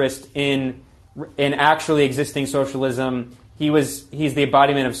zero interest in actually existing socialism. He's the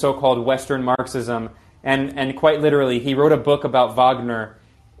embodiment of so-called Western Marxism. And quite literally, he wrote a book about Wagner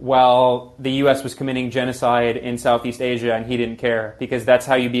while the U.S. was committing genocide in Southeast Asia, and he didn't care, because that's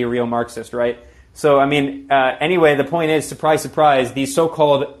how you be a real Marxist, right? So, I mean, anyway, the point is, surprise, surprise, these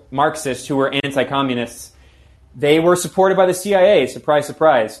so-called Marxists who were anti-communists, they were supported by the CIA, surprise,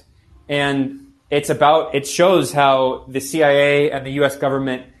 surprise. And it shows how the CIA and the U.S.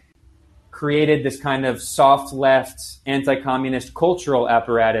 government created this kind of soft left anti-communist cultural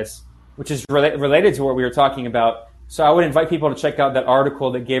apparatus, which is related to what we were talking about. So I would invite people to check out that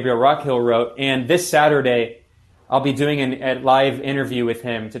article that Gabriel Rockhill wrote. And this Saturday, I'll be doing a live interview with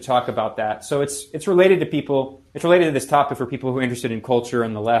him to talk about that. So it's related to people. It's related to this topic for people who are interested in culture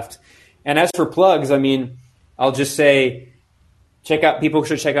and the left. And as for plugs, I mean, I'll just say, people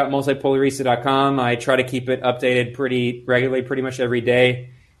should check out multipolarity.com. I try to keep it updated pretty regularly, pretty much every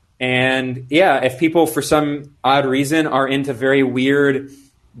day. And yeah, if people for some odd reason are into very weird,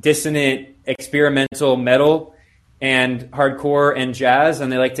 dissonant, experimental metal and hardcore and jazz,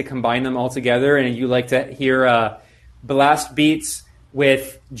 and they like to combine them all together, and you like to hear blast beats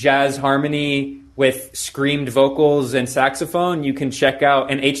with jazz harmony, with screamed vocals and saxophone, you can check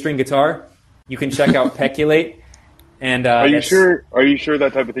out an 8-string guitar. You can check out Peculate. And are you sure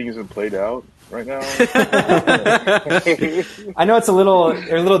that type of thing isn't played out right now? I know it's a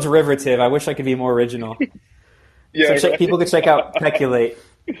little derivative. I wish I could be more original. Yeah, so people could check out Peculate,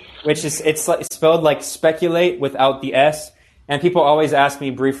 which is it's spelled like speculate without the S. And people always ask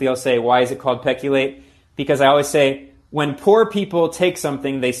me briefly, I'll say, why is it called Peculate? Because I always say, when poor people take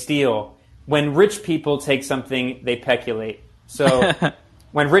something, they steal. When rich people take something, they peculate. So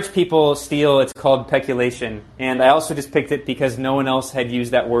when rich people steal, it's called peculation. And I also just picked it because no one else had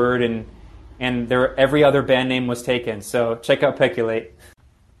used that word, and every other band name was taken. So check out Peculate.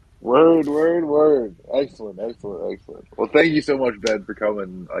 Word. Excellent. Well, thank you so much, Ben, for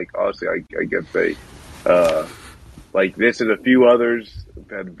coming. Like, honestly, I get paid. Like this and a few others, we've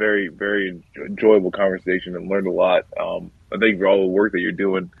had a very, very enjoyable conversation and learned a lot. I thank you for all the work that you're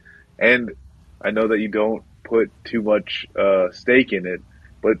doing. And I know that you don't put too much stake in it,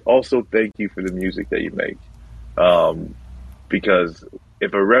 but also thank you for the music that you make. Because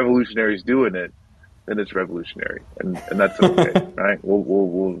if a revolutionary is doing it, then it's revolutionary, and that's okay, right?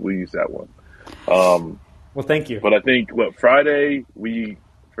 We'll use that one. Well, thank you. But I think Friday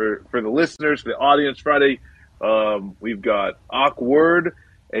for the listeners, for the audience, Friday we've got Awkward,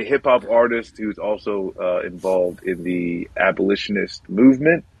 a hip hop artist who's also involved in the abolitionist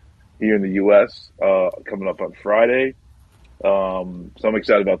movement here in the U.S. Coming up on Friday. So I'm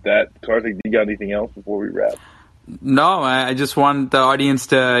excited about that. Karthik, do you got anything else before we wrap? No, I just want the audience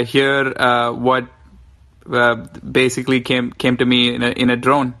to hear what basically came to me in a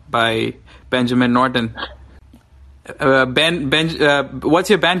drone by Benjamin Norton. What's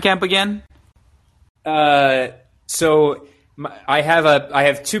your Bandcamp again? So I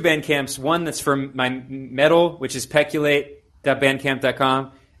have two Bandcamps. One that's for my metal, which is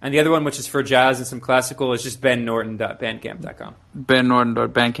peculate.bandcamp.com. And the other one, which is for jazz and some classical, is just bennorton.bandcamp.com.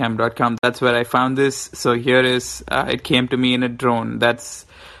 bennorton.bandcamp.com. That's where I found this. So here is, it came to me in a drone. That's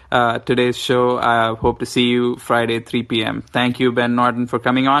today's show. I hope to see you Friday, 3 p.m. Thank you, Ben Norton, for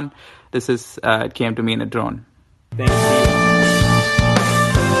coming on. This is, it came to me in a drone. Thank you.